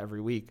about that every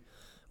week,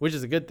 which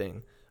is a good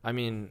thing. I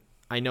mean,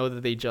 I know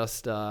that they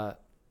just blew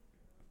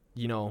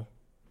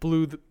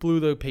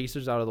the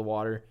Pacers out of the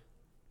water.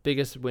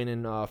 Biggest win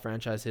in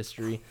franchise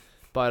history.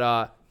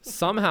 But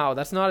somehow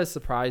that's not as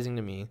surprising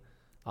to me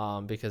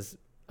because,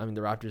 I mean,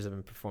 the Raptors have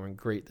been performing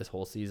great this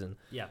whole season.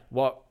 Yeah.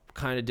 What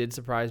kind of did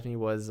surprise me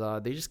was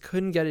they just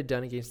couldn't get it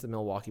done against the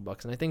Milwaukee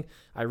Bucks. And I think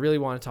I really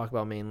want to talk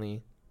about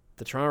mainly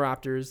the Toronto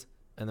Raptors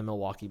and the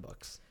Milwaukee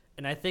Bucks.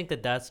 And I think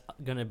that that's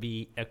going to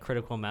be a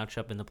critical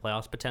matchup in the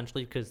playoffs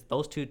potentially because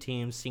those two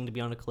teams seem to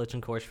be on a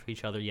collision course for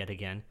each other yet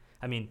again.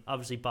 I mean,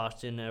 obviously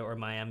Boston or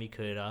Miami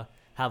could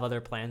have other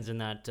plans in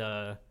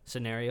that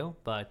scenario,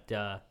 but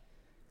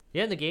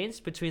the games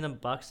between the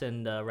Bucks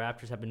and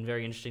Raptors have been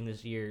very interesting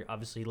this year.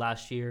 Obviously,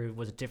 last year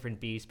was a different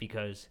beast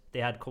because they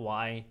had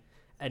Kawhi,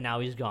 and now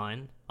he's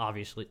gone.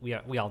 Obviously,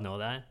 we all know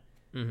that.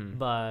 Mm-hmm.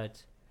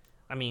 But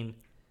I mean,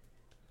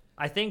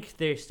 I think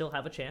they still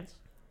have a chance,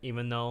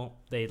 even though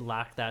they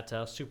lack that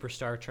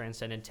superstar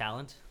transcendent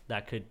talent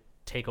that could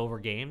take over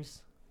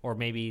games, or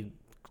maybe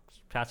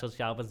Pascal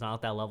Siakam's not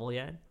at that level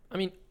yet. I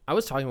mean, I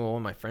was talking with one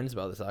of my friends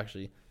about this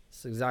actually.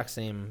 It's the exact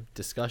same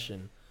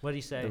discussion. What did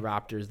he say? The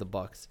Raptors, the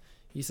Bucks.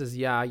 He says,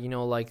 yeah,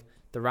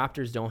 the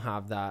Raptors don't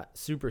have that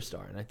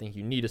superstar, and I think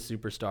you need a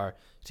superstar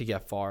to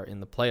get far in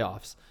the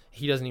playoffs.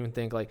 He doesn't even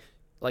think like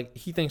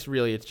he thinks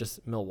really it's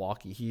just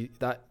Milwaukee.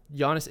 That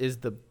Giannis is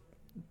the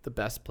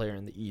best player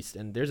in the East,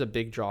 and there's a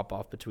big drop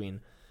off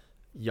between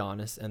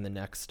Giannis and the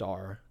next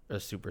star, a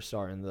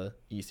superstar in the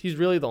East. He's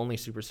really the only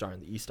superstar in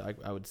the East,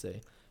 I would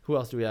say. Who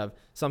else do we have?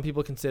 Some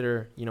people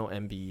consider,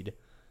 Embiid,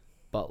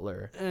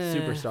 Butler,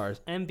 superstars.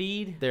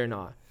 Embiid? They're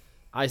not.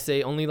 I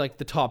say only like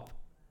the top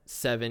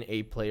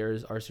 7-8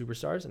 players are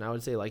superstars, and I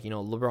would say like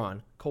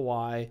LeBron,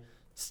 Kawhi,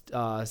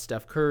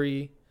 Steph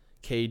Curry,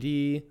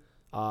 KD,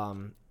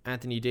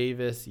 Anthony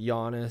Davis,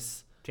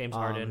 Giannis, James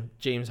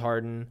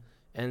Harden,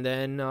 and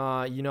then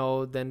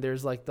then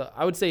there's like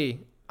I would say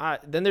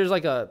then there's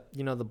like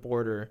the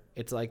border.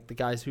 It's like the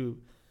guys who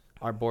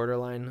are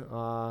borderline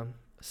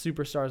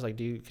superstars. Like,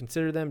 do you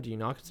consider them? Do you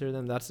not consider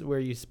them? That's where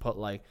you put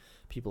like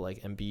people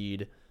like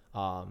Embiid,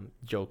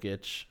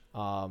 Jokic,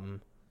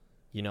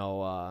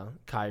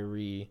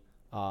 Kyrie,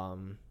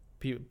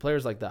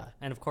 players like that.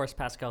 And of course,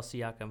 Pascal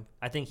Siakam.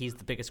 I think he's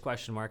the biggest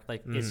question mark.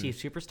 Like, is he a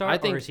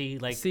superstar or is he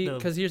like?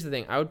 Because here's the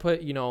thing. I would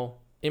put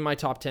in my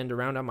top 10 to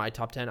round out my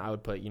top 10. I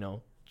would put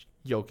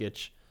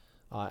Jokic,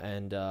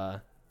 and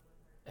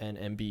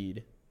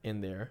Embiid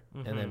in there,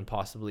 and then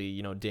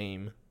possibly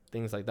Dame,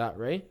 things like that,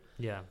 right?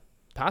 Yeah.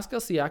 Pascal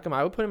Siakam,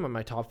 I would put him in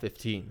my top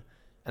 15,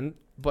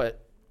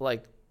 but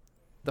like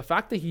the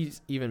fact that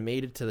he's even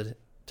made it to the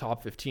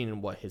top 15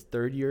 in his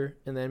third year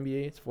in the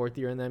NBA, his fourth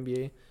year in the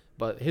NBA,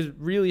 but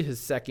his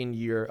second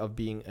year of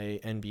being a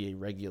NBA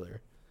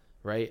regular,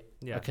 right?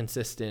 Yeah. A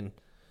consistent,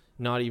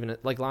 not even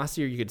like last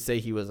year you could say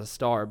he was a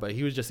star, but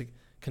he was just a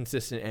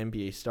consistent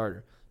NBA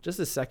starter. Just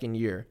his second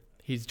year,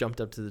 he's jumped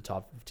up to the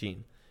top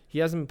 15. He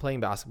hasn't been playing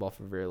basketball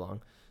for very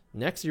long.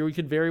 Next year we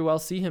could very well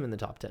see him in the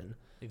top 10.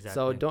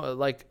 Exactly.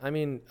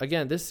 So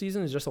again, this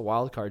season is just a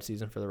wild card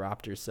season for the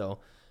Raptors. So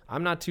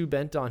I'm not too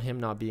bent on him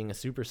not being a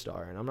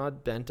superstar, and I'm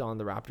not bent on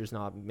the Raptors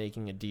not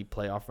making a deep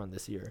playoff run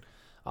this year.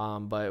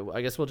 But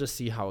I guess we'll just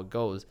see how it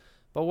goes.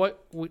 But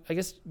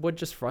what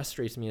just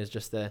frustrates me is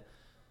just that,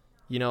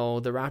 the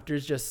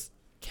Raptors just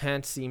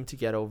can't seem to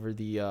get over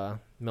the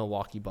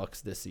Milwaukee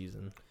Bucks this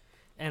season.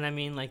 And I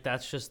mean, like,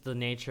 that's just the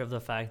nature of the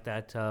fact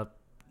that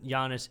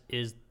Giannis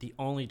is the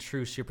only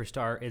true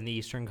superstar in the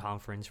Eastern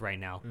Conference right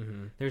now.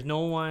 Mm-hmm. There's no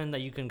one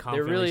that you can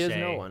confidently say. There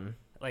really is no one.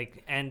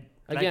 Like, and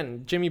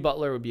again, Jimmy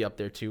Butler would be up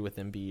there too with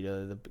Embiid,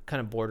 the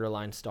kind of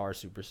borderline star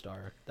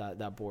superstar,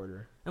 that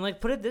border. And like,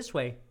 put it this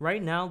way,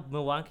 right now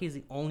Milwaukee is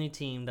the only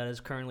team that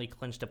has currently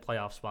clinched a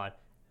playoff spot,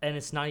 and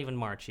it's not even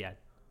March yet.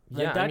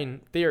 Like I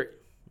mean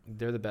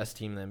they're the best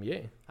team in the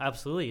NBA.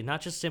 Absolutely,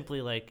 not just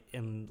simply like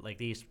in like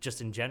these,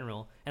 just in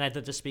general. And I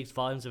think this speaks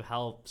volumes of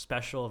how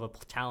special of a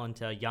talent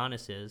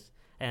Giannis is,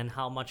 and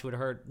how much it would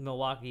hurt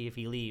Milwaukee if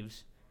he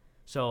leaves.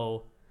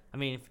 So, I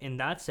mean, in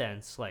that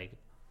sense, like,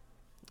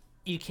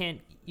 you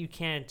can't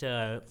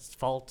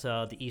fault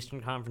the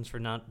Eastern Conference for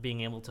not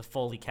being able to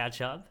fully catch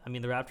up. I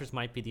mean, the Raptors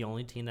might be the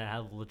only team that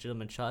have a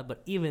legitimate shot,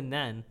 but even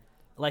then,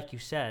 like you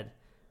said,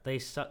 they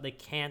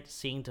can't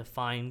seem to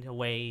find a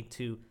way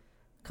to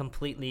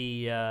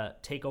completely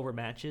take over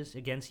matches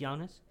against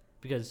Giannis,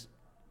 because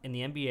in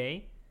the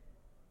NBA,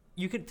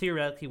 you could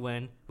theoretically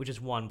win with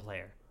just one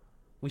player.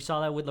 We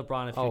saw that with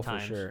LeBron a few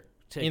times. For sure.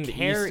 In the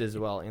East as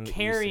well.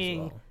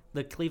 Carrying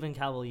the Cleveland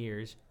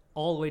Cavaliers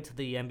all the way to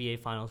the NBA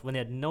Finals when they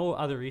had no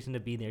other reason to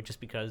be there, just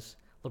because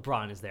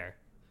LeBron is there.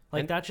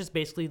 Like, that's just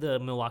basically the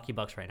Milwaukee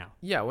Bucks right now.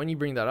 Yeah, when you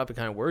bring that up, it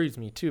kind of worries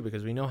me too,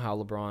 because we know how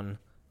LeBron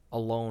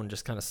alone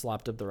just kind of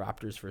slapped up the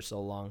Raptors for so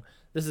long.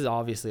 This is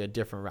obviously a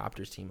different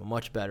Raptors team, a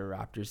much better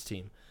Raptors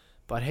team.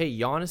 But hey,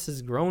 Giannis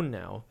has grown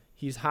now.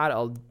 He's had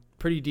a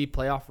pretty deep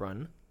playoff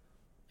run.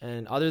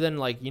 And other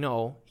than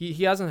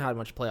he hasn't had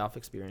much playoff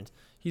experience.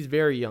 He's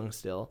very young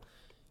still.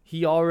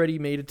 He already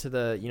made it to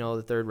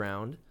the third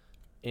round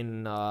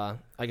in I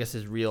guess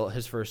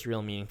his first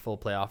real meaningful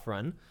playoff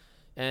run.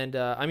 And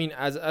I mean,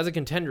 as a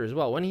contender as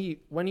well.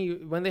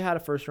 When they had a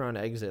first round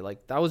exit,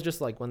 like, that was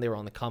just like when they were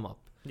on the come up.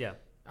 Yeah.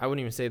 I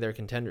wouldn't even say they're a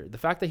contender. The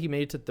fact that he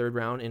made it to third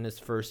round in his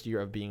first year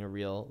of being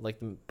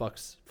the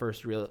Bucks'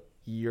 first real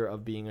year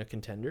of being a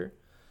contender,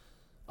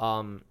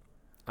 I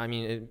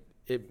mean,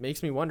 it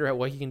makes me wonder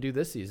what he can do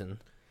this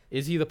season.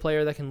 Is he the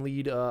player that can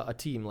lead a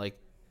team? Like,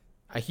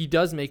 he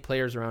does make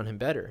players around him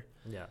better.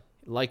 Yeah.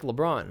 Like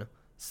LeBron.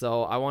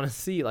 So I want to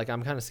see. Like,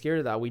 I'm kind of scared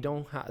of that.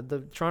 The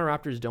Toronto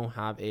Raptors don't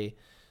have a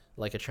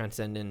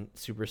transcendent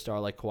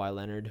superstar like Kawhi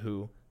Leonard,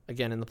 who,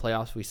 again, in the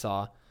playoffs we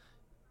saw.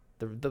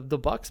 The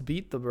Bucks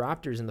beat the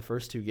Raptors in the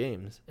first two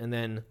games, and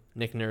then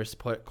Nick Nurse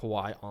put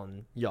Kawhi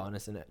on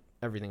Giannis, and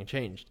everything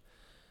changed.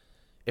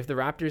 If the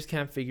Raptors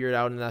can't figure it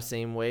out in that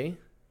same way,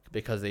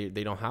 because they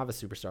don't have a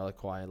superstar like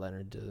Kawhi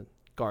Leonard to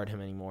guard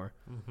him anymore,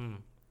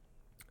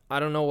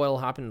 I don't know what will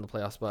happen in the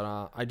playoffs,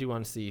 but I do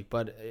want to see.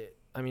 But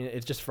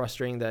it's just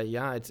frustrating that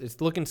it's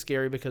looking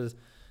scary because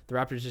the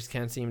Raptors just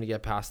can't seem to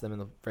get past them in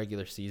the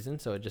regular season.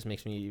 So it just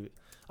makes me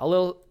a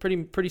little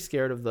pretty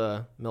scared of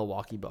the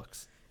Milwaukee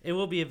Bucks. It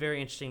will be a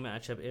very interesting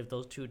matchup if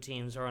those two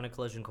teams are on a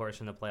collision course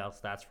in the playoffs,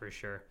 that's for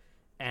sure.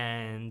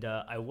 And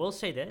I will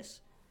say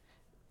this.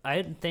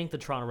 I think the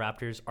Toronto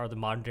Raptors are the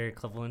modern-day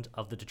equivalent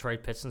of the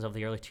Detroit Pistons of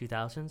the early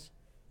 2000s,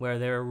 where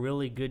they're a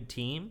really good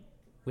team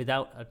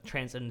without a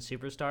transcendent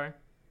superstar.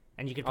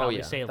 And you could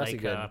probably say, like,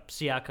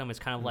 Siakam is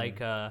kind of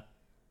like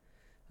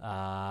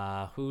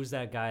Who's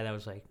that guy that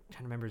was like, I'm trying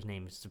to remember his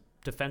name. It's a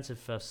defensive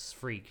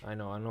freak. I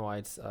know why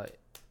it's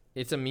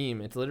a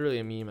meme. It's literally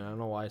a meme, and I don't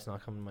know why it's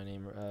not coming to my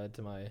name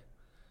to my.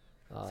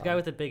 It's the guy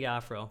with the big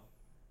afro.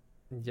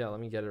 Yeah, let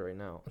me get it right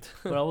now.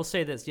 But I will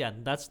say this. Yeah,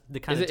 that's the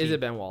kind of team. Is it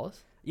Ben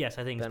Wallace? Yes,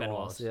 I think it's Ben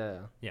Wallace.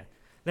 Yeah.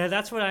 Now,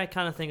 that's what I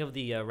kind of think of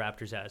the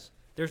Raptors as.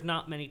 There's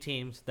not many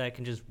teams that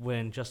can just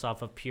win just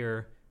off of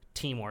pure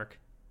teamwork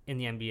in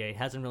the NBA.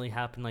 Hasn't really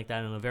happened like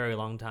that in a very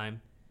long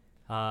time.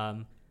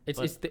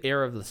 It's the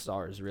era of the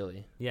stars,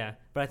 really. Yeah,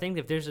 but I think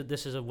if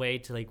this is a way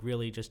to like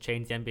really just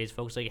change the NBA's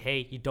focus. Like,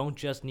 hey, you don't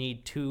just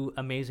need two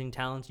amazing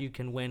talents. You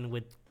can win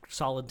with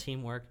solid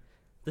teamwork.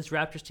 This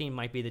Raptors team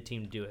might be the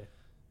team to do it.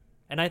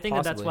 And I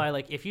think that's why,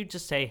 like, if you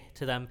just say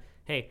to them,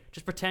 hey,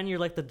 just pretend you're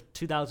like the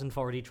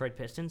 2004 Detroit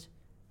Pistons,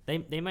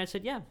 they might have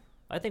said, yeah,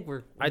 I think we're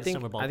in a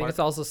similar ballpark. I think it's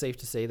also safe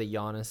to say that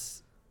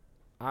Giannis,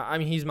 I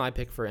mean, he's my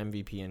pick for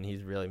MVP, and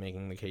he's really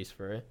making the case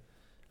for it.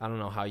 I don't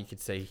know how you could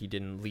say he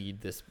didn't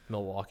lead this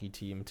Milwaukee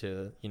team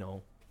to,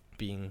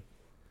 being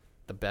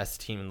the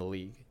best team in the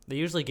league. They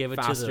usually give it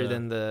faster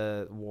than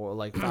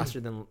faster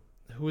than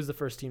who was the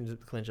first team to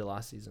clinch it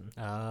last season?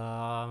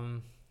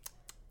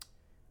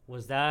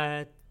 Was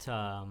that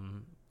not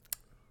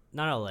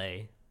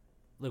LA,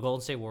 the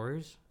Golden State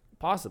Warriors?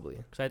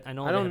 Possibly. Because I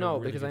know I don't know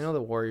because I know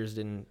the Warriors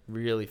didn't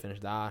really finish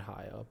that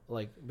high up.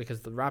 Like because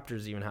the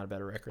Raptors even had a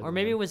better record. Or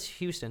maybe it was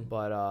Houston.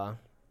 But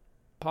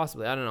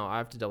possibly, I don't know. I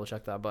have to double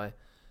check that. But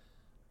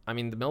I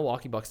mean, the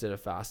Milwaukee Bucks did it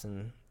fast,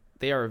 and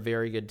they are a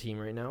very good team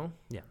right now.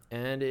 Yeah.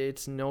 And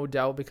it's no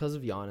doubt because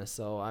of Giannis.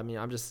 So I mean,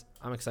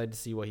 I'm excited to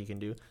see what he can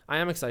do. I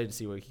am excited to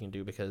see what he can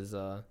do because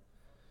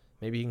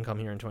maybe he can come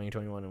here in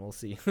 2021 and we'll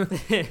see.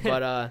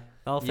 But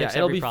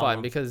it'll be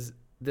fun because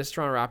this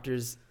Toronto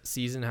Raptors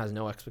season has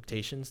no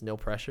expectations, no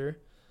pressure,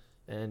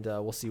 and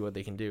we'll see what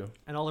they can do.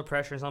 And all the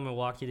pressure is on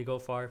Milwaukee to go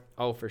far.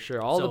 Oh, for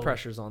sure. All the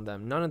pressure's on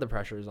them. None of the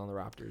pressure is on the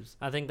Raptors.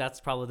 I think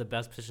that's probably the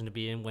best position to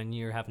be in when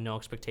you have no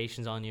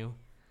expectations on you.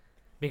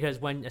 Because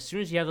as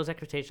soon as you have those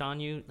expectations on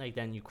you,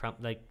 then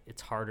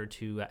it's harder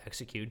to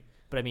execute.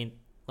 But I mean,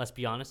 let's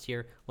be honest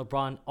here.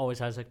 LeBron always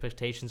has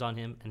expectations on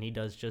him, and he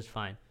does just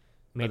fine.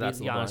 Maybe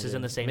Giannis is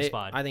in the same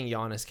spot. I think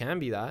Giannis can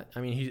be that. I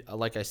mean, he,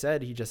 like I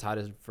said, he just had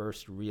his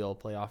first real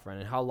playoff run.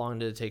 And how long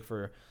did it take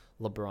for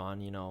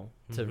LeBron,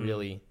 to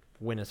really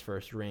win his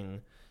first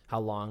ring? How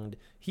long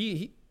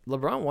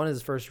LeBron won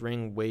his first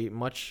ring a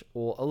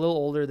little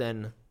older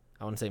than,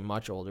 I wouldn't say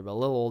much older, but a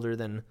little older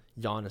than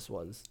Giannis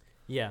was.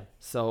 Yeah.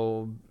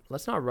 So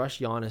let's not rush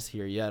Giannis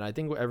here yet. I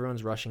think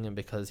everyone's rushing him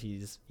because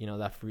he's,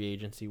 that free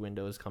agency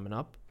window is coming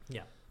up.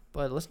 Yeah.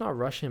 But let's not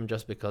rush him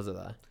just because of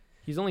that.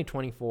 He's only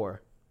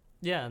 24.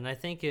 Yeah, and I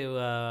think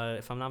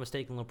if I'm not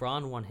mistaken,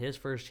 LeBron won his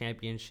first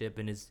championship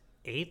in his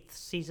 8th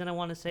season, I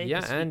want to say.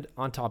 Yeah, and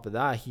on top of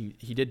that,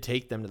 he did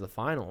take them to the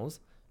finals,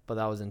 but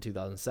that was in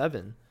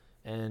 2007.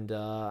 And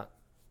I'm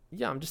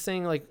just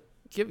saying,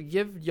 give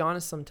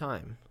Giannis some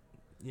time.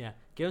 Yeah,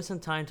 give him some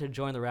time to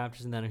join the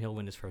Raptors, and then he'll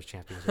win his first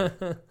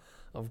championship.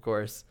 Of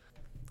course.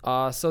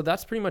 So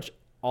that's pretty much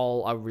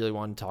all I really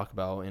wanted to talk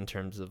about in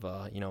terms of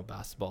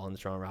basketball and the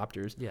Toronto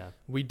Raptors. Yeah,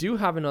 we do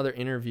have another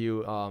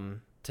interview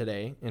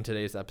today in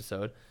today's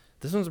episode.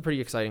 This one's a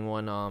pretty exciting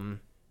one.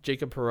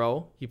 Jacob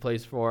Perreault, he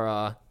plays for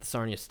the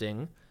Sarnia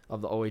Sting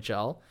of the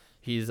OHL.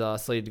 He's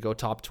slated to go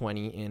top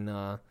 20 in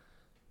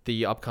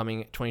the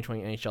upcoming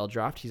 2020 NHL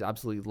draft. He's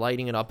absolutely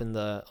lighting it up in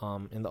the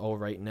O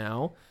right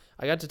now.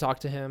 I got to talk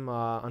to him.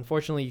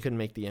 Unfortunately, you couldn't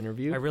make the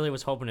interview. I really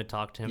was hoping to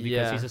talk to him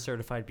because he's a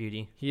certified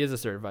beauty. He is a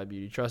certified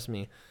beauty. Trust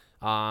me.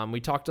 We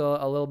talked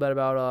a little bit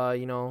about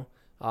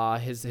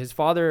his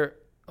father.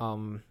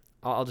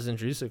 I'll just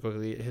introduce it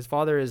quickly. His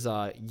father is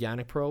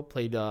Yannick Perreault,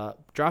 played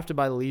drafted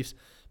by the Leafs,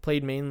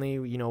 played mainly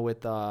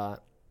with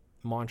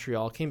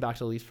Montreal, came back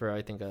to the Leafs for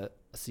I think a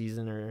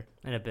season or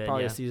and a bit,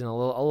 probably a season, a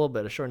little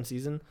bit, a shortened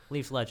season.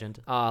 Leafs legend.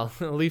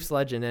 Leafs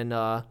legend,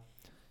 and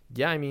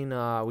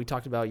we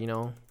talked about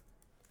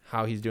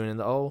how he's doing in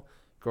the O,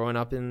 growing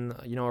up in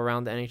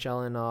around the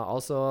NHL, and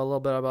also a little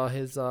bit about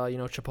his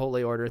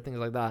Chipotle order, things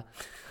like that.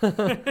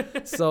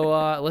 So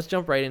let's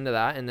jump right into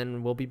that, and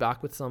then we'll be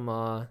back with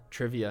some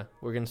trivia.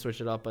 We're gonna switch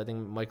it up. I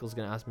think Michael's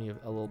gonna ask me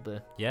a little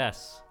bit.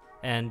 Yes,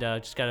 and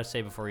just gotta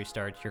say before you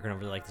start, you're gonna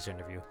really like this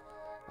interview.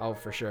 Oh,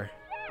 for sure.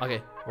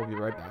 Okay, we'll be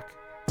right back.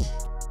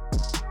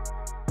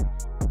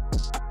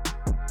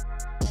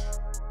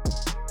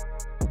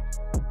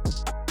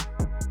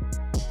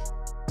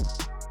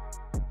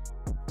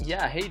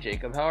 Yeah, hey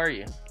Jacob, how are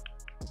you?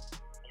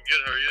 I'm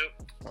good, how are you?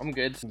 I'm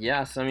good.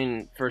 Yes, I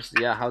mean, first,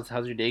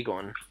 how's your day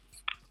going? It's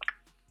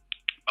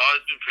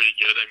been pretty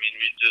good. I mean,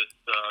 we just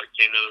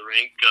came to the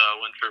rink,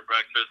 went for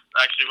breakfast.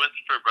 Actually, went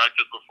for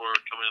breakfast before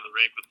coming to the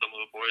rink with some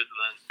of the boys, and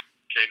then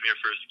came here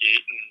for a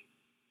skate and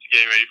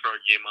getting ready for our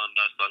game on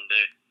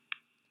Sunday.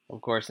 Of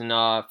course, and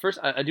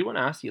first, I do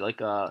want to ask you,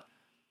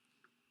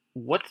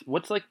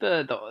 what's like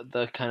the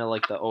kind of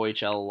like the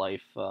OHL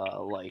life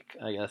like,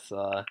 I guess,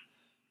 because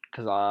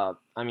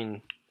I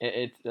mean,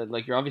 it's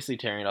like you're obviously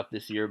tearing it up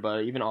this year,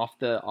 but even off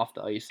the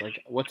ice,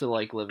 like what's it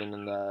like living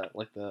in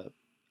the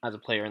as a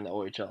player in the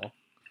OHL?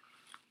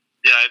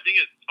 Yeah, I think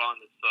it's fun.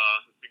 It's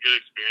a good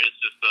experience.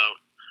 Just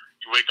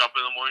you wake up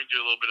in the morning, do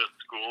a little bit of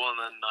school, and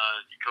then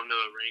you come to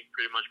the rink,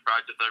 pretty much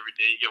practice every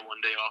day. You get one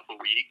day off a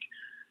week,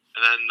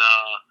 and then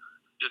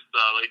just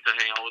like to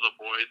hang out with the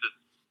boys.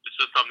 It's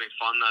just something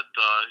fun that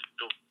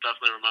you'll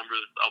definitely remember.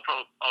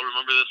 I'll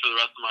remember this for the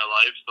rest of my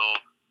life. So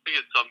I think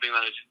it's something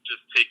that I should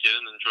just take in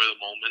and enjoy the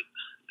moment.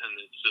 And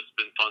it's just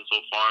been fun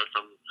so far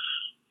from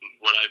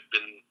what I've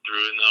been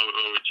through in the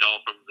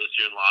OHL from this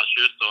year and last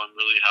year. So I'm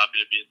really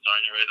happy to be in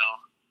Sarnia right now.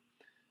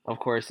 Of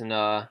course, and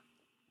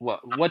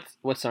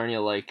what's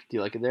Sarnia like? Do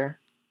you like it there?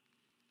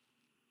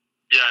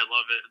 Yeah, I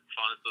love it. It's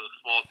fun. It's a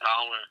small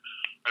town where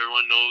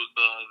everyone knows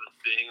the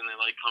thing and they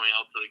like coming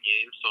out to the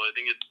game. So I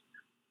think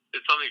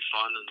it's something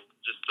fun and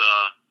just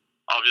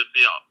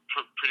obviously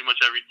pretty much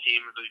every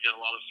team they get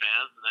a lot of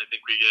fans, and I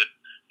think we get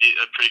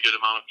a pretty good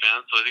amount of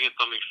fans. So I think it's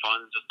something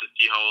fun just to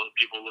see how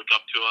people look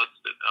up to us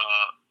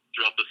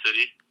throughout the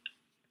city.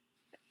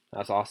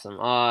 That's awesome.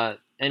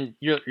 And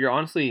you're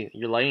honestly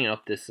lighting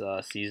up this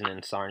season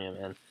in Sarnia,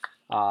 man.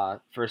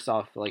 First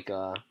off, like,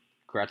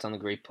 congrats on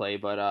the great play.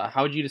 But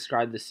how would you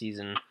describe the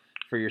season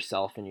for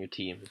yourself and your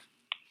team?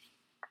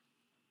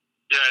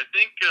 Yeah, I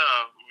think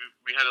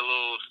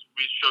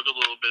we struggled a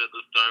little bit at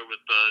the start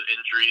with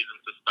injuries and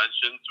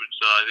suspensions, which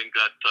I think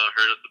that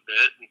hurt us a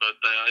bit. But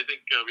I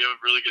think we have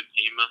a really good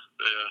team.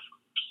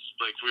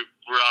 Like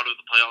we're out of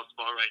the playoff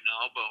spot right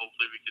now, but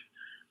hopefully we could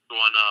go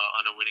on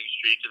a winning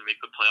streak and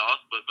make the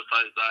playoffs. But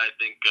besides that, I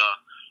think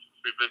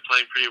we've been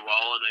playing pretty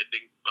well, and I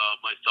think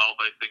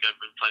I think I've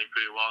been playing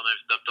pretty well, and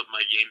I've stepped up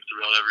my game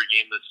throughout every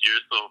game this year.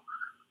 So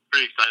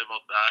pretty excited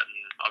about that.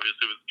 And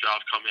obviously with the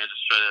draft coming, I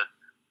just try to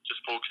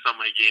just focus on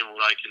my game,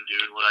 what I can do,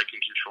 and what I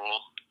can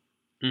control.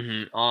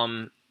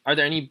 Are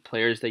there any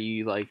players that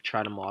you like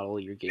try to model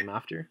your game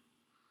after?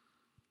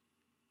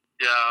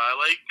 Yeah, I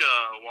like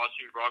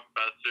watching Brock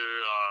Besser,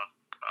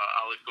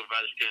 Alex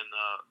Ovechkin,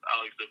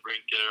 Alex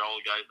DeBrincat,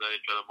 all the guys that I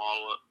try to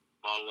model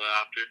it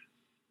after.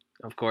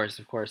 Of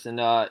course.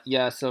 And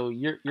yeah, so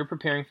you're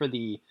preparing for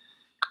the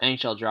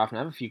NHL draft, and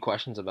I have a few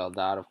questions about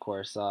that. Of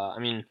course, I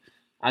mean,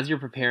 as you're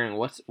preparing,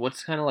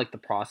 what's kind of like the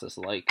process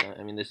like?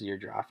 I mean, this is your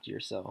draft year,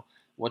 so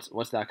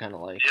what's that kind of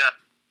like? Yeah.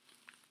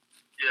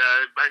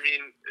 I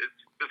mean,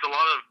 it's a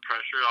lot of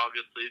pressure,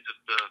 obviously,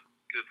 just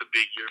it's a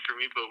big year for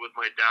me. But with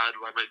my dad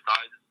by my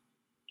side,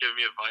 giving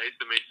me advice,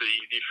 it makes it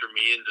easy for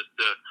me, and just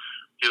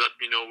he lets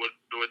me know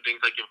what things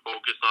I can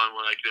focus on,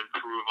 what I can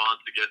improve on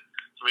to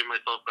make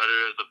myself better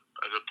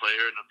as a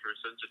player and a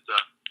person. Just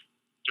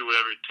do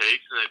whatever it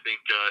takes, and I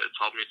think it's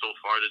helped me so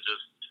far to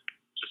just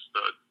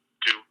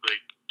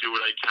do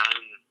what I can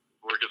and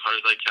work as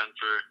hard as I can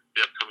for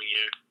the upcoming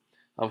year.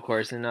 Of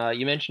course, and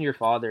you mentioned your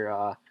father.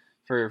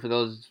 For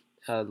those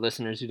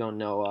listeners who don't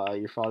know,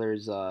 your father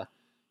is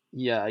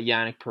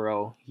Yannick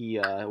Perreault. He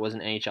was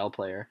an NHL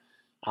player,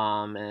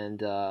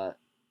 and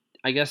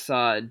I guess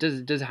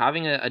does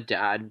having a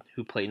dad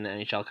who played in the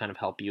NHL kind of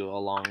help you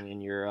along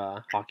in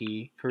your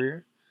hockey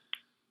career?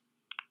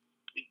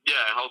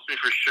 Yeah, it helps me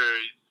for sure.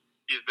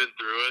 He's been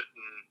through it,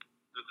 and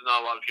there's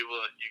not a lot of people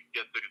that you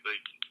get to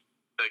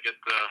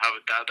have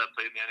a dad that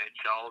played in the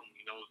NHL, and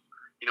he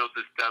knows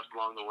the steps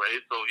along the way.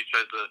 So he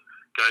tries to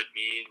guide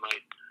me and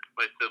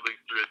my siblings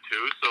through it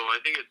too. So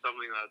I think it's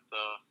something that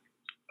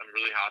I'm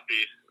really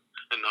happy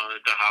and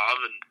honored to have,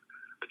 and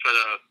I try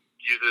to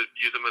use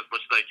him as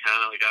much as I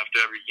can. Like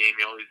after every game,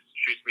 he always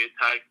shoots me a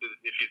text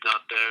if he's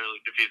not there.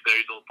 Like if he's there,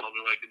 he'll tell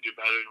me what I can do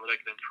better and what I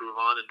can improve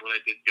on and what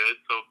I did good.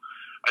 So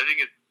I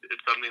think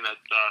it's something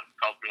that's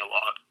helped me a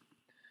lot.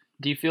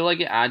 Do you feel like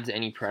it adds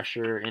any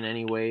pressure in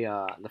any way?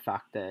 The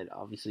fact that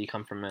obviously you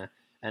come from an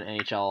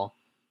NHL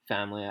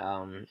family,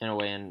 in a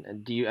way,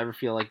 and do you ever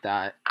feel like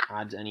that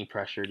adds any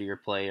pressure to your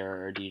play,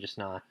 or do you just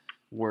not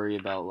worry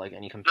about like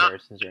any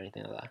comparisons or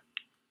anything like that?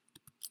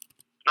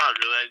 Not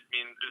really. I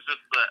mean, it's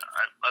just that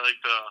I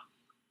like to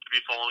be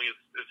following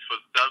his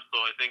footsteps, so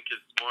I think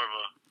it's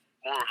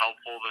more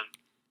helpful than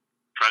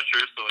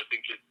pressure. So I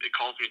think it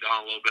calms me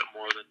down a little bit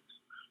more than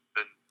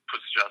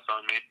puts stress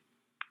on me.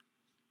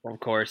 Of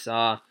course.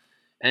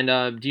 And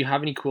do you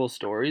have any cool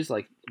stories?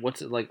 Like,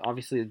 what's it like?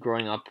 Obviously,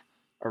 growing up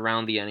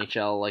around the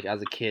NHL, like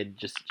as a kid,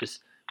 just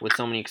with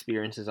so many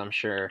experiences, I'm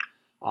sure.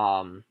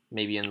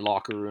 Maybe in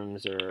locker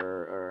rooms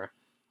or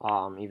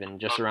even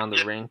just around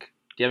the rink.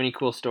 Do you have any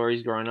cool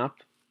stories growing up?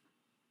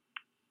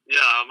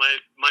 Yeah,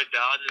 my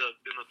dad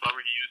in the summer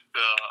he used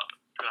to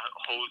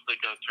host like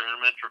a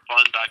tournament for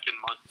fun back in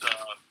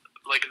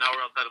like an hour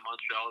outside of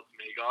Montreal. It's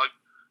Magog,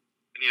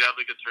 and he'd have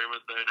like a tournament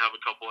there and have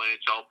a couple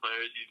NHL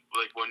players. He'd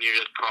like one year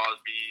he had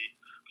Crosby,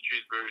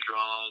 Patrice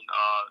Bergeron,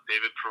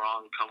 David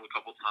Perron would come a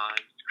couple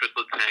times. Chris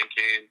Letang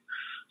came.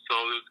 So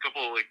there's a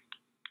couple of like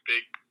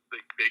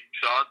big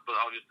shots, but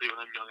obviously when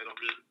I'm young I don't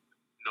really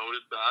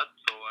notice that.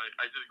 So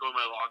I just go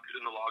in the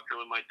locker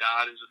room with my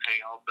dad and just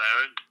hang out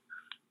there. And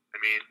I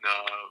mean,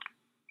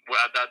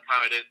 at that time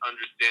I didn't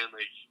understand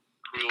like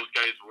who those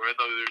guys were. I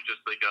thought they were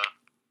just like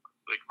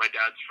my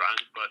dad's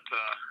friends, but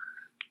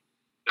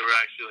they were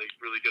actually like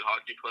really good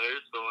hockey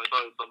players. So I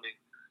thought it was something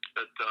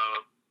that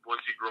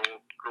once you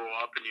grow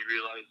up and you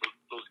realize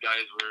those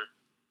guys were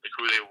like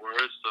who they were.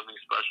 It's something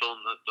special,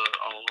 and that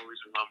I'll always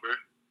remember.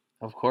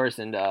 Of course,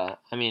 and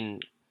I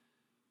mean,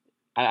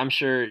 I'm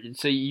sure.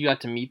 So you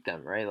got to meet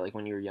them, right? Like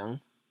when you were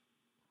young.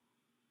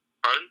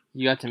 Pardon?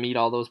 You got to meet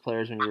all those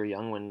players when you were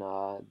young, when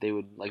they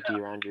would like be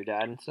around your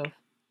dad and stuff.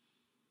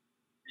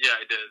 Yeah,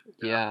 I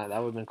did. Yeah, that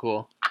would have been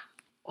cool.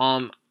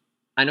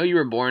 I know you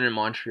were born in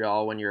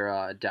Montreal when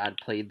your dad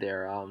played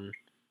there.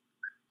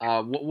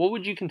 What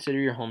would you consider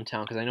your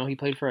hometown? Because I know he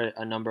played for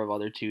a number of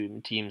other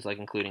teams, like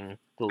including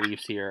the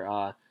Leafs here.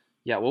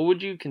 Yeah, what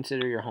would you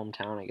consider your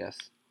hometown? I guess.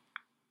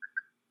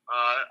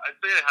 I'd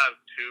say I have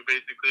two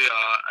basically.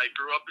 I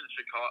grew up in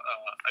Chicago.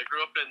 I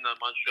grew up in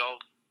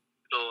Montreal,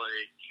 so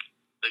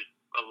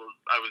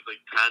I was like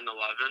 10,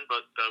 11,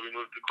 but we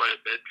moved quite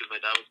a bit because my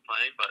dad was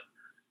playing. But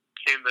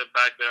came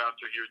back there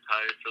after he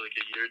retired for like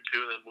a year or two,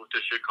 and then moved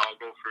to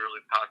Chicago for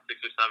like past 6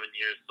 or 7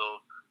 years.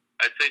 So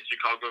I'd say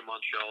Chicago and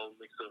Montreal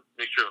makes a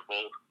mixture of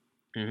both.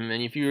 Mm-hmm.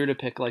 And if you were to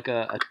pick like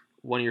a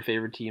one of your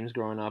favorite teams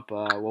growing up,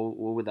 what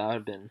would that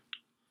have been?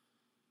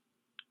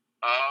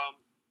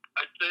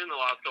 I'd say in the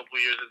last couple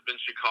of years it's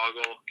been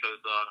Chicago because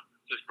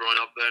just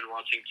growing up there and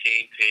watching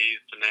Kane,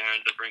 Taves,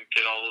 Panarin,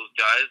 DeBrincat, all those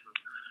guys. And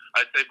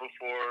I'd say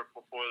before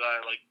that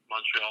I liked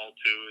Montreal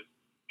too,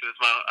 because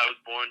I was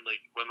born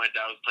like when my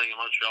dad was playing in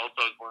Montreal,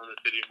 so I was born in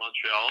the city of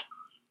Montreal.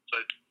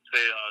 So I'd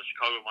say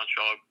Chicago and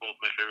Montreal are both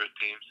my favorite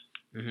teams.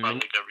 Mm-hmm. I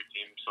like every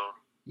team, so.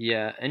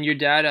 Yeah, and your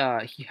dad,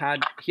 he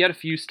had a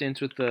few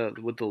stints with the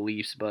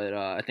Leafs, but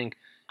I think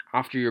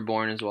after you were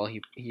born as well,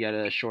 he had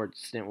a short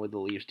stint with the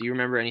Leafs. Do you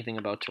remember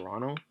anything about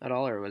Toronto at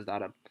all, or was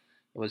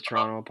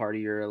Toronto a part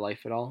of your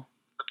life at all?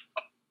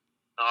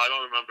 No, I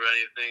don't remember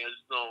anything. I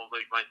just know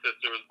like my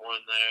sister was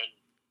born there, and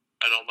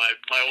I know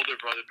my older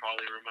brother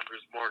probably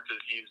remembers more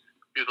because he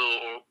was a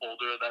little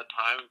older at that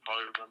time and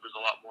probably remembers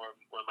a lot more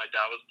when my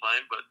dad was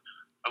playing. But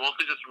I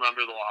mostly just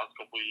remember the last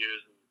couple of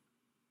years. And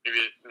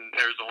maybe in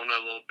Arizona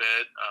a little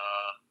bit,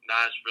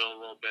 Nashville a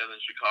little bit, and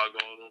Chicago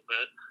a little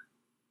bit.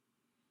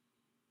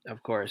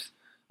 Of course.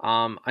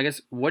 I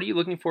guess what are you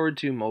looking forward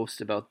to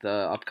most about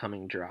the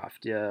upcoming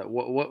draft? Yeah,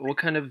 what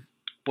kind of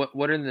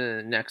what are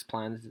the next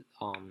plans?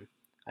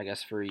 I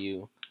guess for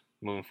you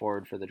moving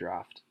forward for the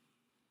draft.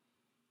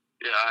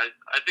 Yeah,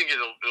 I think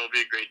it'll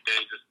be a great day.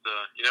 Just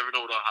you never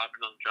know what'll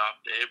happen on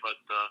draft day, but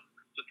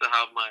just to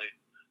have my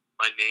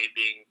name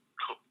being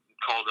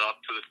called up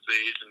to the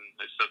stage, and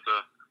I just have to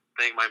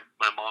thank my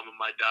mom and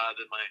my dad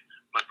and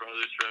my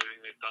brothers for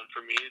everything they've done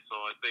for me. So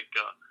I think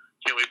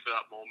can't wait for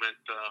that moment.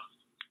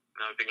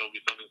 And I think it'll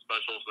be something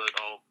special that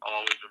I'll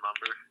always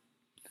remember.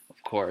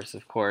 Of course.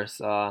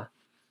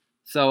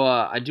 So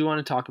I do want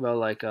to talk about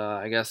like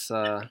I guess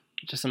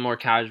just some more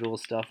casual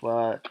stuff.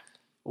 Are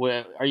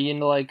you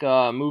into like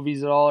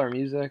movies at all or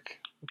music?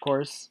 Of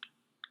course.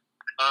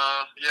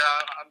 Yeah,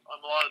 I'm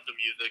a lot into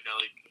music. I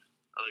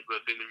like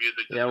listening to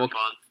music. Yeah,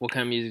 fun. What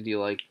kind of music do you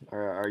like or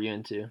are you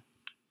into?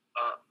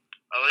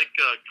 I like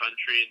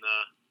country and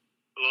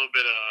a little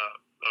bit of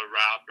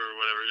rap or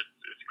whatever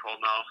it's called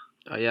now.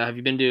 Oh yeah, have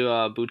you been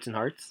to Boots and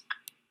Hearts?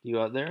 You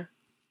out there?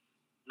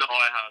 No,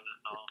 I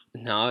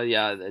haven't. No,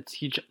 yeah, it's a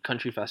huge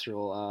country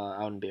festival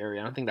out in Bay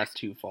Area. I don't think that's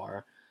too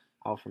far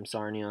out from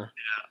Sarnia.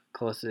 Yeah.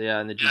 Close to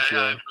in the GTA.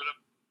 Yeah, I've heard of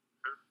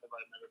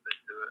I've never been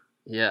to it.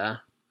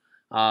 Yeah.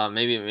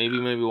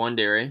 Maybe one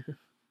day, right?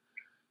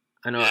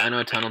 I know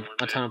a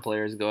ton of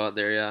players go out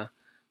there. Yeah.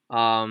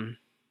 How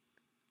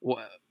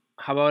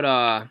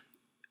about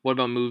what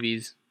about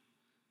movies?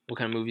 What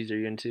kind of movies are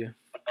you into?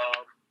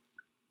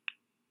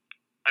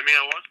 I mean,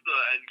 I watched the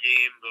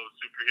Endgame. Those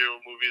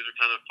superhero movies are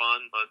kind of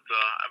fun, but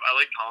I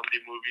like comedy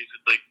movies.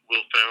 It's like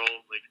Will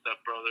Ferrell, like Step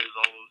Brothers,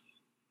 all those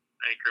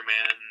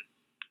Anchorman.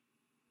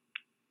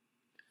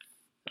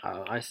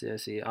 I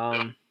see.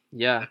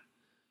 Yeah.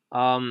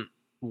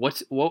 What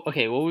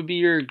would be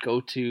your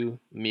go-to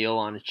meal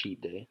on a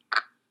cheat day?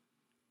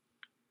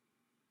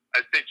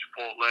 I'd say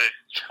Chipotle.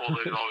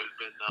 Chipotle's always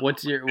been.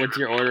 What's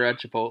your order at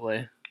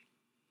Chipotle?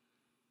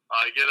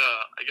 I get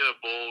a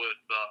bowl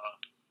with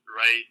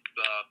rice,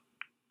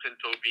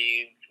 pinto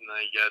beans, and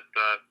I get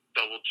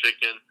double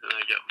chicken, and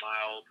I get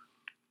mild,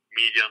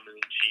 medium, and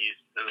then cheese,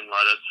 and then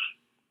lettuce.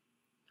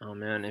 Oh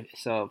man!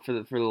 So for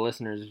the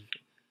listeners,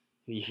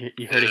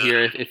 you heard it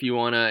here. If you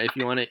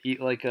wanna eat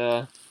like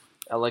a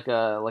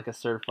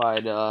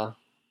certified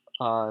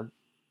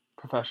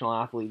professional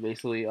athlete,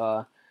 basically,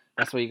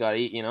 that's what you gotta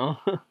eat, you know.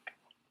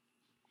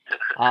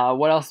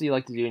 What else do you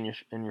like to do in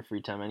your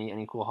free time?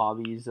 Any cool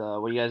hobbies?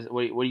 What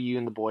do you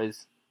and the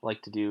boys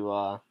like to do?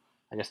 I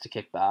guess to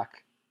kick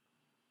back.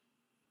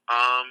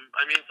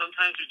 I mean,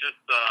 sometimes we just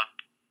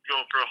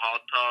go for a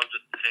hot tub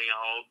just to hang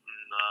out,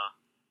 and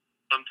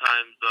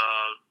sometimes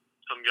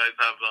some guys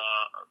have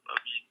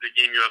the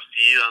game UFC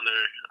on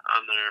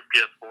their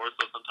PS4,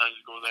 so sometimes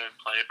we go there and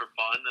play for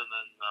fun, and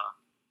then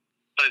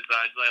besides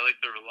that, I like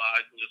to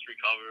relax and just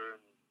recover,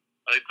 and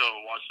I like to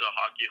watch the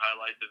hockey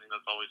highlights. I think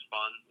that's always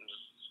fun, and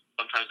just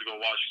sometimes we go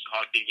watch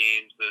hockey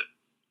games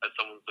at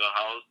someone's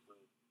house,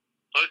 and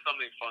it's always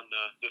something fun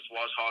to just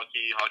watch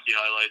hockey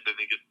highlights. I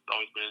think it's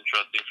always been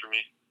interesting for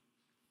me.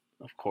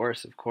 Of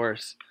course.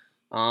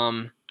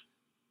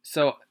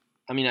 So,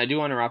 I mean, I do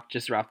want to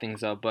wrap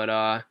things up, but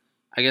I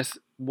guess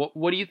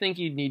what do you think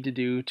you'd need to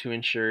do to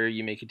ensure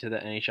you make it to the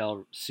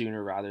NHL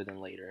sooner rather than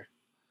later?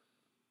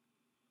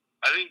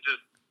 I think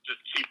just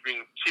keep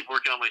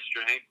working on my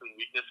strengths and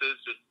weaknesses.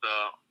 Just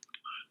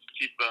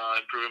keep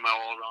improving my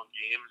all-around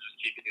game. Just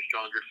keeping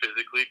stronger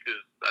physically,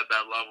 because at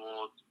that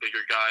level, it's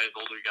bigger guys,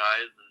 older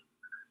guys, and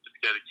just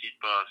got to keep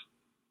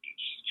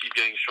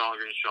getting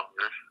stronger and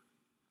stronger.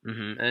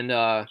 Mm-hmm. And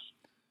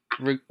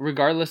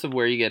regardless of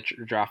where you get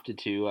drafted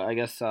to, I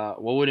guess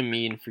what would it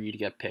mean for you to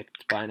get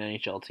picked by an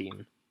NHL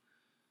team?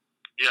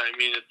 Yeah, I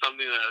mean, it's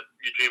something that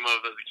you dream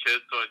of as a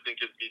kid, so I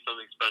think it'd be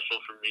something special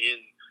for me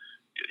and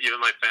even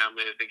my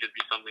family. I think it'd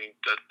be something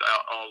that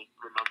I'll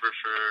remember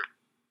for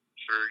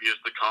years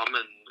to come,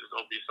 and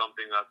it'll be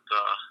something that's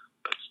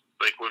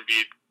like I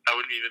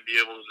wouldn't even be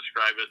able to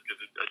describe it, because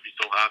I'd be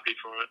so happy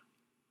for it.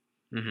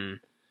 Mm-hmm.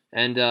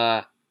 And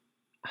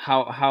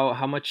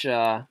how much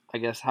I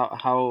guess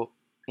how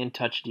in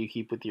touch do you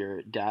keep with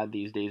your dad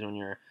these days when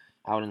you're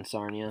out in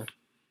Sarnia?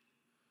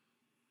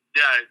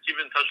 Yeah, I keep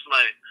in touch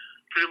with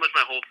pretty much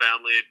my whole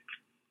family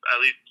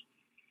at least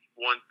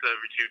once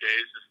every 2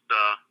 days, just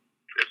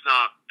if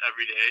not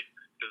every day,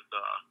 because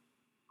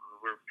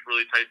we're a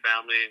really tight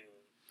family and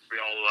we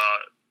all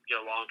get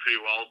along pretty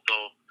well. So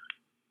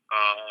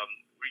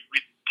we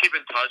keep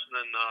in touch, and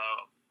then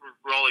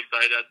we're all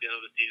excited at the end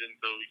of the season,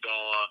 so we can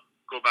all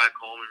go back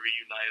home and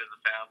reunite as a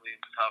family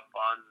and just have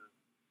fun,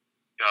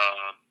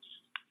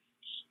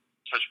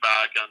 touch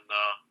back on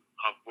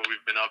what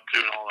we've been up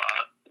to and all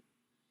that.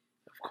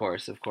 Of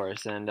course,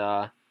 and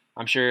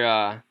I'm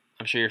sure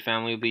your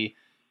family will be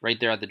right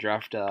there at the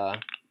draft.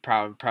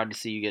 Proud to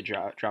see you get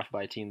drafted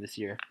by a team this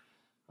year.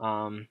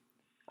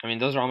 I mean,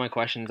 those are all my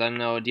questions. I don't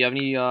know. Do you have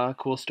any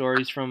cool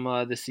stories from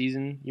this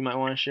season you might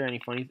want to share?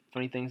 Any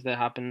funny things that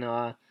happen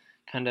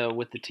kind of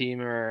with the team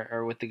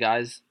or with the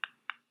guys?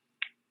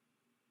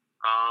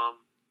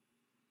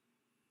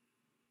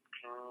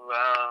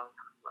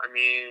 I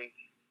mean,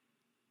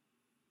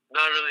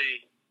 not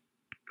really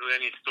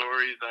any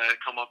stories that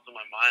come up to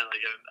my mind.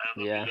 Like I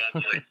don't know if you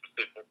got like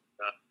specific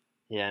stuff.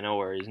 Yeah, no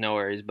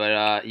worries.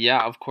 But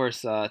yeah, of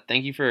course.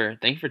 Thank you for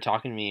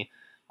talking to me.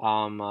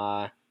 Yeah,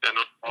 no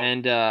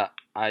problem. And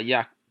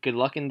yeah, good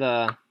luck in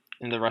the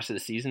rest of the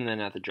season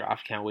and at the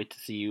draft. Can't wait to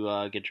see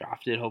you get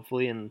drafted,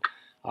 hopefully. And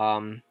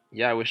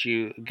yeah, I wish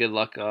you good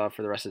luck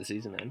for the rest of the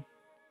season, man.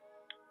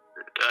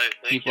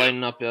 Keep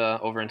lighting up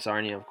over in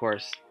Sarnia, of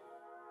course.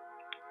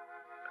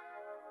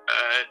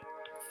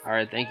 All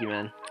right, thank you,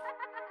 man.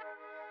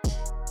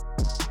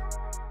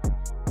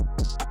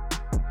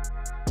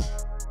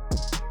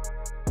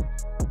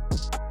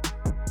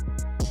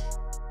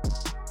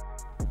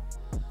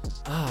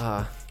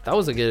 That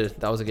was a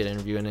good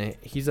interview, and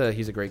he's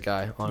a great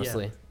guy,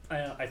 honestly.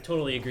 Yeah, I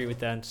totally agree with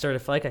that.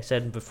 Like I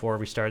said before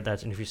we started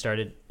that interview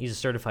started, he's a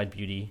certified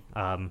beauty.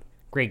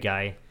 Great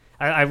guy.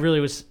 I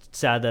really was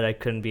sad that I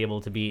couldn't be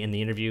able to be in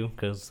the interview,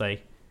 because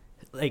like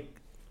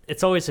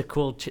it's always a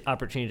cool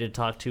opportunity to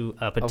talk to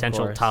a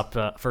potential top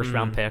first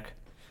round pick,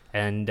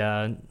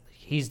 and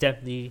he's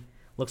definitely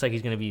looks like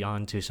he's going to be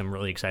on to some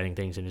really exciting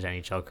things in his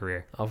NHL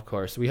career. Of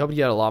course, we hope you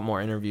get a lot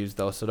more interviews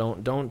though, so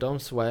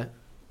don't sweat.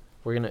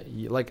 We're gonna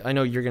I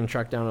know you're gonna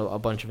track down a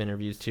bunch of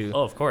interviews too.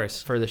 Oh, of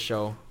course, for the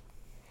show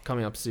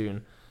coming up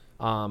soon.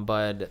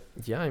 But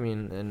yeah, I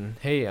mean, and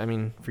hey, I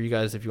mean, for you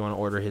guys, if you want to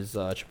order his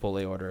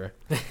Chipotle order,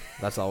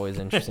 that's always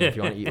interesting. If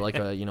you want to eat like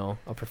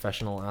a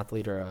professional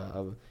athlete or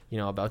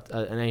about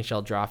an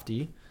NHL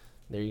draftee,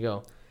 there you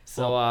go.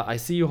 So I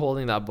see you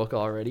holding that book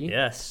already.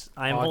 Yes,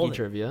 I'm hockey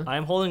trivia.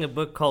 I'm holding a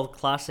book called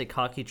Classic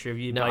Hockey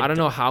Trivia. No, I don't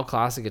know how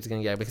classic it's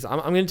gonna get, because I'm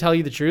gonna tell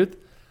you the truth.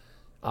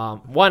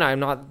 One, I'm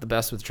not the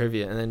best with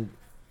trivia, and then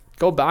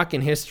go back in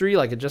history,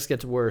 like it just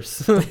gets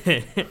worse.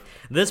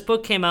 This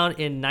book came out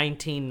in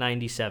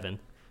 1997,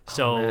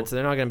 so so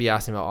they're not gonna be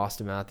asking about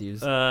Austin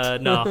Matthews.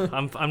 No,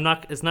 I'm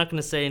not. It's not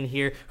gonna say in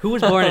here who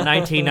was born in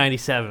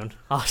 1997.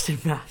 Austin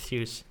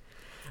Matthews.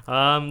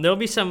 There'll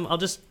be some. I'll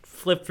just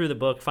flip through the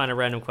book, find a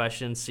random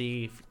question,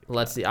 see.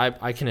 Let's see.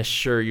 I can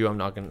assure you, I'm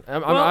not gonna.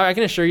 I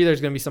can assure you,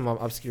 there's gonna be some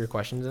obscure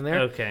questions in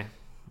there. Okay.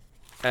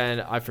 And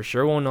I for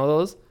sure won't know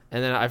those.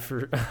 And then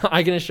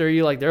I can assure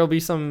you, like, there will be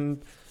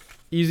some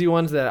easy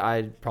ones that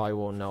I probably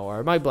won't know, or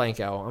I might blank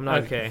out. I'm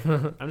not okay.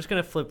 I'm just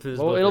gonna flip through this.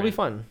 Well, it'll be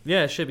fun.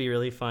 Yeah, it should be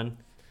really fun.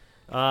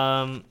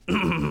 I'm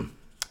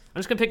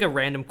just gonna pick a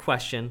random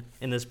question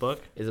in this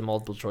book. Is it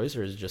multiple choice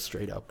or is it just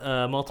straight up?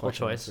 Multiple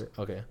choice.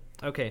 Answer?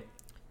 Okay.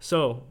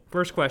 So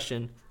first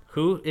question: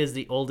 who is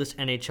the oldest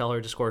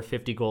NHLer to score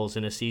 50 goals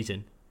in a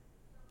season?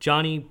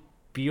 Johnny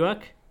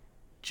Buick,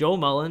 Joe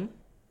Mullen,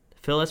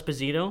 Phil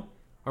Esposito,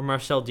 or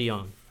Marcel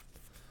Dion?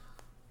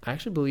 I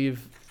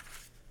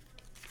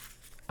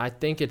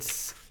think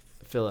it's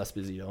Phil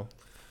Esposito.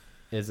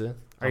 Is it?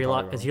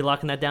 Is he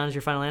locking that down as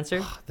your final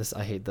answer?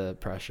 I hate the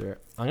pressure.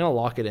 I'm gonna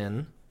lock it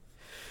in.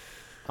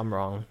 I'm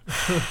wrong.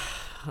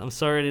 I'm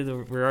sorry.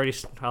 We're already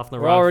off on the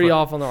wrong foot. We're already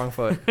off on the wrong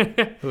foot.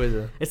 Who is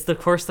it? It's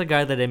the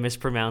guy that I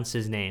mispronounced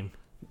his name.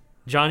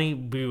 Johnny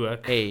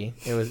Buick.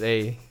 It was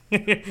A.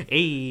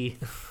 A.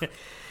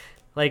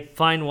 Like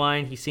fine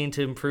wine, he seemed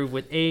to improve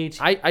with age.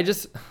 I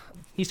just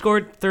He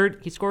scored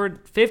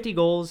 50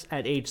 goals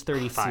at age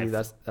 35.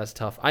 see that's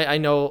tough. I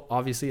know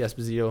obviously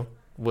Esposito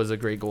was a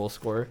great goal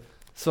scorer,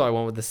 so I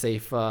went with the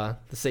safe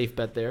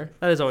bet there.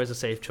 That is always a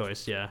safe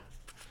choice, yeah.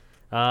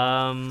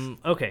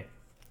 Okay.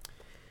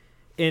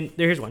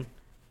 Here's one.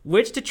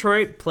 Which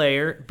Detroit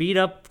player beat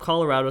up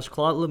Colorado's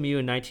Claude Lemieux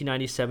in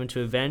 1997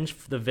 to avenge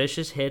the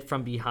vicious hit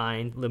from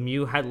behind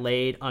Lemieux had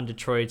laid on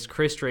Detroit's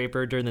Chris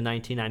Draper during the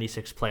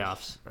 1996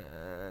 playoffs?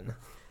 Man.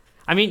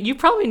 I mean, you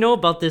probably know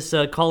about this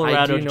Colorado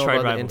I do know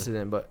Detroit about the rivalry.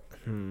 incident, but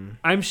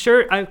I'm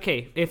sure.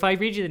 Okay, if I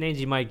read you the names,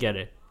 you might get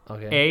it.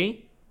 okay.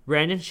 A.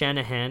 Brandon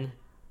Shanahan.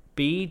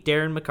 B.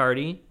 Darren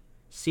McCarty.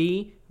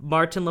 C.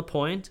 Martin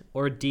Lapointe.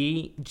 Or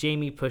D.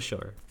 Jamie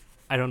Pushor.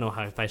 I don't know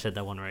if I said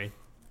that one right.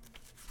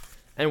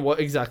 And what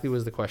exactly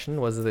was the question?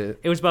 Was it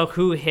It was about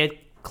who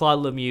hit Claude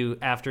Lemieux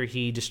after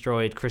he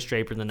destroyed Chris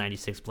Draper in the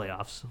 96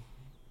 playoffs.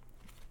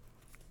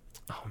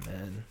 oh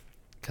man,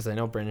 because I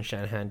know Brendan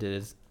Shanahan did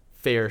his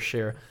fair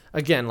share.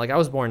 Again, like I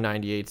was born in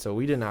 '98, so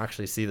we didn't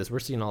actually see this. We're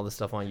seeing all this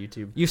stuff on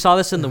YouTube. You saw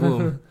this in the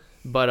womb.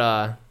 But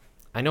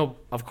I know,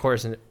 of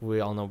course, and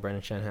we all know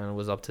Brendan Shanahan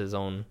was up to his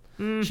own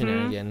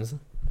shenanigans.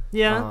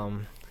 Yeah.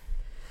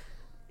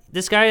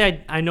 This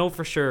guy, I know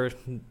for sure.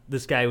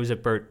 This guy was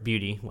at Burt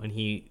Beauty when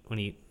he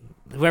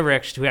who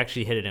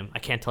actually hit him. I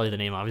can't tell you the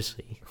name,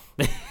 obviously.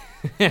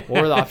 What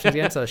were the options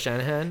again? So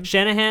Shanahan.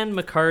 Shanahan,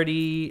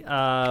 McCarty,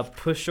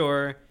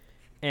 Pushor,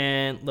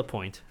 and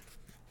Lapointe.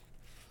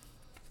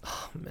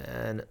 Oh,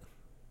 man,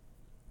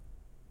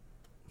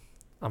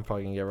 I'm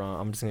probably gonna get wrong.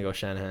 I'm just gonna go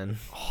Shanahan.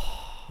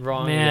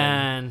 Wrong again.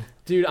 Man,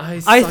 Dude, I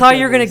suck thought at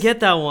you were gonna this.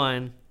 get that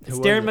one. It's Who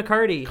was Darren it?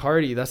 McCarty.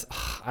 Cardi. That's.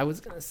 I was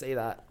gonna say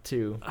that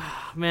too.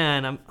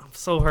 Man, I'm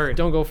so hurt.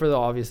 Don't go for the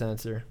obvious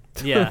answer.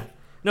 Yeah.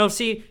 No,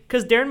 see,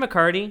 because Darren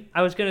McCarty,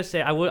 I was gonna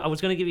say I was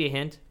gonna give you a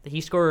hint that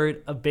he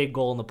scored a big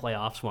goal in the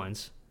playoffs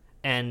once,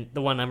 and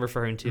the one I'm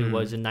referring to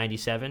was in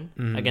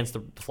 '97 against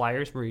the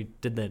Flyers, where he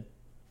did the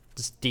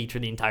just D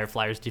through the entire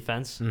Flyers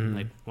defense,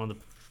 like one of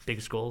the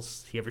biggest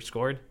goals he ever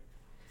scored,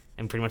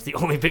 and pretty much the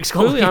only big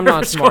goal. Clearly, he I'm ever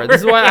not smart. scored.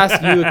 This is why I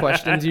ask you the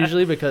questions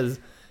usually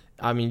because,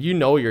 I mean, you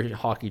know your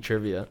hockey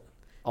trivia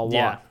a lot.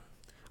 Yeah.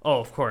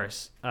 Oh, of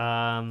course.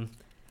 Let's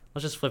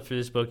just flip through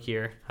this book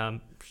here.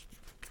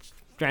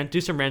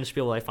 Do some random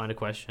spiel while I find a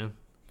question.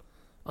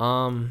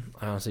 I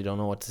honestly don't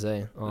know what to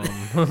say.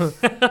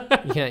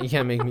 You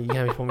can't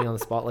put me on the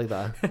spot like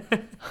that.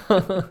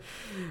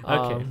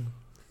 Okay.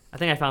 I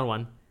think I found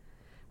one.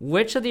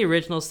 Which of the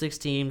original 6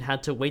 teams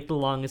had to wait the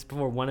longest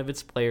before one of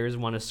its players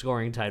won a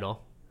scoring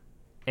title?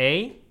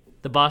 A.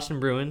 The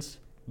Boston Bruins.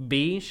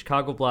 B.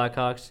 Chicago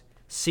Blackhawks.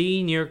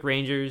 C. New York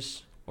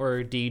Rangers.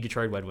 Or D.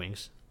 Detroit Red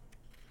Wings.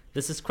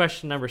 This is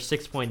question number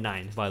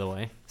 6.9, by the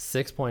way.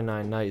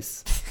 6.9,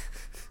 nice.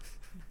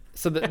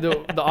 So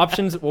the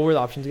options, what were the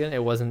options again?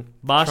 It wasn't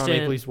Boston.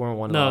 Toronto Maple Leafs weren't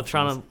one of the No, options.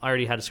 Toronto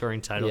already had a scoring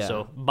title. Yeah.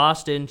 So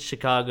Boston,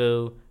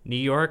 Chicago, New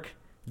York,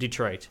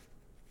 Detroit.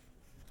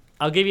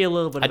 I'll give you a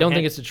little bit of I don't a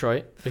think hint. it's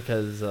Detroit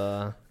because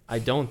I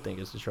don't think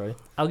it's Detroit.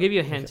 I'll give you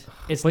a hint.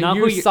 It's But not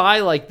you who you sigh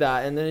like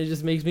that, and then it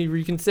just makes me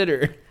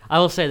reconsider. I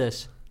will say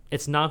this.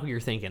 It's not who you're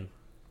thinking.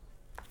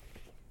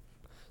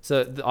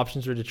 So the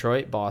options were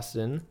Detroit,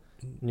 Boston,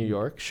 New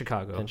York,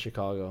 Chicago. and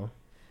Chicago.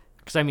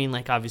 Because, I mean,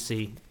 like,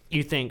 obviously,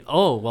 you think,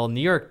 oh, well,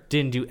 New York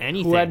didn't do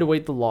anything. Who had to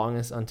wait the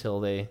longest until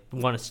they...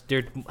 Had won a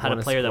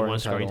a player that won a scoring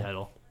scoring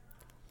title. title.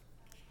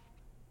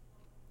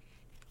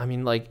 I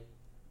mean, like,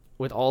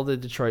 with all the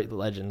Detroit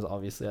legends,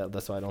 obviously,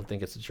 that's why I don't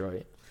think it's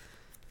Detroit.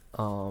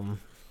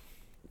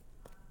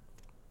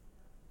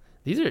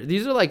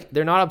 These are like,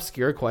 they're not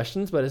obscure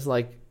questions, but it's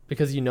like,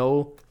 because you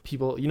know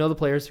the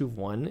players who've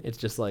won, it's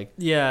just like,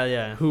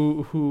 Yeah.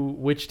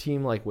 which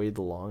team like waited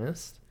the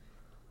longest?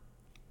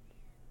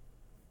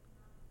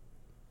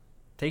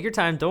 Take your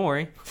time. Don't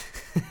worry.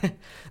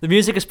 The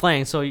music is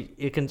playing, so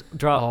you can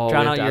drown we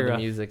have out to add your... the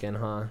music in,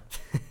 huh?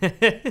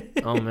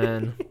 Oh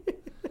man.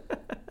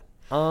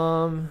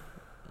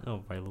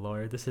 Oh, my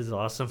Lord. This is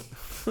awesome.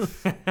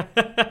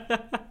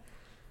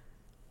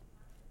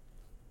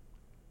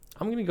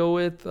 I'm gonna go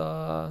with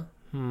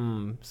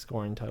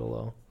scoring title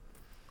though.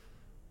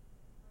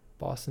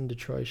 Boston,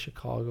 Detroit,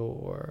 Chicago,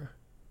 or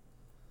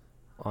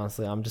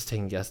honestly, I'm just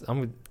taking guesses.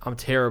 I'm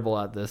terrible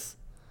at this.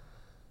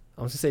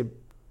 I'm just gonna say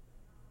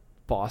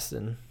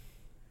Boston.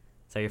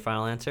 Is that your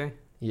final answer?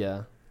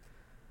 Yeah.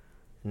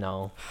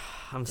 No.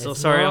 I'm so It's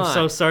sorry. not. I'm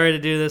so sorry to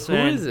do this, Who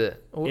man. is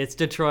it? It's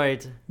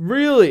Detroit.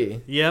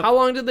 Really? Yep. How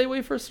long did they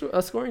wait for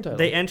a scoring title?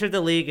 They entered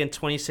the league in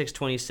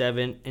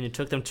 26-27, and it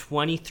took them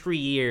 23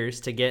 years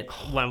to get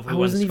one. I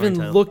wasn't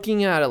even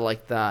looking at it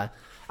like that.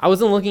 I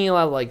wasn't looking at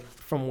it like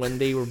from when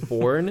they were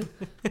born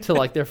to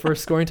like their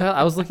first scoring title.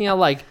 I was looking at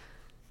like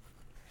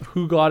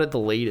who got it the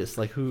latest,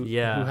 like who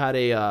had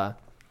a.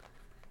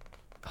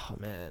 Oh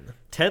man.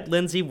 Ted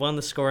Lindsay won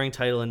the scoring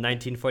title in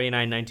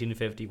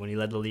 1949-1950 when he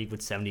led the league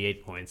with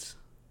 78 points.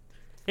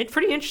 It's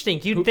pretty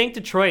interesting. You'd think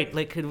Detroit,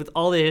 like with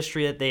all the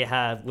history that they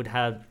have, would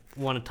have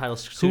won a title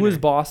sooner. Who was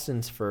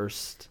Boston's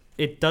first?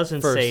 It doesn't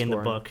first say in the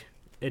scoring? book.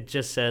 It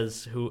just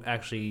says who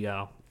actually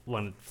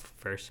one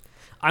first.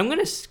 I'm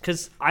gonna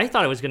because I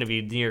thought it was gonna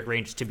be the New York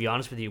Rangers. To be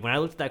honest with you, when I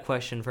looked at that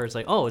question first,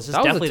 like, oh, is this That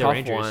was definitely a the tough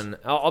Rangers?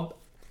 one.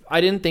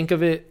 I didn't think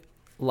of it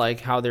like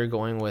how they're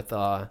going with,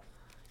 from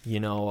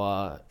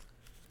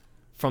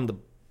the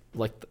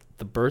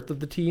birth of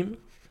the team.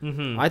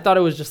 Mm-hmm. I thought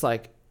it was just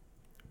like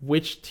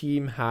which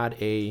team had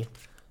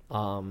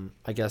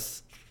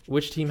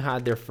which team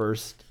had their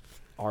first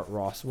Art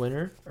Ross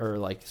winner or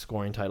like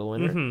scoring title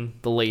winner, Mhm.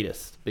 the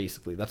latest,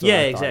 basically. That's what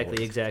Yeah, I thought it was.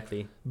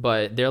 exactly.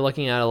 But they're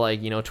looking at it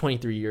like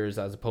 23 years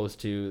as opposed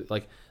to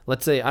like,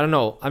 let's say, I don't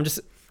know, I'm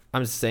just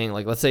saying,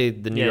 like, let's say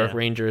the New York Yeah.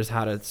 Rangers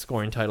had a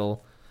scoring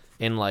title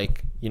in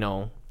like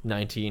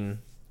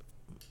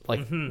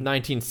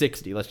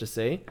 1960, let's just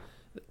say.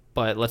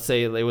 But let's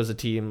say it was a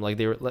team like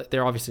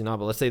they're obviously not,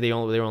 but let's say they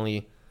were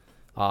only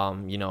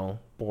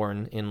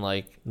born in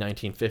like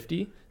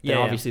 1950. Then Yeah.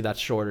 obviously that's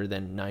shorter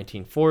than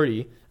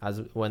 1940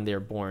 as when they're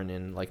born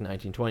in like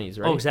 1920s,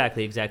 right? Oh,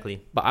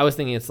 exactly. But I was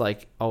thinking it's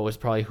like, it's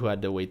probably who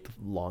had to wait the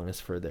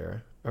longest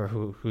for or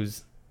who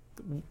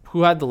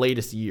had the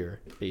latest year,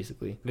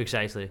 basically.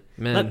 Precisely.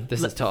 Man,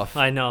 this is tough.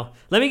 I know.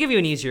 Let me give you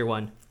an easier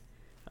one.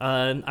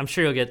 I'm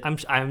sure you'll get.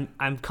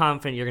 I'm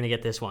confident you're gonna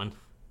get this one.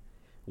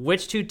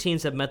 Which two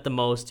teams have met the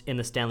most in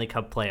the Stanley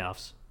Cup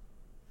playoffs?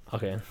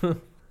 Okay.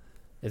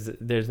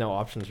 There's no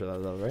options for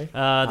that though, right?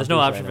 There's no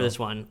pretty option sure I for know. this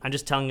one. I'm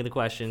just telling you the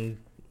question.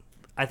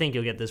 I think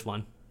you'll get this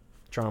one.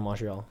 Toronto,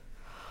 Montreal.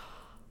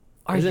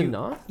 Is it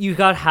not? You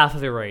got half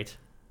of it right.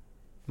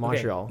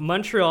 Montreal. Okay.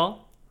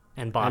 Montreal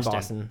and Boston. And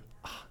Boston.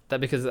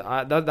 That because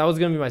that was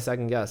gonna be my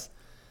second guess.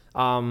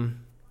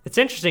 It's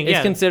interesting. It's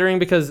Yeah. considering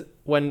because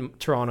when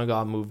Toronto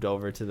got moved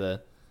over to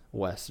the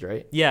West,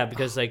 right? Yeah,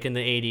 because like in the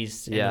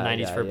 80s and Yeah, the 90s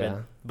yeah, for a bit. yeah.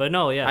 But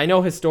no, yeah. I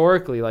know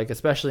historically, like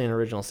especially in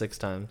original six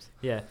times.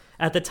 Yeah.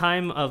 At the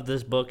time of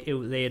this book,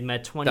 they had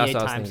met 28 That's what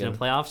I was times in the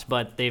thinking. playoffs,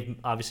 but they've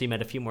obviously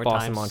met a few more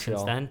Boston, times Montreal.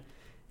 since then.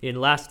 The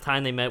last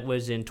time they met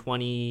was in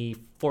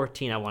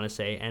 2014, I want to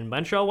say, and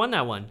Montreal won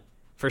that one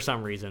for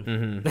some reason.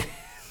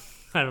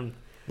 Mm-hmm. I don't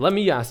Let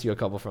me ask you a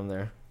couple from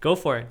there. go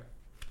for it.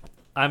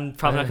 I'm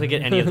probably not going to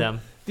get any of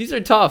them. These are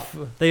tough.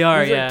 They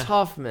are, These yeah. are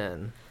tough,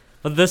 man.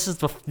 But this is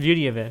the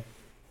beauty of it.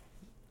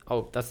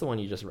 Oh, that's the one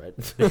you just read.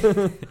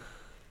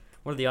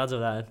 What are the odds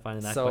of that?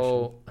 Finding that question.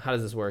 So how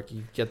does this work?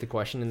 You get the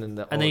question and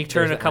then And then you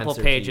turn there's a the couple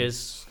answer to you.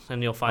 pages,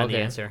 and you'll find the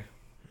Okay. answer.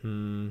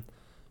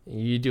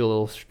 You do a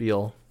little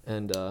spiel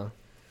and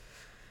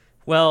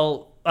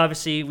Well,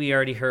 obviously, we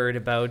already heard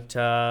about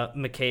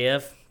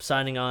Mikheyev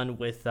signing on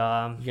with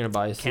you're gonna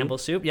buy a Campbell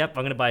Soup. Yep,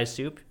 I'm going to buy a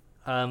soup.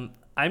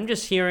 I'm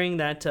just hearing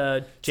that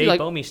Jay like-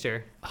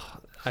 Bouwmeester.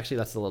 Actually,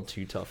 that's a little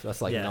too tough.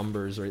 That's like Yeah.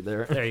 numbers right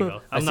there. There you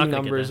go. I I'm see not gonna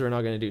get numbers. that. We're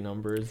not gonna do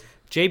numbers.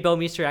 Jay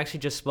Bouwmeester actually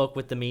just spoke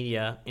with the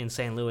media in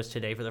St. Louis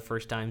today for the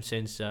first time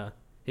since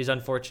his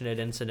unfortunate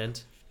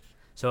incident.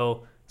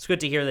 So it's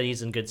good to hear that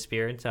he's in good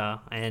spirit.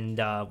 And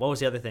what was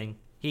the other thing?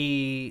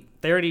 They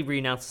already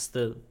re-announced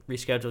the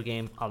rescheduled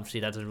game. Obviously,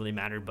 that doesn't really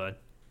matter, but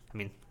I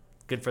mean,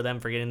 good for them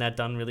for getting that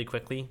done really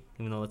quickly,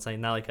 even though it's like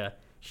not like a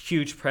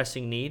huge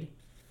pressing need.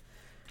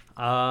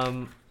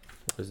 What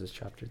is this,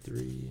 chapter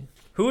 3?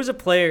 Who was a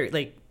player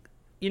like?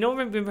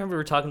 Remember we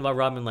were talking about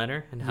Robin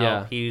Leonard and how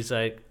Yeah. he's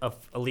a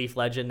Leaf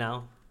legend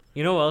now.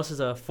 You know who else is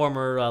a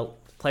former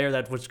player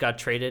that got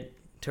traded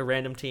to a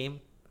random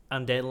team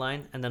on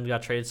deadline and then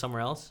got traded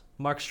somewhere else?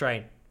 Mark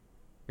Streit.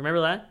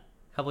 Remember that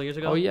a couple of years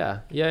ago? Oh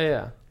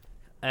yeah.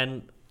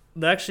 And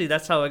actually,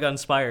 that's how I got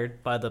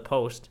inspired by the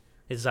post.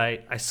 Is I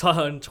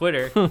saw on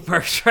Twitter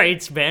Mark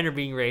Streit's banner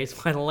being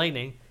raised by the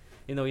Lightning,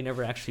 even though he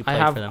never actually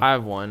played for them. I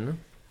have one.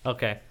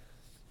 Okay.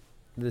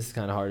 This is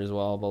kind of hard as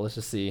well, but let's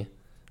just see.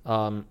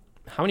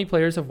 How many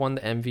players have won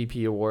the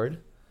MVP award,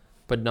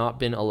 but not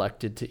been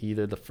elected to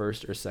either the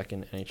first or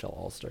second NHL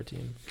All-Star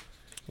team?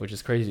 Which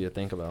is crazy to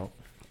think about.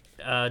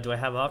 Do I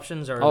have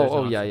options or?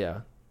 Oh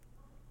yeah.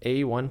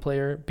 A, 1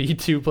 player, B,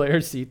 2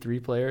 players, C, 3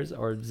 players,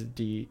 or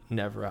D,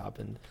 never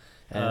happened.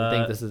 And I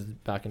think this is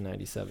back in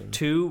 97.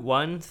 2,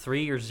 1,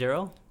 3, or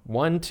 0?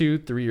 1, 2,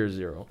 3, or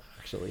 0,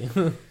 actually.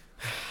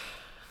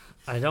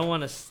 I don't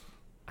want to.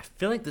 I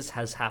feel like this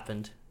has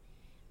happened.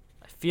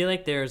 I feel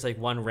like there's like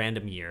one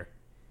random year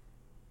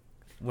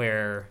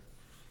where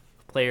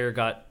a player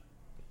got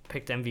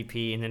picked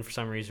MVP and then for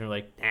some reason we're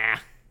like, nah.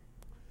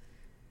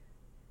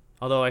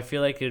 Although I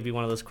feel like it would be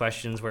one of those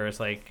questions where it's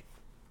like,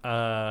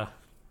 they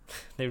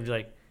would be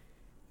like,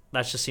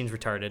 that just seems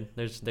retarded.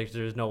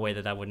 There's no way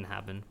that wouldn't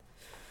happen.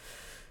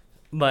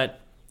 But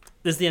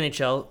this is the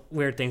NHL.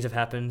 Weird things have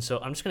happened, so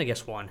I'm just gonna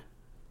guess 1.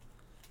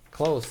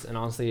 Close, and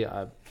honestly,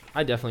 I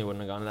definitely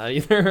wouldn't have gone to that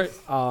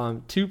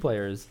either. 2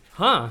 players.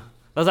 Huh?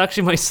 That was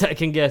actually my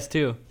second guess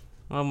too.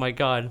 Oh my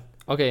god.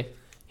 Okay,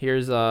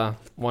 here's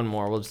one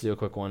more. We'll just do a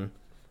quick one.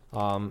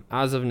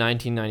 As of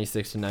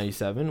 1996 to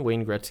 97,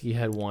 Wayne Gretzky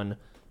had won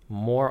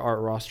more Art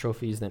Ross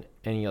trophies than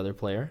any other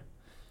player.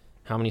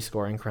 How many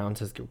scoring crowns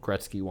has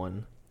Gretzky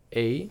won?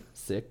 A,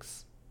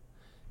 6.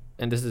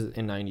 And this is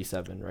in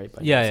 97, right?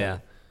 By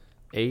 97.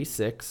 A,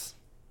 6.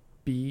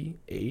 B,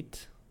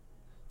 8.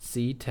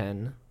 C,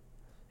 10.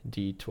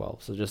 D,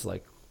 12. So just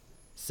like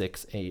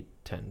 6, 8,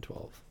 10,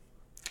 12.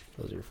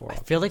 Those are your 4 I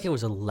options. feel like it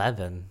was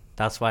 11.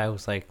 That's why I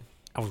was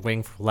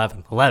waiting for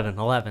 11,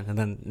 and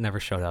then never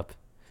showed up.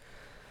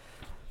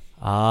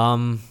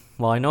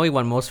 Well, I know he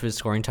won most of his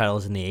scoring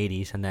titles in the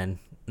 80s, and then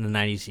in the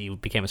 90s he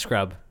became a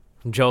scrub.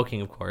 I'm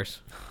joking, of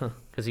course,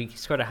 because he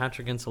scored a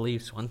hat-trick against the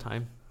Leafs one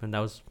time, and that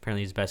was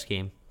apparently his best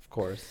game. Of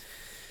course.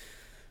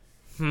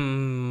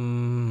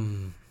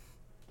 I'm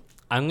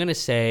going to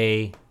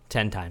say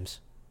 10 times.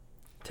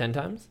 10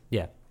 times?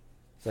 Yeah.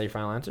 Is that your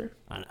final answer?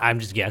 I'm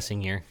just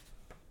guessing here.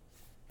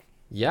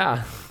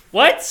 Yeah.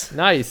 What?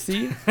 Nice.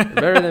 See?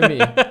 Better than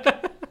me.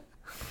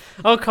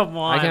 Oh, come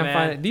on, I can't man.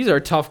 find it. These are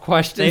tough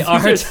questions. They These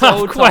are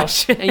so tough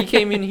questions. And you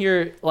came in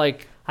here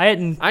like I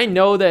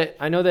know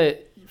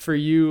that for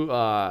you,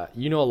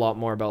 you know a lot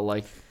more about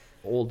like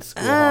old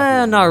school hockey.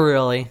 than not me.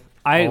 really.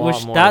 I A lot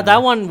wish more that than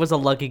me. one was a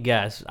lucky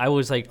guess. I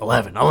was like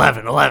 11.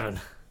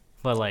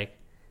 But like,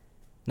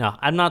 no,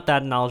 I'm not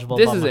that knowledgeable.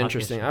 This about is my hockey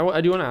interesting. history.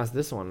 I do want to ask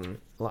this one.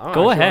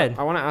 Go ahead.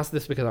 I want to ask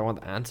this because I want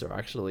the answer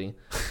actually.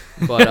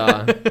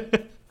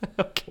 But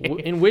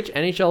Okay. in which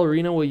NHL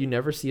arena will you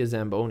never see a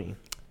Zamboni?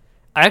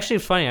 Actually,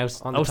 it's funny. I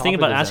was On the thinking topic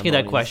about of asking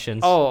that Zambonis. question.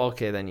 Oh,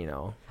 okay, then you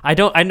know. I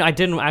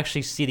didn't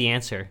actually see the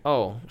answer,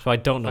 Oh, so I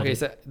don't know. okay.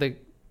 So the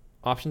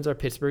options are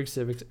Pittsburgh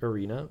Civic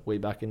Arena way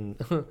back in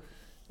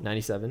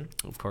 '97,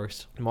 Of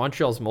course.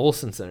 Montreal's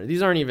Molson Center.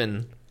 These aren't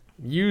even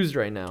used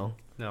right now.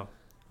 No.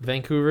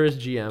 Vancouver's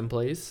GM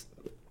Place,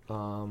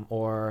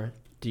 or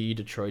D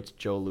Detroit's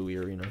Joe Louis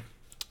Arena.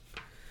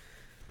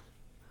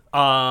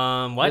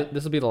 What?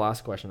 This will be the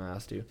last question I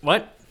asked you.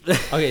 What?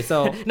 Okay,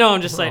 so No,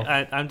 I'm just Oh. like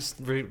I'm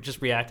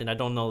just reacting. I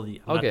don't know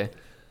the. I'm not- okay,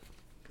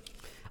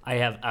 I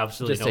have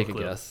absolutely just no take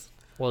clue. a guess.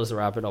 We'll just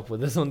wrap it up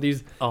with this one.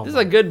 This Oh is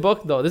my- a good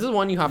book though. This is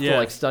one you have to Yeah.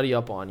 like study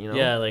up on. You know.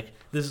 Yeah, like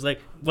this is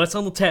like what's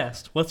on the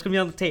test? What's gonna be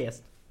on the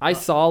test? I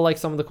saw like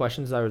some of the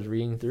questions I was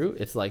reading through.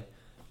 It's like,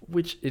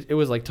 it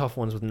was like tough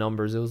ones with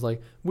numbers. It was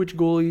like which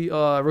goalie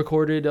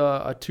recorded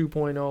a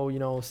 2.0, you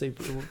know, save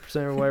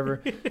percent or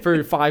whatever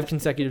for 5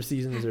 consecutive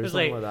seasons or It's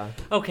something like, like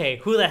that. Okay,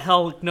 who the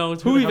hell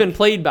knows? Who the even hell-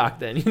 played back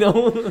then, you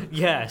know?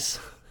 Yes.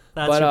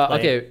 That's But who played.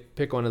 okay,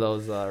 pick one of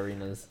those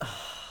arenas.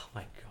 Oh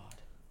my god.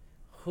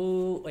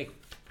 Who like?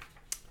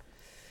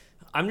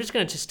 I'm just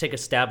gonna take a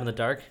stab in the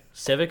dark.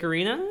 Civic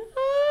Arena?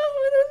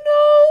 I don't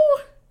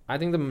know. I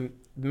think the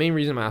main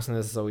reason I'm asking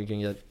this is so we can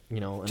get, you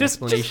know, an Just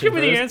explanation give me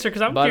for the this. answer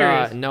because I'm But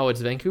curious. no,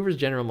 it's Vancouver's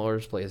General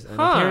Motors Place, and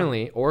Huh.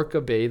 apparently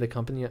Orca Bay, the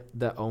company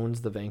that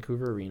owns the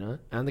Vancouver Arena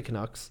and the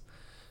Canucks,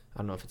 I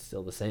don't know if it's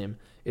still the same,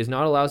 is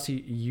not allowed to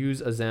use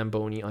a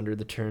Zamboni under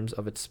the terms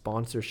of its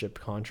sponsorship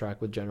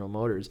contract with General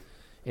Motors.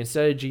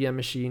 Instead, a GM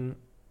machine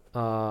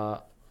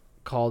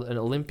called an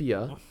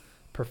Olympia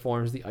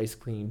performs the ice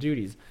cleaning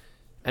duties.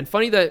 And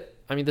funny that,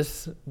 I mean,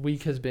 this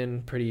week has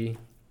been pretty.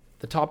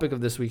 The topic of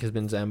this week has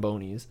been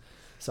Zambonis.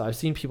 So I've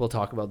seen people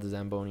talk about the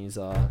Zambonis.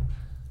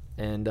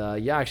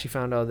 Yeah, I actually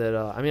found out that,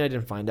 I mean, I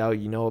didn't find out,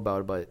 you know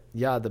about it, but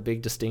yeah, the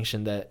big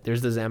distinction that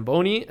there's the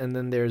Zamboni and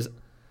then there's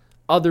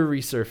other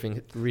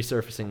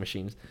resurfacing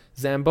machines.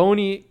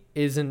 Zamboni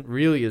isn't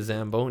really a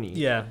Zamboni.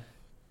 Yeah.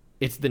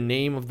 It's the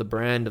name of the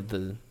brand of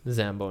the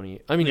Zamboni.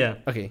 I mean, Yeah.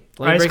 okay.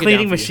 Let me Ice break it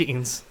cleaning down for you.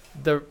 machines.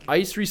 The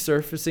ice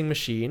resurfacing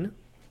machine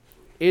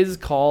is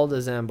called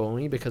a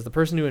Zamboni because the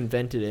person who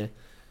invented it,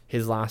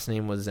 his last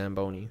name was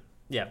Zamboni.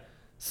 Yeah.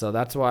 So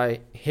that's why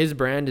his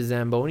brand is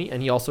Zamboni,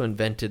 and he also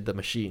invented the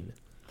machine.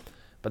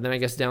 But then I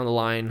guess down the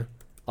line,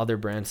 other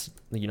brands,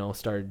 you know,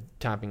 started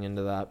tapping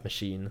into that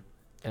machine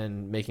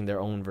and making their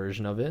own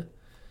version of it.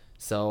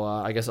 So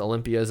I guess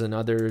Olympia is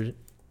another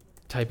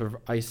type of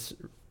ice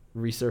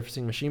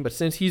resurfacing machine. But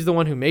since he's the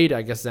one who made it,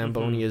 I guess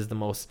Zamboni is the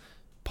most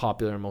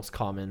popular and most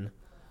common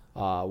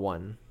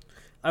one.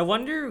 I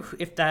wonder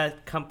if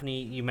that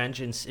company you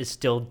mentioned is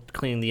still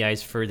cleaning the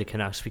ice for the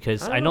Canucks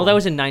because I I don't know know. that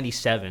was in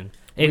 '97.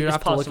 We It's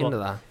have to look possible. into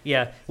that.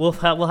 Yeah, we'll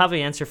have an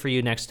answer for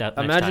you next time.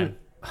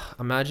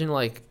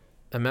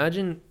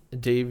 Imagine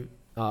Dave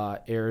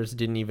Ayers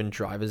didn't even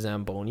drive a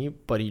Zamboni,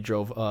 but he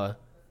drove a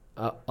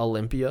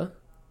Olympia.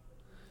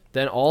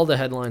 Then all the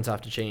headlines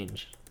have to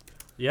change.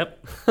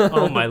 Yep.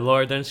 Oh my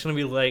lord! Then it's gonna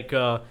be like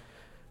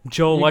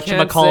Joe.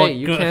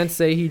 You can't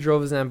say he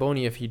drove a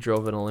Zamboni if he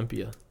drove an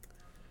Olympia.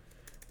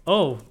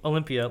 Oh,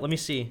 Olympia. Let me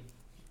see.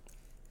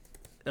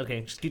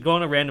 Okay, just keep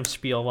going a random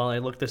spiel while I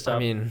look this up. I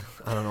mean,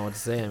 I don't know what to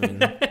say. I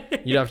mean,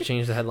 you'd have to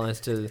change the headlines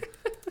to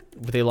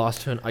they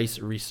lost to an ice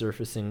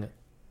resurfacing.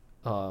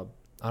 I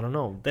don't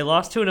know. They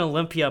lost to an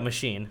Olympia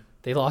machine.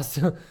 They lost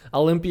to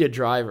Olympia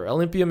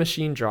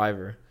machine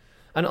driver,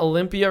 an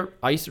Olympia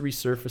ice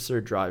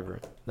resurfacer driver.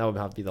 That would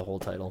have to be the whole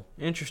title.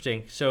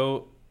 Interesting.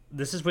 So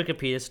this is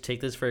Wikipedia, so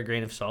take this for a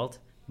grain of salt.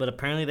 But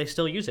apparently they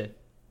still use it.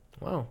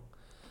 Wow.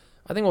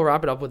 I think we'll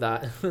wrap it up with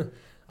that.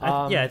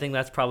 I think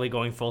that's probably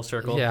going full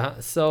circle. Yeah.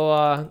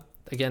 So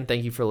again,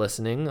 thank you for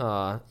listening.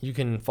 You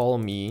can follow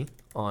me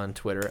on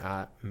Twitter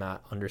at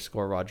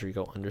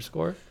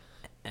Matt_Rodrigo_.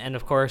 And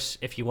of course,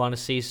 if you want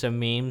to see some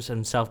memes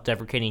and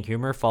self-deprecating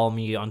humor, follow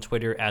me on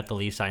Twitter at the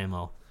Leafs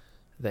IMO.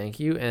 Thank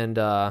you. And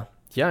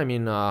yeah, I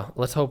mean,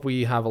 let's hope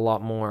we have a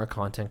lot more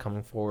content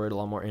coming forward, a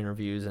lot more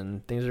interviews,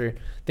 and things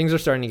are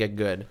starting to get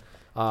good.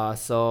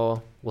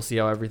 So we'll see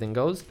how everything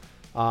goes.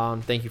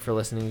 Thank you for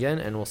listening again,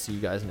 and we'll see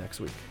you guys next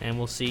week. And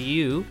we'll see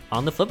you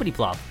on the flippity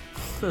plop.